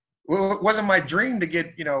 it wasn't my dream to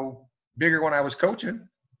get, bigger when I was coaching,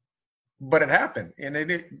 but it happened. And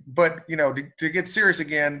to get serious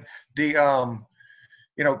again,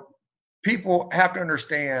 people have to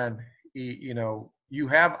understand, you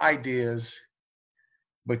have ideas,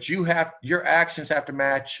 but your actions have to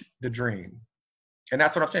match the dream. And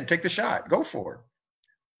that's what I'm saying. Take the shot, go for it.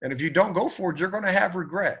 And if you don't go for it, you're going to have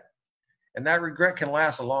regret. And that regret can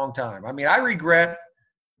last a long time. I mean, I regret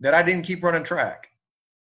that I didn't keep running track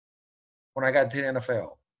when I got to the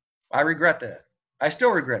NFL. I regret that. I still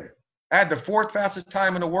regret it. I had the 4th fastest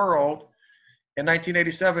time in the world in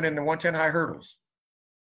 1987 in the 110 high hurdles.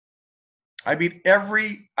 I beat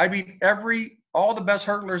all the best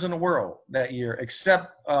hurdlers in the world that year,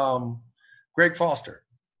 except Greg Foster.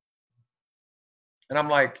 And I'm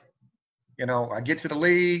like, I get to the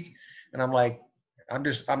league and I'm like,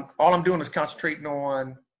 all I'm doing is concentrating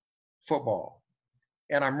on football.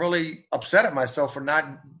 And I'm really upset at myself for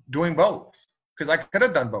not doing both, because I could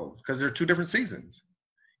have done both, because they're 2 different seasons.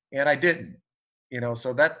 And I didn't,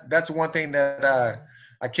 so that's one thing that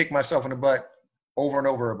I kick myself in the butt over and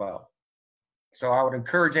over about. So I would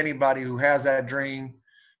encourage anybody who has that dream,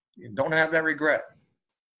 don't have that regret.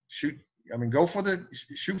 Shoot for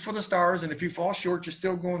the stars. And if you fall short, you're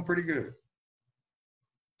still going pretty good.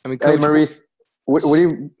 I mean, Coach, hey, Maurice, would it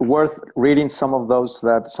be worth reading some of those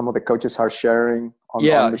that some of the coaches are sharing on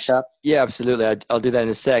the chat? Yeah, absolutely. I'll do that in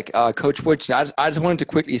a sec. Coach Woodson, I just wanted to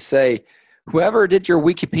quickly say, whoever did your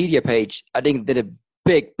Wikipedia page, I think did a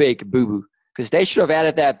big, big boo-boo, because they should have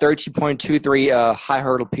added that 13.23 high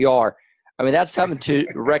hurdle PR. I mean, that's something to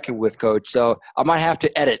reckon with, Coach. So I might have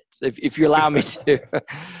to edit if you allow me to.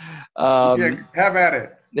 Yeah, have at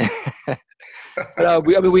it. But,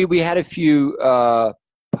 we had a few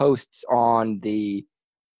posts on the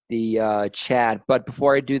the chat. But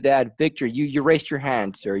before I do that, Victor, you raised your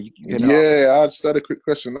hand, sir. You can, I just had a quick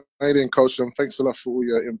question. I didn't coach them. Thanks a lot for all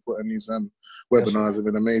your input in these webinars. Yes, Have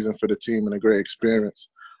been amazing for the team and a great experience.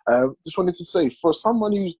 Just wanted to say, for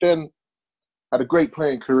someone who's then had a great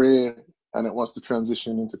playing career and it wants to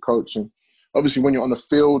transition into coaching, obviously when you're on the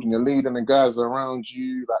field and you're leading the guys around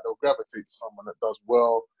you, like they'll gravitate to someone that does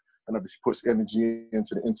well and obviously puts energy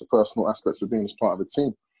into the interpersonal aspects of being as part of a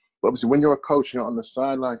team. But obviously when you're a coach, you're on the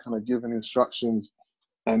sideline kind of giving instructions,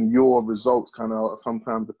 and your results kind of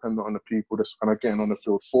sometimes depend on the people that's kind of getting on the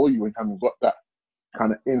field for you and haven't got that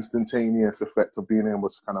kind of instantaneous effect of being able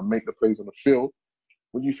to kind of make the plays on the field.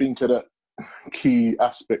 What do you think are the key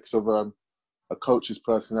aspects of a coach's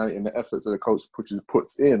personality and the efforts that a coach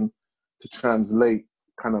puts in to translate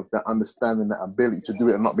kind of that understanding, that ability to do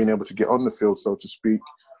it and not being able to get on the field, so to speak,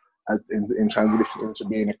 in transition into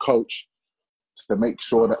being a coach, to make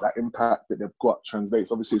sure that that impact that they've got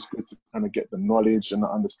translates? Obviously, it's good to kind of get the knowledge and the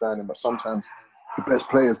understanding, but sometimes the best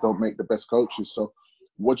players don't make the best coaches. So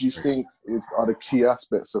what do you think are the key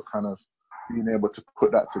aspects of kind of being able to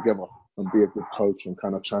put that together and be a good coach and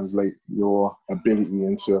kind of translate your ability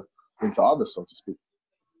into others, so to speak?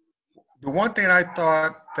 The one thing I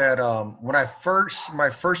thought that when my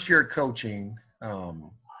first year of coaching,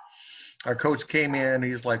 our coach came in,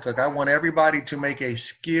 he's like, look, I want everybody to make a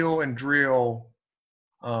skill and drill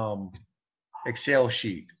Excel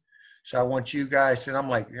sheet. So I want you guys, and I'm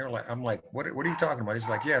like, what are you talking about? He's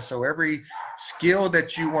like, yeah, so every skill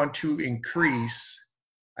that you want to increase,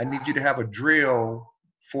 I need you to have a drill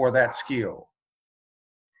for that skill.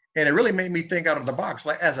 And it really made me think out of the box.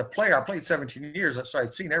 Like, as a player, I played 17 years, so I'd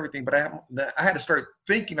seen everything, but I had to start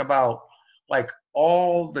thinking about like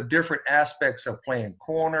all the different aspects of playing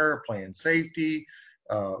corner, playing safety,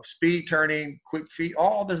 speed turning, quick feet,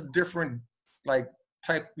 all the different like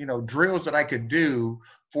type, drills that I could do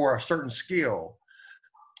for a certain skill.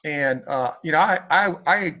 And,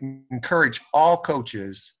 I encourage all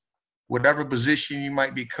coaches, whatever position you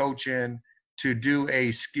might be coaching, to do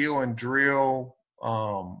a skill and drill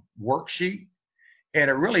worksheet. And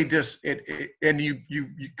it really just,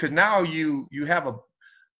 because now you have a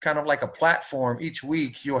kind of like a platform. Each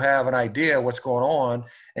week you'll have an idea what's going on,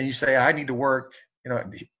 and you say, I need to work,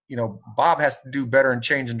 Bob has to do better in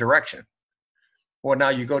changing direction. Well, now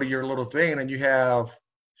you go to your little thing and you have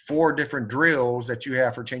 4 different drills that you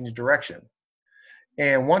have for changing direction.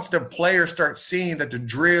 And once the players start seeing that the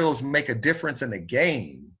drills make a difference in the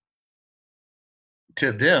game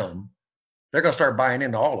to them, they're going to start buying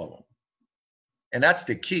into all of them. And that's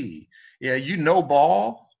the key. Yeah,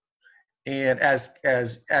 ball. And as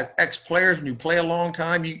ex-players, when you play a long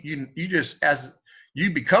time, you just, as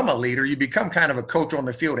you become a leader, you become kind of a coach on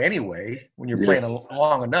the field anyway when you're playing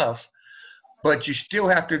long enough. But you still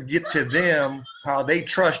have to get to them how they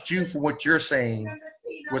trust you for what you're saying,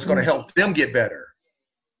 what's going to help them get better.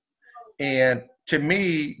 And to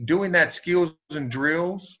me, doing that skills and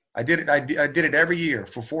drills, I did it every year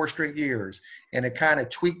for 4 straight years, and it kind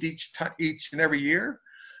of tweaked each and every year.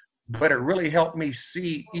 But it really helped me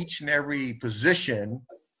see each and every position,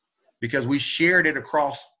 because we shared it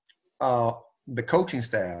across the coaching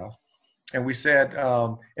staff, and we said,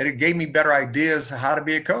 and it gave me better ideas how to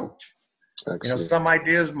be a coach. Excellent. Some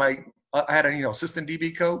ideas, I had an assistant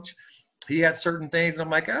DB coach. He had certain things, and I'm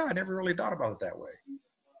like, I never really thought about it that way.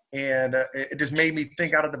 And it just made me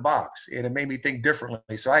think out of the box, and it made me think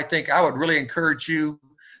differently. So I think I would really encourage you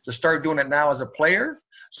to start doing it now as a player.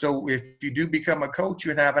 So if you do become a coach,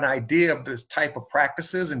 you have an idea of this type of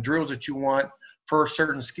practices and drills that you want for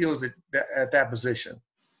certain skills at that position.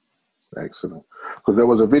 Excellent. Because there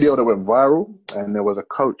was a video that went viral, and there was a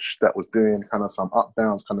coach that was doing kind of some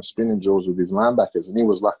up-downs, kind of spinning drills with his linebackers. And he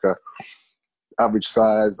was like a average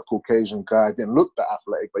size Caucasian guy, didn't look that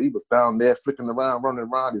athletic, but he was down there flicking around, running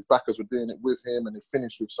around. His backers were doing it with him, and they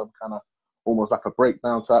finished with some kind of almost like a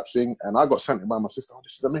breakdown type thing. And I got sent it by my sister. Oh,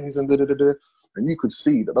 this is amazing. And you could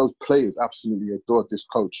see that those players absolutely adored this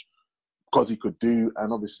coach because he could do,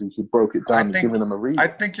 and obviously he broke it down and giving them a read. I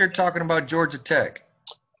think you're talking about Georgia Tech.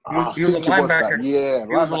 He was a linebacker.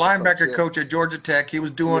 He was a linebacker coach at Georgia Tech. He was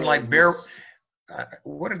doing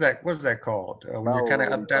what is that called? When you're kind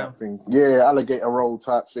of up down thing. Yeah, alligator roll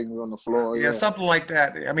type things on the floor. Yeah, something like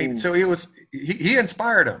that. I mean, so he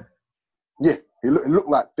inspired him. Yeah, it looked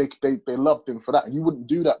like they loved him for that. And you wouldn't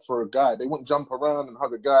do that for a guy. They wouldn't jump around and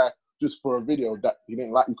hug a guy just for a video that he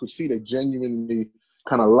didn't like. You could see they genuinely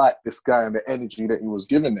kind of liked this guy and the energy that he was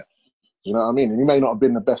giving them. You know what I mean? And he may not have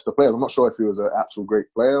been the best of players. I'm not sure if he was an actual great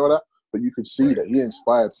player or that, but you could see that he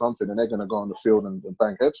inspired something, and they're going to go on the field and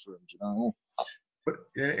bang heads for him. You know what I mean?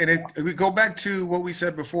 We go back to what we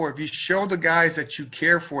said before. If you show the guys that you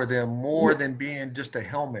care for them more than being just a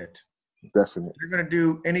helmet, definitely, they're going to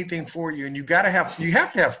do anything for you. And you have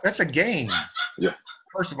to have. That's a game. Yeah.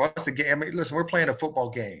 First of all, it's a game. I mean, listen, we're playing a football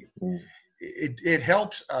game. It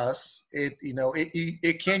helps us.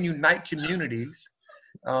 It can unite communities.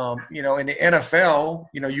 In the NFL,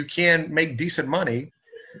 you can make decent money,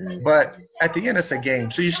 but at the end, it's a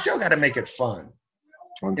game. So you still got to make it fun.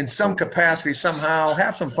 In some capacity, somehow,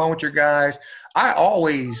 have some fun with your guys.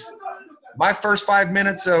 My first 5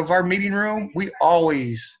 minutes of our meeting room, we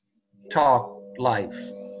always talk life.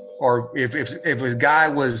 Or if a guy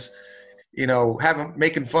was,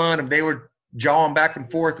 making fun, if they were jawing back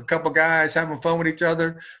and forth, a couple guys having fun with each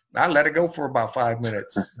other, I let it go for about 5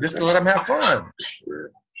 minutes just to let them have fun.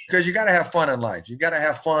 Because you got to have fun in life. You got to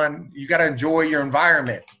have fun. You got to enjoy your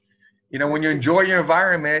environment. When you enjoy your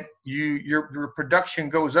environment, your production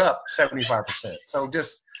goes up 75%. So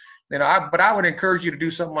just, but I would encourage you to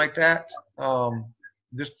do something like that,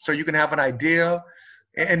 just so you can have an idea,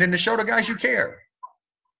 and then to show the guys you care.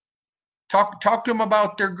 Talk to them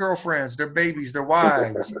about their girlfriends, their babies, their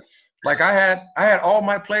wives. Like I had all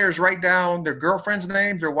my players write down their girlfriends'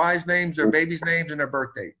 names, their wives' names, their babies' names, and their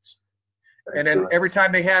birthdates. And then every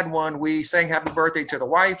time they had one, we sang happy birthday to the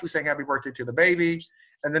wife, we sang happy birthday to the baby.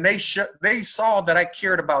 And then they saw that I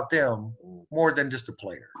cared about them more than just a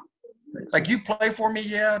player. Like, you play for me,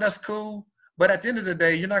 yeah, that's cool. But at the end of the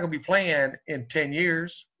day, you're not going to be playing in 10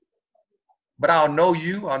 years. But I'll know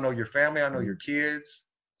you, I'll know your family, I'll know your kids.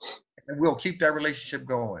 And we'll keep that relationship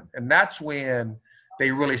going. And that's when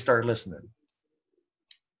they really start listening.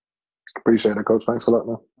 Appreciate it, Coach. Thanks a lot,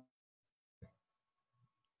 man.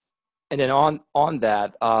 And then on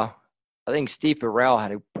that, I think Steve Farrell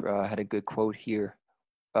had a good quote here,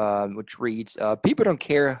 which reads, "People don't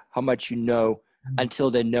care how much you know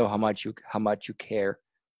until they know how much you care."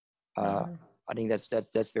 I think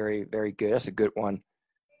that's very, very good. That's a good one.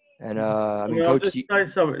 And Coach, I'll just say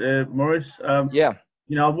something there, Maurice. Yeah.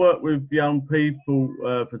 I've worked with young people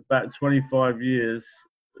for about 25 years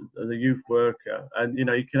as a youth worker, and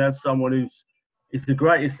you can have someone who's the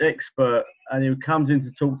greatest expert, and who comes in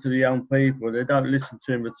to talk to the young people. They don't listen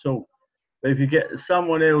to him at all. But if you get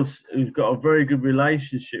someone else who's got a very good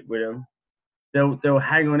relationship with him, they'll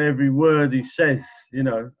hang on every word he says,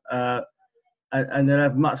 and they'll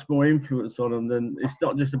have much more influence on them. Than it's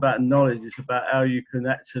not just about knowledge; it's about how you can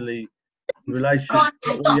actually relate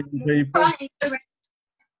with young people.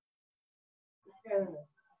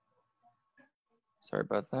 Sorry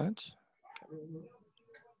about that.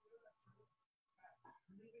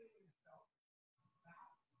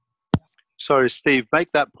 Sorry, Steve,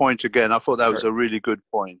 make that point again. I thought that was a really good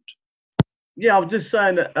point. Yeah, I was just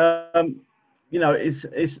saying that,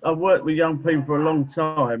 I've worked with young people for a long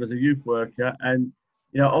time as a youth worker, and,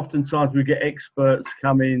 oftentimes we get experts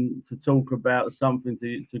come in to talk about something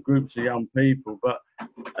to groups of young people. But,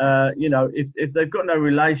 if they've got no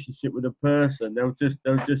relationship with a person, they'll just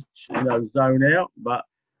zone out. But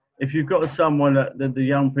if you've got someone that the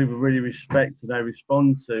young people really respect and they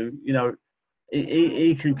respond to,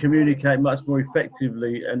 he can communicate much more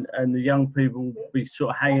effectively, and the young people will be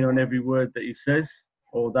sort of hanging on every word that he says,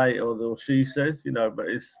 or she says, But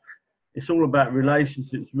it's all about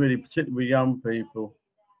relationships, really, particularly with young people.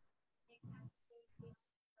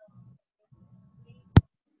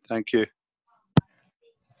 Thank you.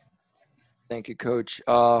 Thank you, Coach.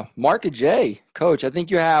 Mark J, Coach, I think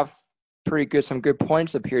you have some good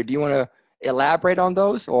points up here. Do you want to elaborate on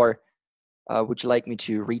those, or would you like me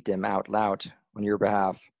to read them out loud on your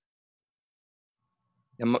behalf?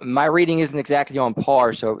 And my reading isn't exactly on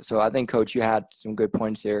par, so I think, Coach, you had some good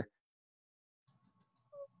points here.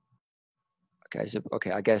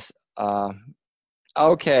 Okay, I guess.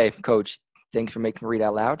 Okay, Coach, thanks for making me read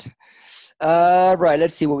out loud. Right,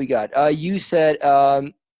 let's see what we got. You said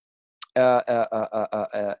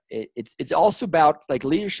it's also about, like,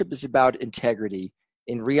 leadership is about integrity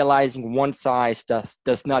in realizing one size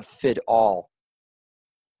does not fit all.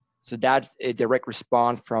 So that's a direct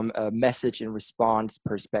response from a message and response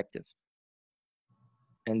perspective.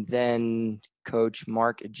 And then Coach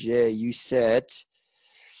Mark J, you said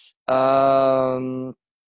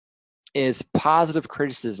is positive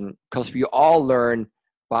criticism, because we all learn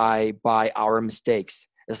by our mistakes.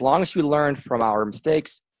 As long as we learn from our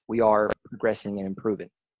mistakes, we are progressing and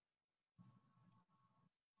improving.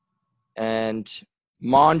 And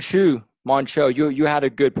Moncho, you had a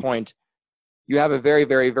good point. You have a very,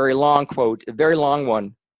 very, very long quote, a very long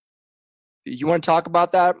one. You want to talk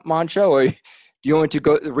about that, Moncho, or do you want to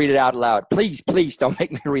go read it out loud? Please don't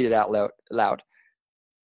make me read it out loud.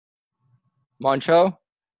 Moncho?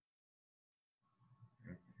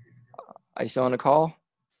 Are you still on the call?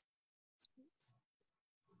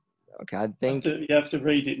 Okay, I think you have to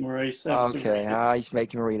read it, Maurice. Okay, he's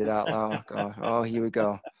making me read it out loud. God. Oh, here we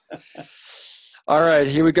go. All right,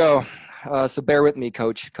 here we go. So bear with me,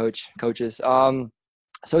 coaches.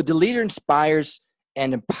 So the leader inspires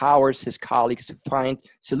and empowers his colleagues to find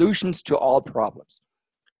solutions to all problems.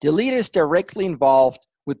 The leader is directly involved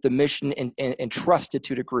with the mission and entrusted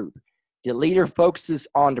to the group. The leader focuses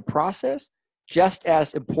on the process. Just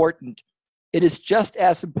as important, it is just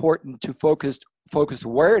as important to focus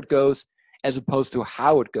where it goes as opposed to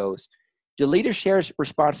how it goes. The leader shares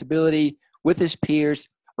responsibility with his peers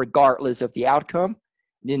regardless of the outcome.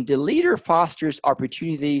 Then the leader fosters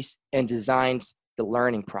opportunities and designs the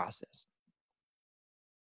learning process.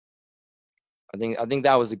 I think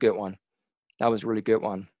that was a good one. That was a really good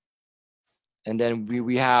one. And then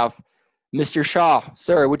we have Mr. Shaw.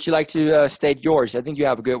 Sir, would you like to state yours? I think you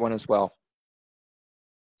have a good one as well.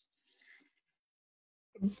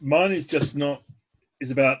 Mine is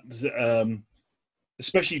about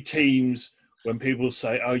especially teams when people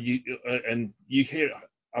say, oh, and you hear,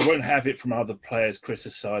 I won't have it from other players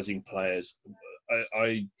criticizing players.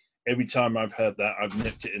 I every time I've heard that, I've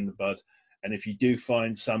nipped it in the bud. And if you do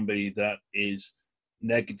find somebody that is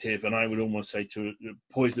negative, and I would almost say to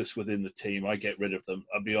poisonous within the team, I get rid of them.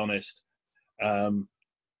 I'll be honest,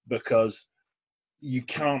 because you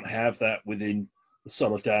can't have that within the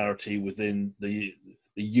solidarity, within the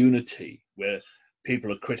unity where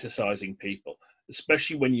people are criticizing people,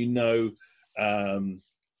 especially when you know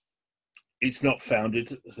it's not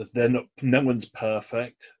founded. No one's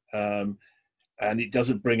perfect, and it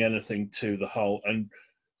doesn't bring anything to the whole. And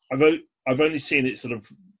I've only seen it sort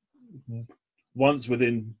of once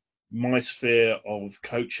within my sphere of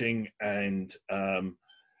coaching, and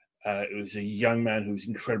it was a young man who was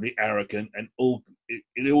incredibly arrogant, and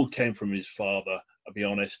it all came from his father, I'll be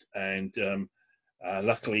honest. And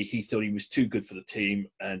luckily, he thought he was too good for the team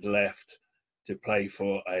and left to play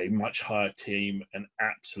for a much higher team and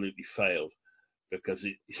absolutely failed, because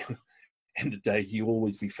end of the day, you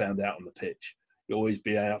always be found out on the pitch. You always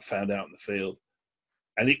be found out in the field.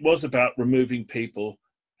 And it was about removing people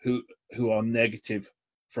who are negative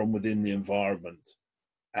from within the environment.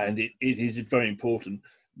 And it is very important.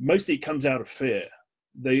 Mostly it comes out of fear.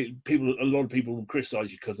 A lot of people will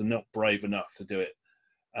criticize you because they're not brave enough to do it.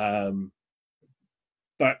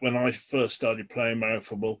 Back when I first started playing American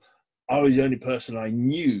football, I was the only person I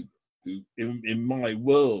knew who, in my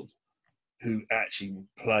world, who actually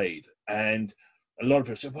played. And a lot of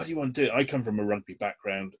people said, "What do you want to do?" I come from a rugby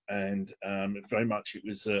background, and very much it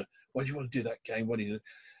was, "Why do you want to do that game? What do you do?"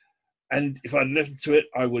 And if I'd listened to it,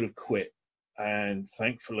 I would have quit. And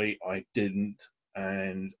thankfully, I didn't.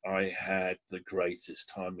 And I had the greatest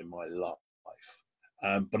time in my life.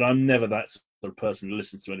 But I'm never that sort of person who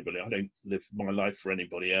listens to anybody. I don't live my life for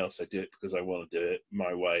anybody else. I do it because I want to do it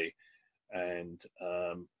my way. And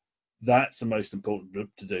that's the most important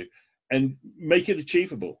to do. And make it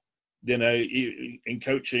achievable. You know, in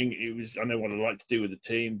coaching, I know what I like to do with the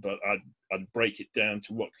team, but I'd break it down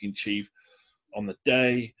to what we can achieve on the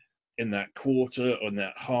day, in that quarter, on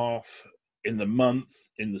that half, in the month,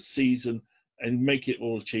 in the season, and make it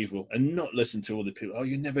all achievable, and not listen to all the people. Oh,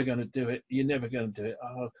 you're never going to do it. You're never going to do it.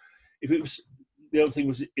 Oh, the other thing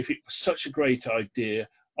was, if it was such a great idea,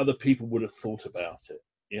 other people would have thought about it.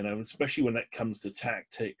 You know, especially when it comes to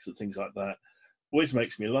tactics and things like that, always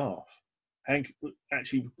makes me laugh. Hank,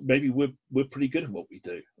 actually, maybe we're pretty good at what we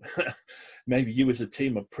do. Maybe you as a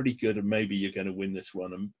team are pretty good, and maybe you're going to win this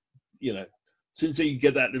one. And you know, as soon as you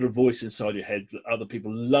get that little voice inside your head that other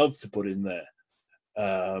people love to put in there,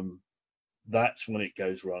 that's when it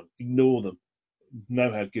goes wrong. Ignore them.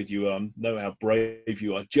 Know how good you are. Know how brave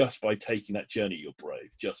you are. Just by taking that journey, you're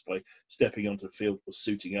brave. Just by stepping onto the field or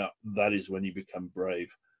suiting up, that is when you become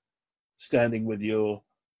brave. Standing with your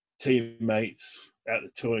teammates at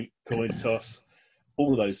the coin toss,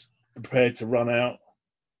 all of those, prepared to run out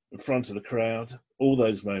in front of the crowd, all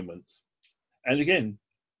those moments. And again,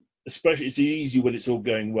 especially, it's easy when it's all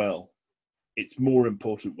going well. It's more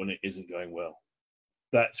important when it isn't going well.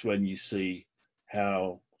 That's when you see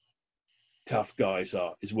how tough guys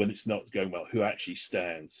are, is when it's not going well, who actually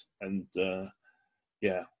stands. And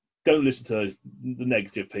yeah, don't listen to the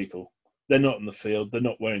negative people. They're not in the field. They're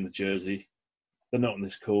not wearing the jersey. They're not on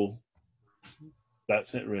this call.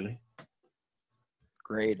 That's it, really.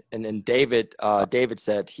 Great. And then David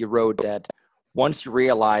said, he wrote that once you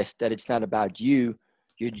realize that it's not about you,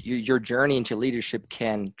 your journey into leadership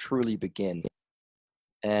can truly begin.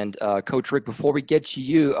 And Coach Rick, before we get to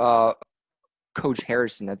you, Coach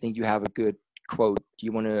Harrison, I think you have a good quote. Do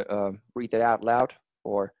you want to read that out loud,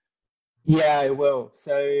 or? Yeah, I will.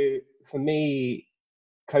 So for me,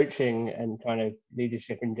 coaching and kind of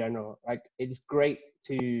leadership in general, like it's great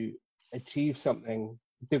to achieve something,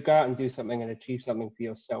 to go out and do something and achieve something for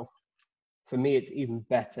yourself. For me, it's even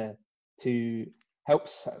better to help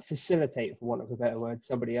facilitate, for want of a better word,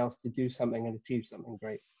 somebody else to do something and achieve something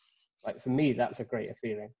great. Like for me, that's a greater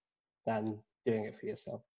feeling than doing it for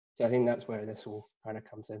yourself. So I think that's where this all kind of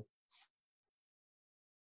comes in.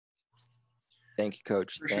 Thank you,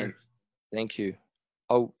 Coach. Thank you.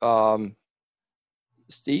 Oh,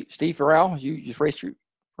 Steve Farrell, you just raised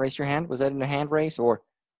your hand. Was that in a hand raise or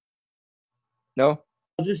no?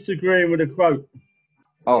 I'm just agreeing with a quote.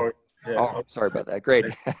 Oh, yeah. Oh, sorry about that. Great.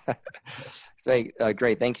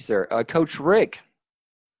 Great. Thank you, sir. Coach Rick.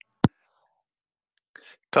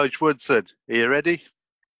 Coach Woodson, are you ready?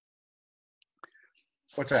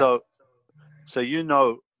 What's that? So you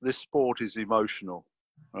know this sport is emotional,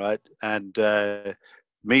 right? And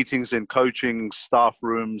meetings in coaching staff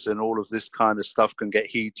rooms and all of this kind of stuff can get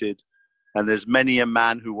heated. And there's many a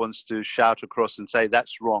man who wants to shout across and say,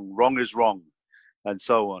 that's wrong. Wrong is wrong, and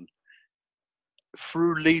so on.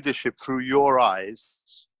 Through leadership, through your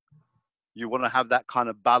eyes, you want to have that kind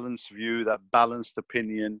of balanced view, that balanced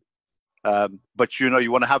opinion. But you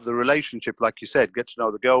want to have the relationship, like you said, get to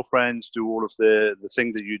know the girlfriends, do all of the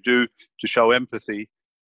thing that you do to show empathy.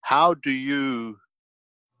 How do you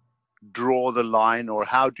draw the line, or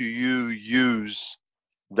how do you use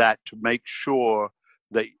that to make sure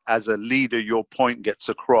that as a leader, your point gets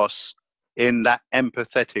across in that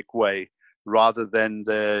empathetic way rather than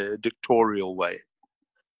the dictatorial way?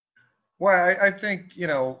 Well, I think,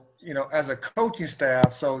 as a coaching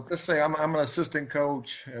staff, so let's say I'm an assistant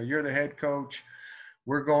coach, you're the head coach,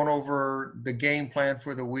 we're going over the game plan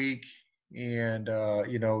for the week, and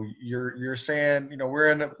you're saying,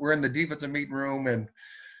 we're in the defensive meeting room, and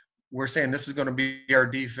we're saying this is going to be our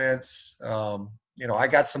defense. I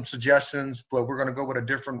got some suggestions, but we're going to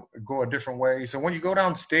go a different way. So when you go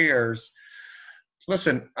downstairs,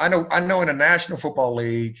 listen, I know in the National Football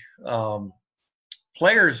League,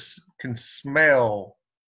 players can smell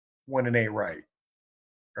when it ain't right.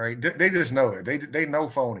 They just know it. They know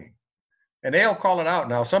phony, and they'll call it out.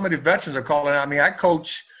 Now some of the veterans are calling it out. I mean, I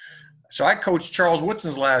coached Charles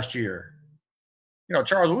Woodson's last year.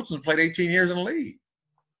 Charles Woodson played 18 years in the league,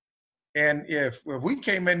 and if we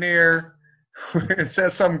came in there and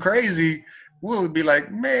said something crazy, we would be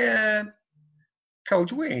like, man,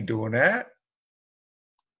 Coach, we ain't doing that.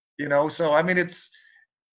 So I mean, it's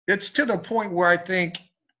to the point where I think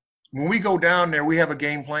when we go down there, we have a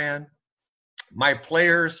game plan. My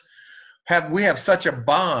players we have such a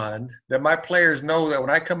bond that my players know that when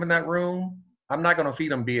I come in that room, I'm not going to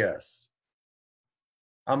feed them BS.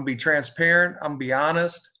 I'm going to be transparent. I'm going to be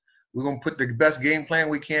honest. We're going to put the best game plan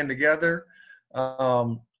we can together.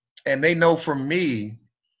 And they know from me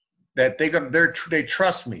that they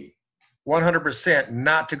trust me 100%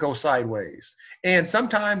 not to go sideways. And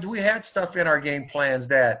sometimes we had stuff in our game plans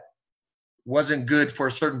that wasn't good for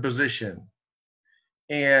a certain position.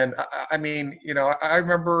 And I mean, I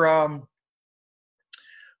remember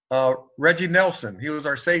Reggie Nelson, he was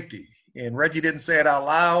our safety, and Reggie didn't say it out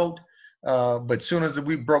loud. But as soon as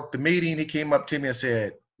we broke the meeting, he came up to me and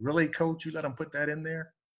said, "Really, Coach, you let him put that in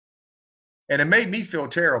there?" And it made me feel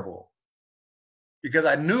terrible because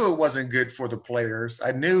I knew it wasn't good for the players.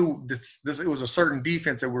 I knew this it was a certain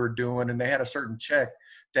defense that we were doing, and they had a certain check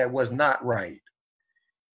that was not right.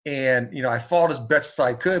 And, I fought as best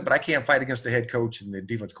I could, but I can't fight against the head coach and the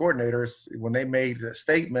defense coordinators. When they made a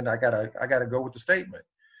statement, I gotta go with the statement.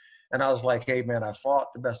 And I was like, hey, man, I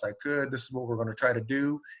fought the best I could. This is what we're going to try to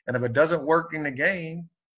do. And if it doesn't work in the game,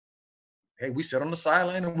 hey, we sit on the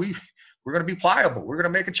sideline and we're going to be pliable. We're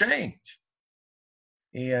going to make a change.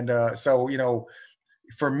 And so,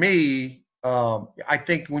 for me, I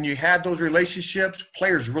think when you have those relationships,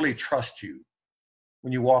 players really trust you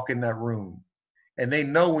when you walk in that room. And they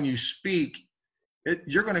know when you speak,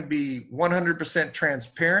 you're going to be 100%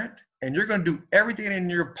 transparent, and you're going to do everything in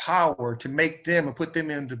your power to make them and put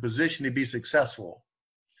them into position to be successful,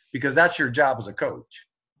 because that's your job as a coach.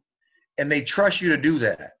 And they trust you to do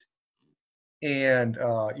that. And,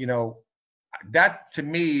 that to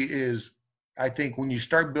me is, I think when you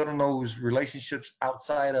start building those relationships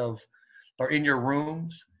outside of or in your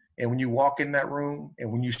rooms, and when you walk in that room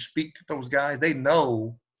and when you speak to those guys, they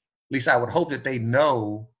know, at least I would hope that they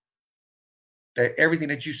know that everything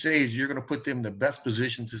that you say is you're going to put them in the best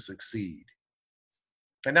position to succeed.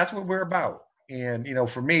 And that's what we're about. And,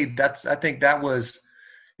 for me, I think that was,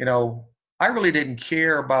 I really didn't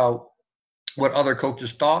care about what other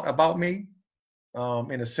coaches thought about me,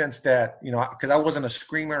 in a sense that, because I wasn't a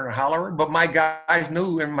screamer and a hollerer, but my guys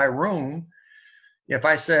knew in my room, If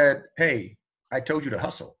I said, hey, I told you to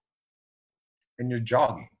hustle and you're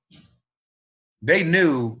jogging, they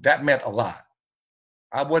knew that meant a lot.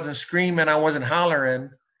 I wasn't screaming, I wasn't hollering,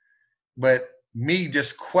 but me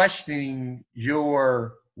just questioning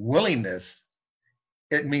your willingness,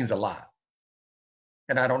 it means a lot.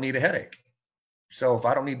 And I don't need a headache. So if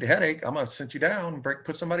I don't need the headache, I'm going to sit you down and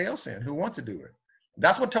put somebody else in who wants to do it.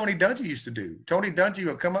 That's what Tony Dungy used to do. Tony Dungy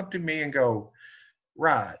would come up to me and go,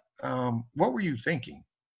 Rod, what were you thinking?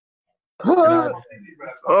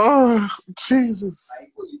 Oh, Jesus.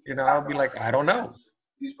 You know, I'll be like, I don't know.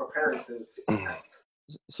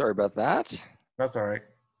 Sorry about that. That's all right.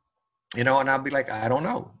 You know, and I'll be like, I don't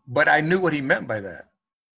know. But I knew what he meant by that.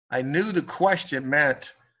 I knew the question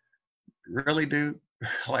meant, really, dude?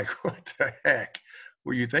 Like, what the heck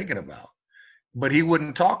were you thinking about? But he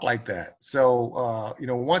wouldn't talk like that. So, you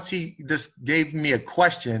know, once he just gave me a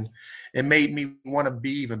question, it made me want to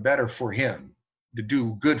be even better for him, to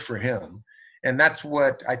do good for him. And that's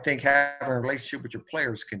what I think having a relationship with your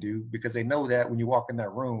players can do, because they know that when you walk in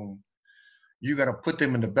that room, you're going to put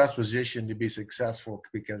them in the best position to be successful,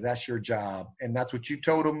 because that's your job. And that's what you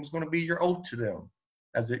told them is going to be your oath to them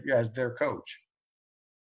as their coach.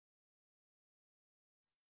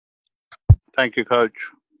 Thank you, Coach.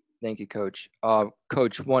 Thank you, Coach.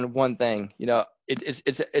 Coach, one thing, you know,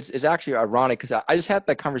 it's actually ironic, because I just had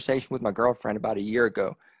that conversation with my girlfriend about a year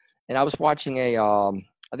ago, and I was watching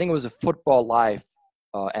I think it was a Football Live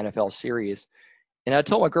NFL series, and I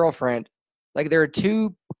told my girlfriend, like, there are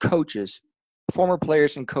two coaches, former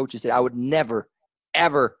players and coaches, that I would never,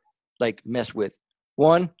 ever, like, mess with.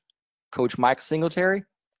 One, Coach Michael Singletary.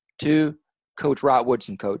 Two, Coach Rod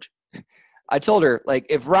Woodson, Coach. I told her, like,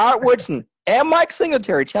 if Rod Woodson and Mike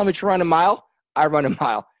Singletary tell me to run a mile, I run a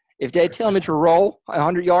mile. If they tell me to roll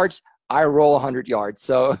 100 yards, I roll 100 yards.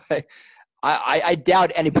 So I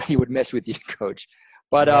doubt anybody would mess with you, Coach.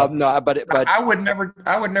 But no, but I would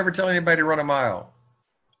never tell anybody to run a mile.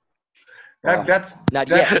 That's not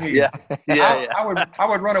that's yet. me. Yeah. I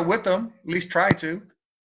would run it with them, at least try to.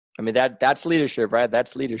 I mean, that's leadership, right?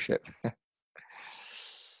 That's leadership.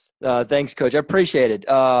 Thanks, Coach. I appreciate it.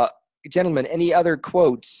 Gentlemen, any other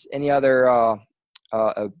quotes, any other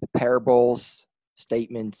parables,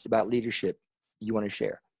 statements about leadership you want to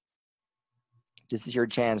share? This is your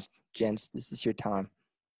chance, gents. This is your time.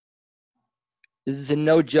 This is a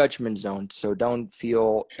no judgment zone, so don't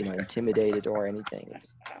feel intimidated or anything.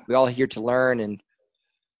 We're all here to learn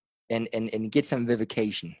and get some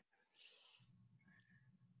vivification.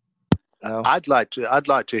 No? I'd like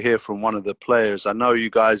to hear from one of the players. I know you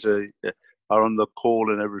guys are on the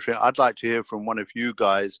call and everything. I'd like to hear from one of you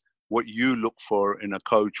guys what you look for in a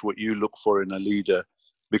coach, what you look for in a leader,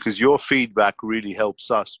 because your feedback really helps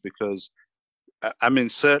us. Because I mean,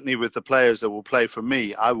 certainly with the players that will play for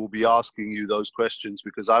me, I will be asking you those questions,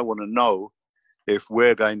 because I want to know if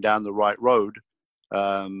we're going down the right road,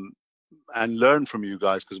 and learn from you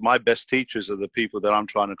guys, because my best teachers are the people that I'm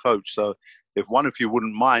trying to coach. So if one of you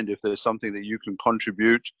wouldn't mind, if there's something that you can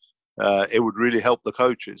contribute, it would really help the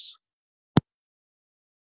coaches.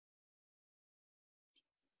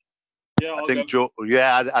 Yeah, I think George,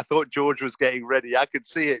 I thought George was getting ready. I could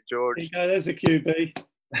see it, George. Yeah, there's a QB.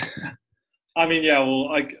 I mean, yeah,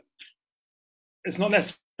 well, it's not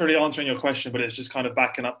necessarily answering your question, but it's just kind of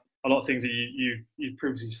backing up a lot of things that you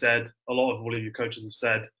previously said. A lot of all of your coaches have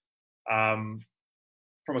said.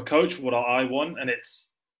 From a coach, what I want, and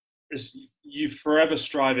it's you forever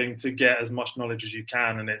striving to get as much knowledge as you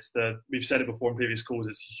can, and we've said it before in previous calls.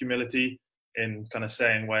 It's humility in kind of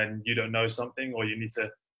saying when you don't know something or you need to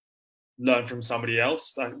learn from somebody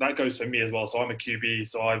else. That goes for me as well. So I'm a QB,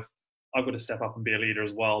 so I've got to step up and be a leader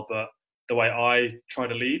as well. But the way I try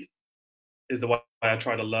to lead is the way I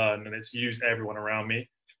try to learn, and it's use everyone around me.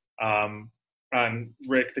 And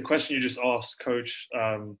Rick, the question you just asked Coach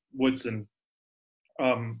Woodson,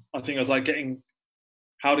 I think it was like getting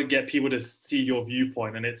how to get people to see your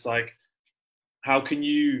viewpoint. And it's like, how can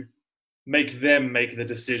you make them make the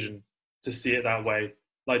decision to see it that way?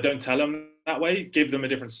 Like, don't tell them that way. Give them a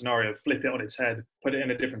different scenario, flip it on its head, put it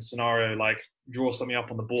in a different scenario, like draw something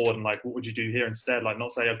up on the board and like, what would you do here instead? Like,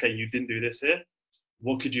 not say, okay, you didn't do this here.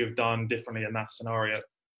 What could you have done differently in that scenario?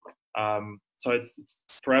 So it's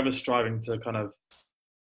forever striving to kind of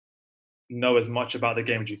know as much about the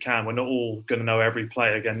game as you can. We're not all going to know every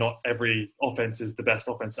play. Again, not every offense is the best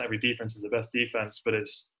offense, not every defense is the best defense, but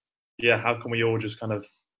it's, yeah, how can we all just kind of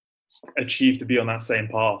achieve to be on that same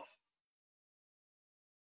path?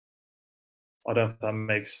 I don't know if that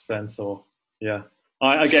makes sense or, yeah.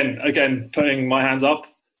 Again, putting my hands up,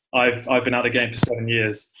 I've been out of the game for 7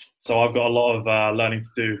 years, so I've got a lot of learning to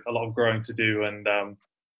do, a lot of growing to do, and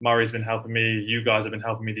Murray's been helping me. You guys have been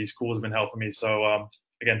helping me. These calls have been helping me. So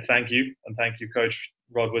again, thank you, and thank you, Coach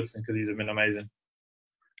Rod Woodson, because he's been amazing.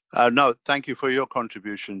 No, thank you for your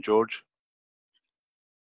contribution, George.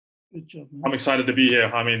 Good job, man. I'm excited to be here.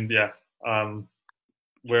 I mean, yeah,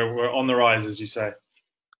 we're on the rise, as you say.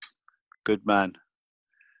 Good man.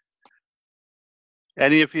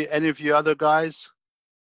 Any of you other guys?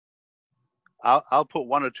 I'll put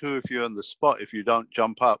one or two of you on the spot if you don't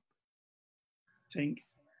jump up. Tink.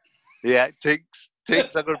 Yeah, Tinks. I'm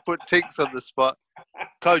going to put Tinks on the spot.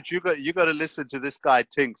 Coach, you got to listen to this guy,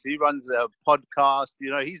 Tinks. He runs a podcast.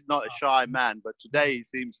 You know, he's not a shy man, but today he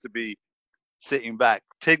seems to be sitting back.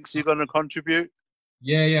 Tinks, you going to contribute?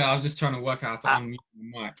 Yeah. I was just trying to work out how to unmute the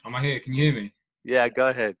mic. Am I here? Can you hear me? Yeah, go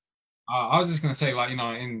ahead. I was just going to say, like, you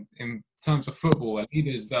know, in terms of football, a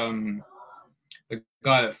leader's the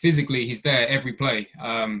guy that physically he's there every play.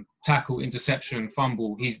 Tackle, interception,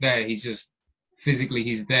 fumble, he's there. He's just physically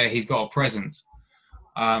he's there. He's got a presence.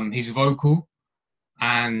 He's vocal,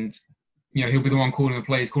 and you know he'll be the one calling the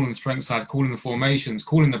plays, calling the strength side, calling the formations,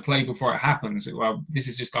 calling the play before it happens. Well, this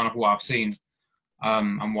is just kind of what I've seen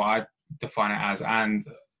and what I define it as. And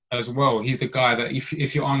as well, he's the guy that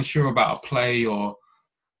if you're unsure about a play or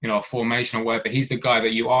you know a formation or whatever, he's the guy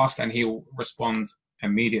that you ask and he'll respond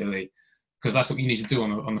immediately, because that's what you need to do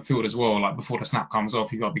on the field as well. Like before the snap comes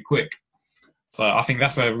off, you got to be quick. So I think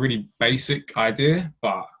that's a really basic idea,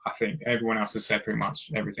 but I think everyone else has said pretty much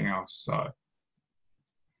everything else. So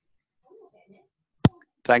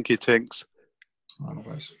thank you, Tinks.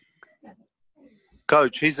 Otherwise.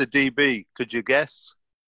 Coach, he's a DB. Could you guess?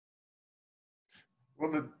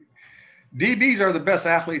 Well, the DBs are the best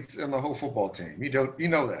athletes on the whole football team. You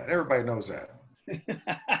know that. Everybody knows that.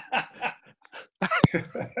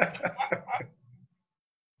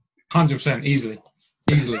 100% easily.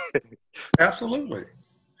 Absolutely.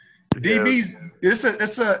 DBs,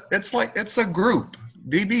 it's a group.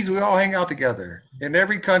 DBs, we all hang out together in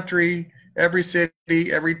every country, every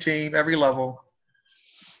city, every team, every level.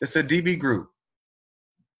 It's a DB group.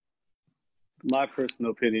 My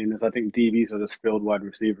personal opinion is I think DBs are just field wide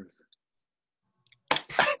receivers.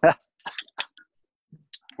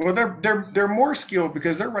 Well, they're more skilled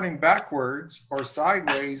because they're running backwards or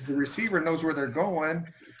sideways. The receiver knows where they're going.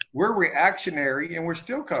 We're reactionary, and we're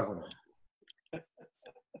still covering them.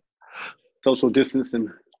 Social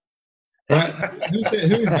distancing.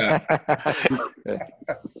 Who's that?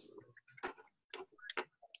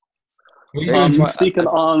 Speaking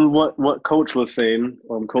on what Coach was saying,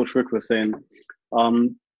 Coach Rick was saying,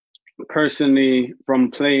 personally,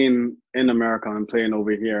 from playing in America and playing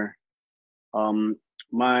over here,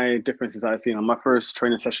 my differences I've seen on my first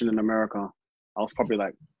training session in America, I was probably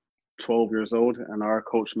like 12 years old, and our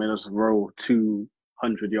coach made us row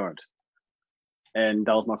 200 yards. And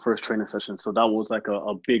that was my first training session. So that was like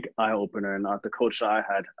a big eye opener. And the coach that I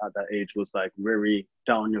had at that age was like very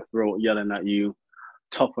down your throat, yelling at you,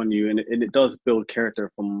 tough on you. And it does build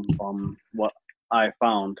character from what I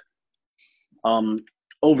found.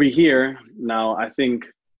 Over here now, I think,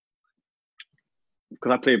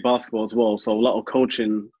 because I play basketball as well, so a lot of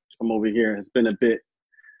coaching from over here has been a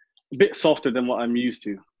bit softer than what I'm used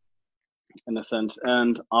to, in a sense.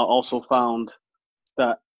 And I also found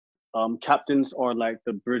that captains are like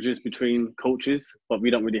the bridges between coaches, but we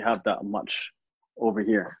don't really have that much over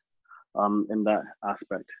here in that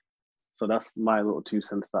aspect. So that's my little 2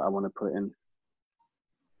 cents that I want to put in.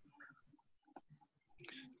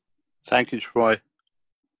 Thank you, Troy.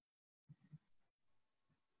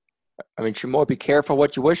 I mean, Chamoy, be careful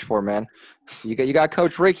what you wish for, man. You got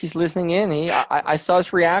Coach Rick. He's listening in. I saw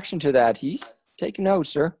his reaction to that. He's taking notes,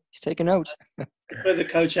 sir. He's taking notes. Whether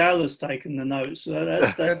Coach Al has taken the notes. So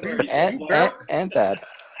that's and that.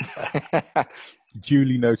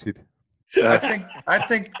 Duly noted. I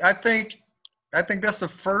think that's the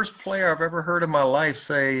first player I've ever heard in my life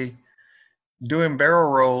say doing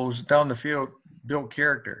barrel rolls down the field built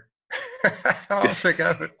character. I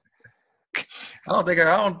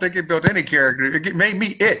don't think it built any character. It made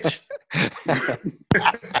me itch.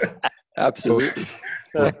 Absolutely.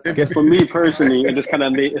 For me personally, it just kind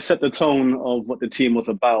of set the tone of what the team was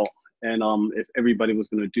about. And if everybody was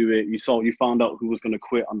going to do it, you found out who was going to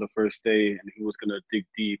quit on the first day and who was going to dig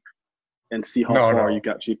deep and see how far you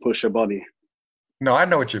can actually push your body. No, I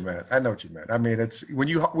know what you meant. I mean, it's when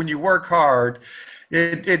you work hard,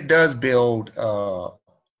 it does build.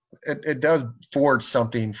 It does forge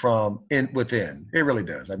something from within. It really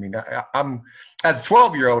does. I mean, I'm as a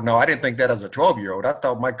 12-year-old. No, I didn't think that as a 12-year-old. I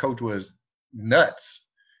thought my coach was nuts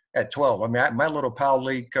at 12. I mean, my little PAL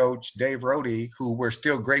league coach, Dave Rohde, who we're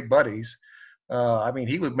still great buddies. I mean,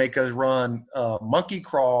 he would make us run monkey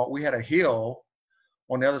crawl. We had a hill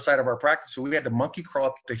on the other side of our practice. So we had to monkey crawl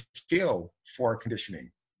up the hill for our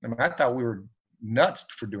conditioning. I mean, I thought we were nuts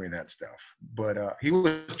for doing that stuff. But he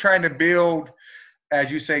was trying to build,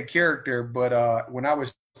 as you say, character. But when I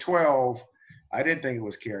was 12, I didn't think it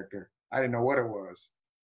was character. I didn't know what it was.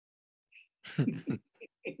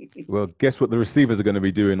 Well, guess what the receivers are going to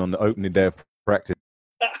be doing on the opening day of practice?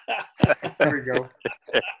 There we go.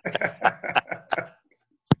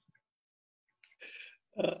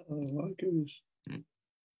 Oh my goodness.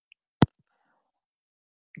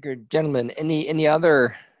 Good, gentlemen. Any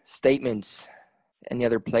other statements? Any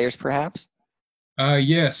other players, perhaps?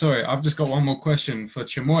 Yeah, sorry. I've just got one more question for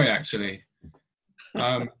Chimoy, actually.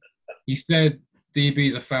 He said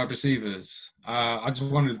DBs are failed receivers. I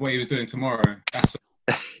just wondered what he was doing tomorrow. That's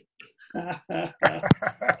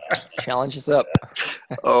Challenge is up.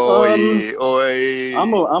 I'm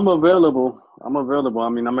available. I'm available. I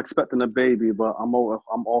mean, I'm expecting a baby, but I'm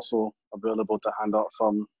also available to hand out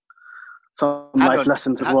some life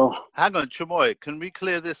lessons as well. Hang on, Chimoy, can we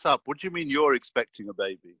clear this up? What do you mean you're expecting a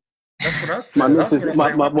baby? That's what I said. My missus, the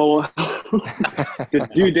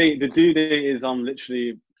due date is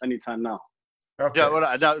literally anytime now. Okay. Yeah,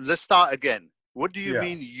 well, now let's start again. What do you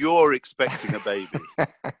mean you're expecting a baby?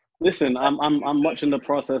 Listen, I'm watching the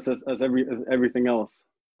process as everything else.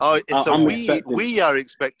 Oh, we are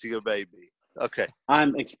expecting a baby. Okay.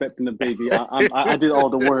 I'm expecting a baby. I did all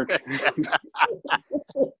the work.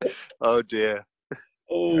 Oh dear.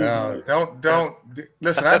 Don't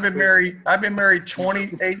listen. I've been married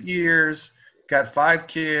 28 years. Got 5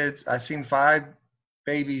 kids. I've seen 5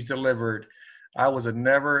 babies delivered. I was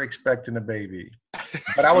never expecting a baby,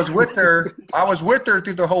 but I was with her. I was with her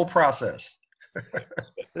through the whole process.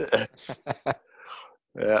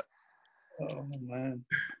 Yeah. Oh man.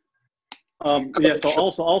 Yeah.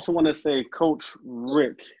 So also want to say, Coach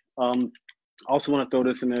Rick. Also want to throw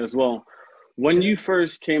this in there as well. When you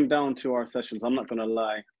first came down to our sessions, I'm not gonna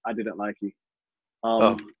lie, I didn't like you.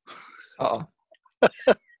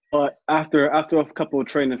 But after a couple of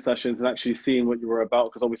training sessions and actually seeing what you were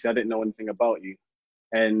about, because obviously I didn't know anything about you,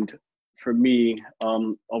 and for me,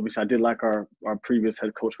 obviously I did like our previous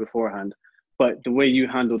head coach beforehand, but the way you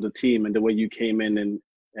handled the team and the way you came in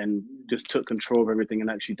and just took control of everything and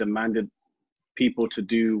actually demanded people to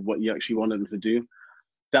do what you actually wanted them to do,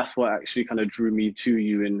 that's what actually kind of drew me to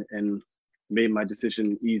you and made my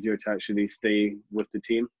decision easier to actually stay with the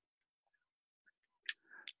team.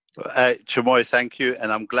 Chimoy, thank you,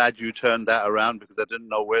 and I'm glad you turned that around because I didn't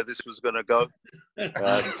know where this was going to go.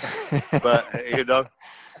 But you know,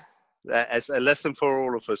 as a lesson for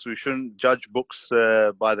all of us, we shouldn't judge books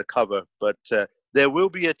by the cover. But there will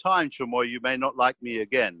be a time, Chimoy, you may not like me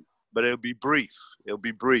again, but it'll be brief. It'll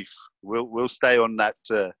be brief. We'll stay on that.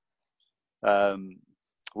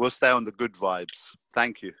 We'll stay on the good vibes.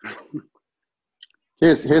 Thank you.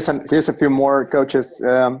 Here's a few more, coaches,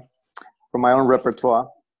 from my own repertoire.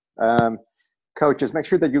 Coaches, make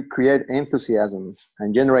sure that you create enthusiasm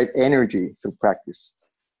and generate energy through practice.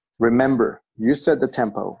 Remember, you set the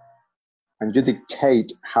tempo and you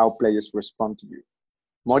dictate how players respond to you.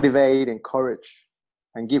 Motivate, encourage,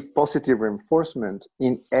 and give positive reinforcement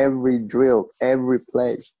in every drill, every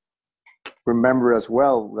play. Remember as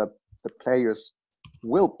well that the players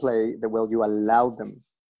will play the way you allow them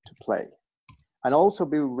to play. And also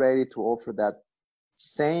be ready to offer that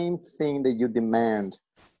same thing that you demand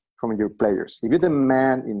from your players. If you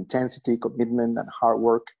demand intensity, commitment, and hard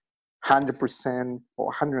work, 100%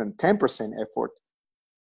 or 110% effort,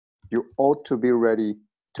 you ought to be ready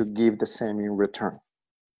to give the same in return.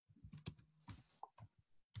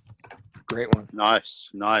 Great one. Nice.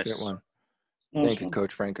 Great one. Thank you,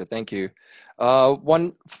 Coach Franco. Thank you.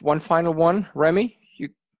 One final one. Remy, you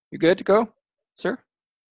good to go, sir?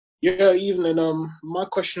 Yeah, evening. My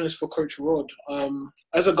question is for Coach Rod.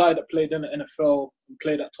 As a guy that played in the NFL and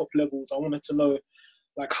played at top levels, I wanted to know,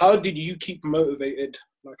 like, how did you keep motivated?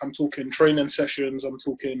 Like, I'm talking training sessions, I'm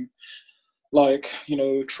talking, like, you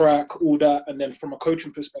know, track, all that. And then from a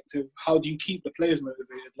coaching perspective, how do you keep the players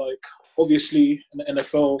motivated? Like, obviously, in the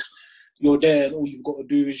NFL, you're there and all you've got to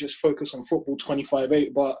do is just focus on football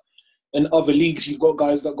 25/8. But in other leagues, you've got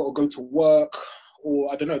guys that got to go to work,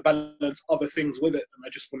 or I don't know, balance other things with it. And I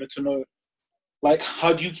just wanted to know, like,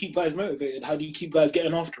 how do you keep guys motivated? How do you keep guys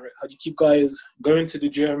getting after it? How do you keep guys going to the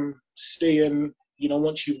gym, staying, you know,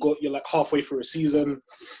 once you're like halfway through a season,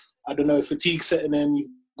 I don't know, fatigue setting in,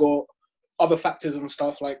 you've got other factors and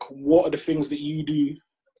stuff. Like, what are the things that you do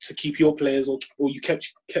to keep your players or you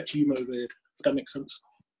kept you motivated, if that makes sense?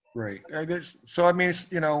 Right. So, I mean,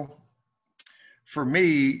 it's, you know, for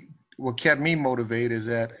me, what kept me motivated is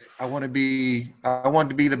that I wanted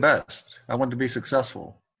to be the best. I wanted to be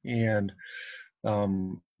successful. And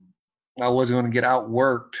I wasn't going to get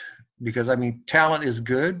outworked because, I mean, talent is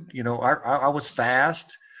good. You know, I was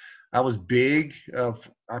fast. I was big.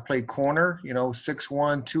 I played corner,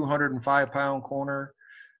 6'1", 205-pound corner.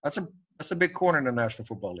 That's a big corner in the National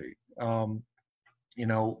Football League.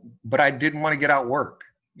 But I didn't want to get outworked.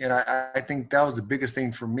 And I think that was the biggest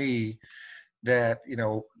thing for me, that,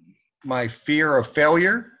 my fear of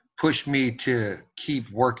failure pushed me to keep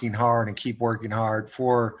working hard and keep working hard.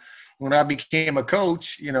 For when I became a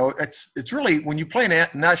coach, it's really, when you play in a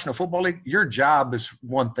National Football League, your job is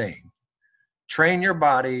one thing: train your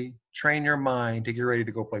body, train your mind to get ready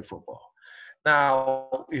to go play football.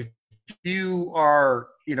 Now, if you are,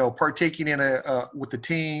 partaking in with the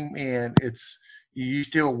team, and you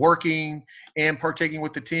still working and partaking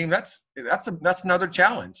with the team, that's another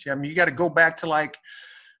challenge. I mean, you got to go back to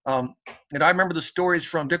I remember the stories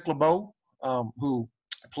from Dick LeBeau, who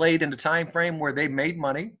played in the time frame where they made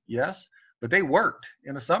money, yes, but they worked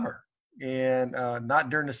in the summer and not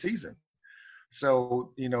during the season.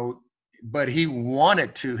 So, but he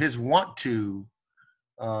wanted to, his want to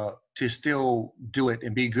still do it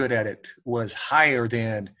and be good at it was higher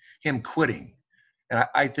than him quitting. And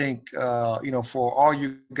I think, for all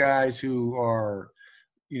you guys who are,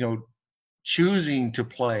 choosing to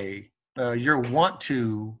play, your want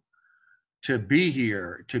to be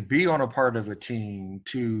here, to be on a part of a team,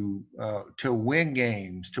 to win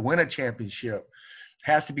games, to win a championship,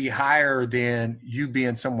 has to be higher than you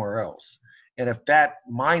being somewhere else. And if that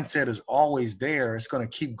mindset is always there, it's going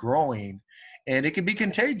to keep growing, and it can be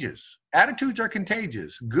contagious. Attitudes are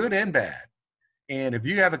contagious, good and bad. And if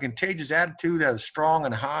you have a contagious attitude that is strong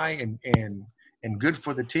and high and good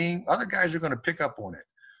for the team, other guys are going to pick up on it.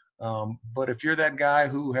 But if you're that guy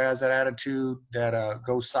who has that attitude that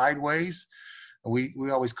goes sideways, we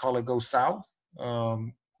always call it go south,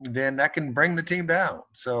 then that can bring the team down.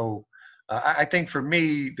 So I think for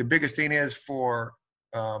me, the biggest thing is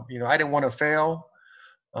I didn't want to fail.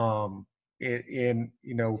 For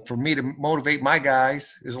me to motivate my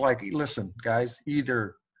guys is like, listen, guys,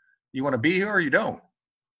 either you want to be here or you don't.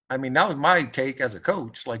 I mean, that was my take as a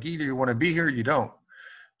coach. Like, either you want to be here or you don't.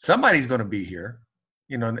 Somebody's going to be here.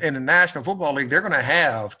 In the National Football League, they're going to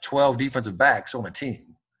have 12 defensive backs on a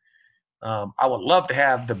team. I would love to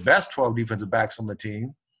have the best 12 defensive backs on the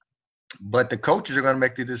team, but the coaches are going to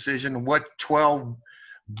make the decision what 12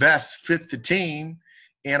 best fit the team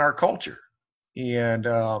and our culture. And,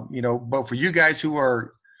 but for you guys who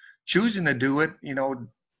are choosing to do it,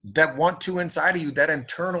 that want to inside of you, that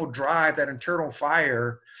internal drive, that internal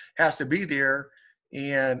fire has to be there.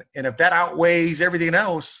 And if that outweighs everything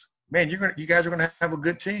else, man, you guys are gonna have a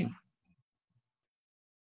good team.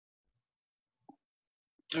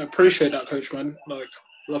 I appreciate that, Coach, man.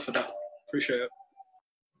 Love for that. Appreciate it.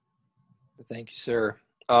 Thank you, sir.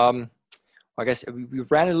 I guess we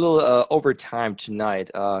ran a little over time tonight,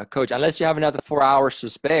 Coach. Unless you have another 4 hours to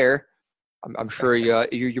spare, I'm sure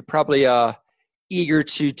you're probably eager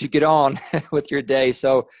to get on with your day.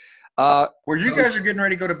 So, where you guys are getting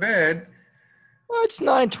ready to go to bed. Well, it's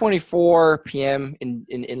 9:24 p.m.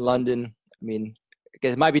 in London. I mean, I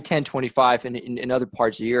guess it might be 10:25 in other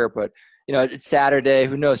parts of Europe, but it's Saturday.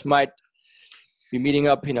 Who knows? Might be meeting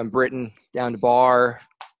up, in Britain down the bar.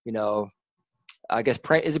 I guess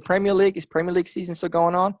is it Premier League? Is Premier League season still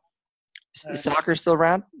going on? Is soccer still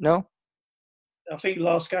around? No. I think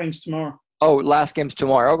last game's tomorrow. Oh, last game's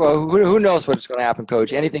tomorrow. Okay, who knows what's going to happen,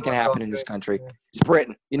 Coach? Anything can happen in this country. It's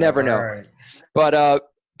Britain. You never know. Right. But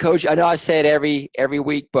Coach, I know I say it every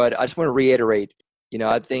week, but I just want to reiterate.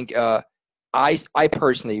 I think I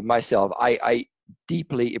personally myself I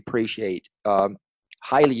deeply appreciate,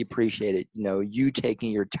 highly appreciate it. You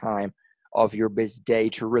taking your time of your busy day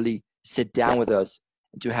to really sit down with us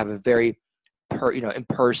and to have a very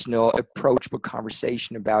impersonal, approachable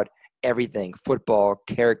conversation about everything: football,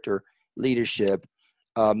 character, leadership.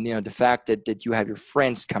 The fact that you have your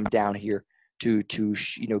friends come down here to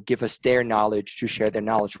give us their knowledge, to share their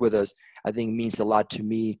knowledge with us, I think means a lot to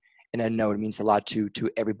me, and I know it means a lot to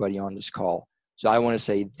everybody on this call. So I want to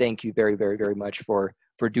say thank you very, very, very much for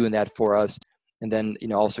doing that for us. And then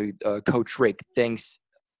also Coach Rick, thanks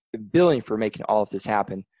a billion for making all of this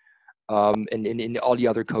happen. And all the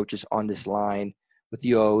other coaches on this line with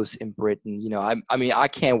the O's in Britain. I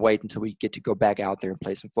can't wait until we get to go back out there and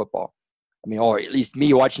play some football. Or at least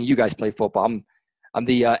me watching you guys play football. I'm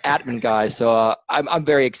the admin guy, so I'm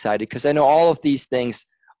very excited because I know all of these things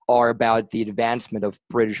are about the advancement of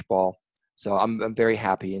British ball. So I'm very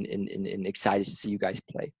happy and excited to see you guys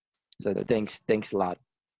play. So thanks a lot.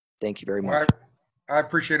 Thank you very much. I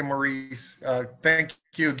appreciate it, Maurice. Thank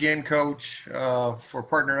you again, Coach, for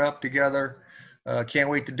partnering up together. Can't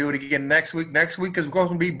wait to do it again next week. Next week is going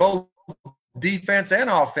to be both defense and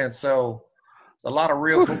offense. So it's a lot of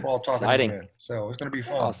real football talking again. So it's going to be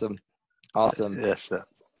fun. Awesome. Yes, sir.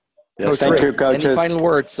 Coach Thank Rick, you, coaches. Any final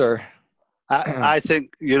words, sir? I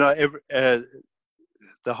think,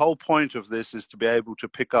 the whole point of this is to be able to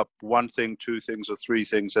pick up one thing, two things, or three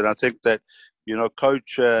things. And I think that,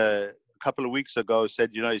 Coach a couple of weeks ago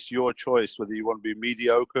said, it's your choice whether you want to be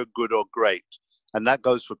mediocre, good, or great. And that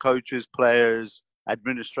goes for coaches, players,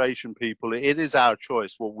 administration people. It is our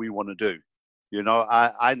choice what we want to do.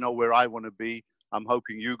 I know where I want to be. I'm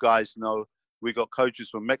hoping you guys know. We got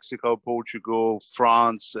coaches from Mexico, Portugal,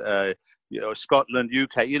 France, Scotland,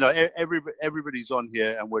 UK. Everybody's on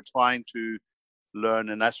here, and we're trying to learn,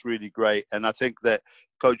 and that's really great. And I think that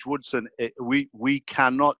Coach Woodson, we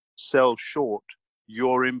cannot sell short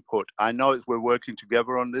your input. I know we're working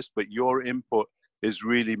together on this, but your input is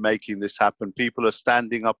really making this happen. People are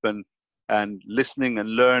standing up and listening and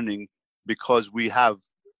learning because we have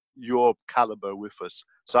your caliber with us.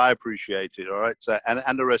 So I appreciate it. All right. So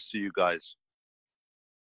and the rest of you guys.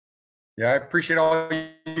 Yeah, I appreciate all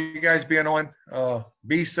you guys being on.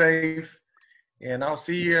 Be safe, and I'll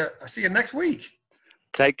see you next week.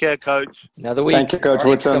 Take care, Coach. Another week. Thank you, Coach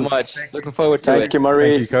Thanks so Woodson. much. Looking forward to it. Thank you,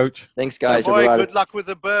 Maurice. Thank you, Coach. Thanks, guys. Chamoy, good luck with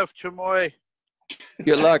the birth, Chamoy.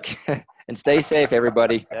 Good luck. And stay safe,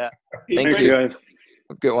 everybody. Yeah. Thank you. Guys. Have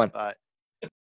a good one. Bye.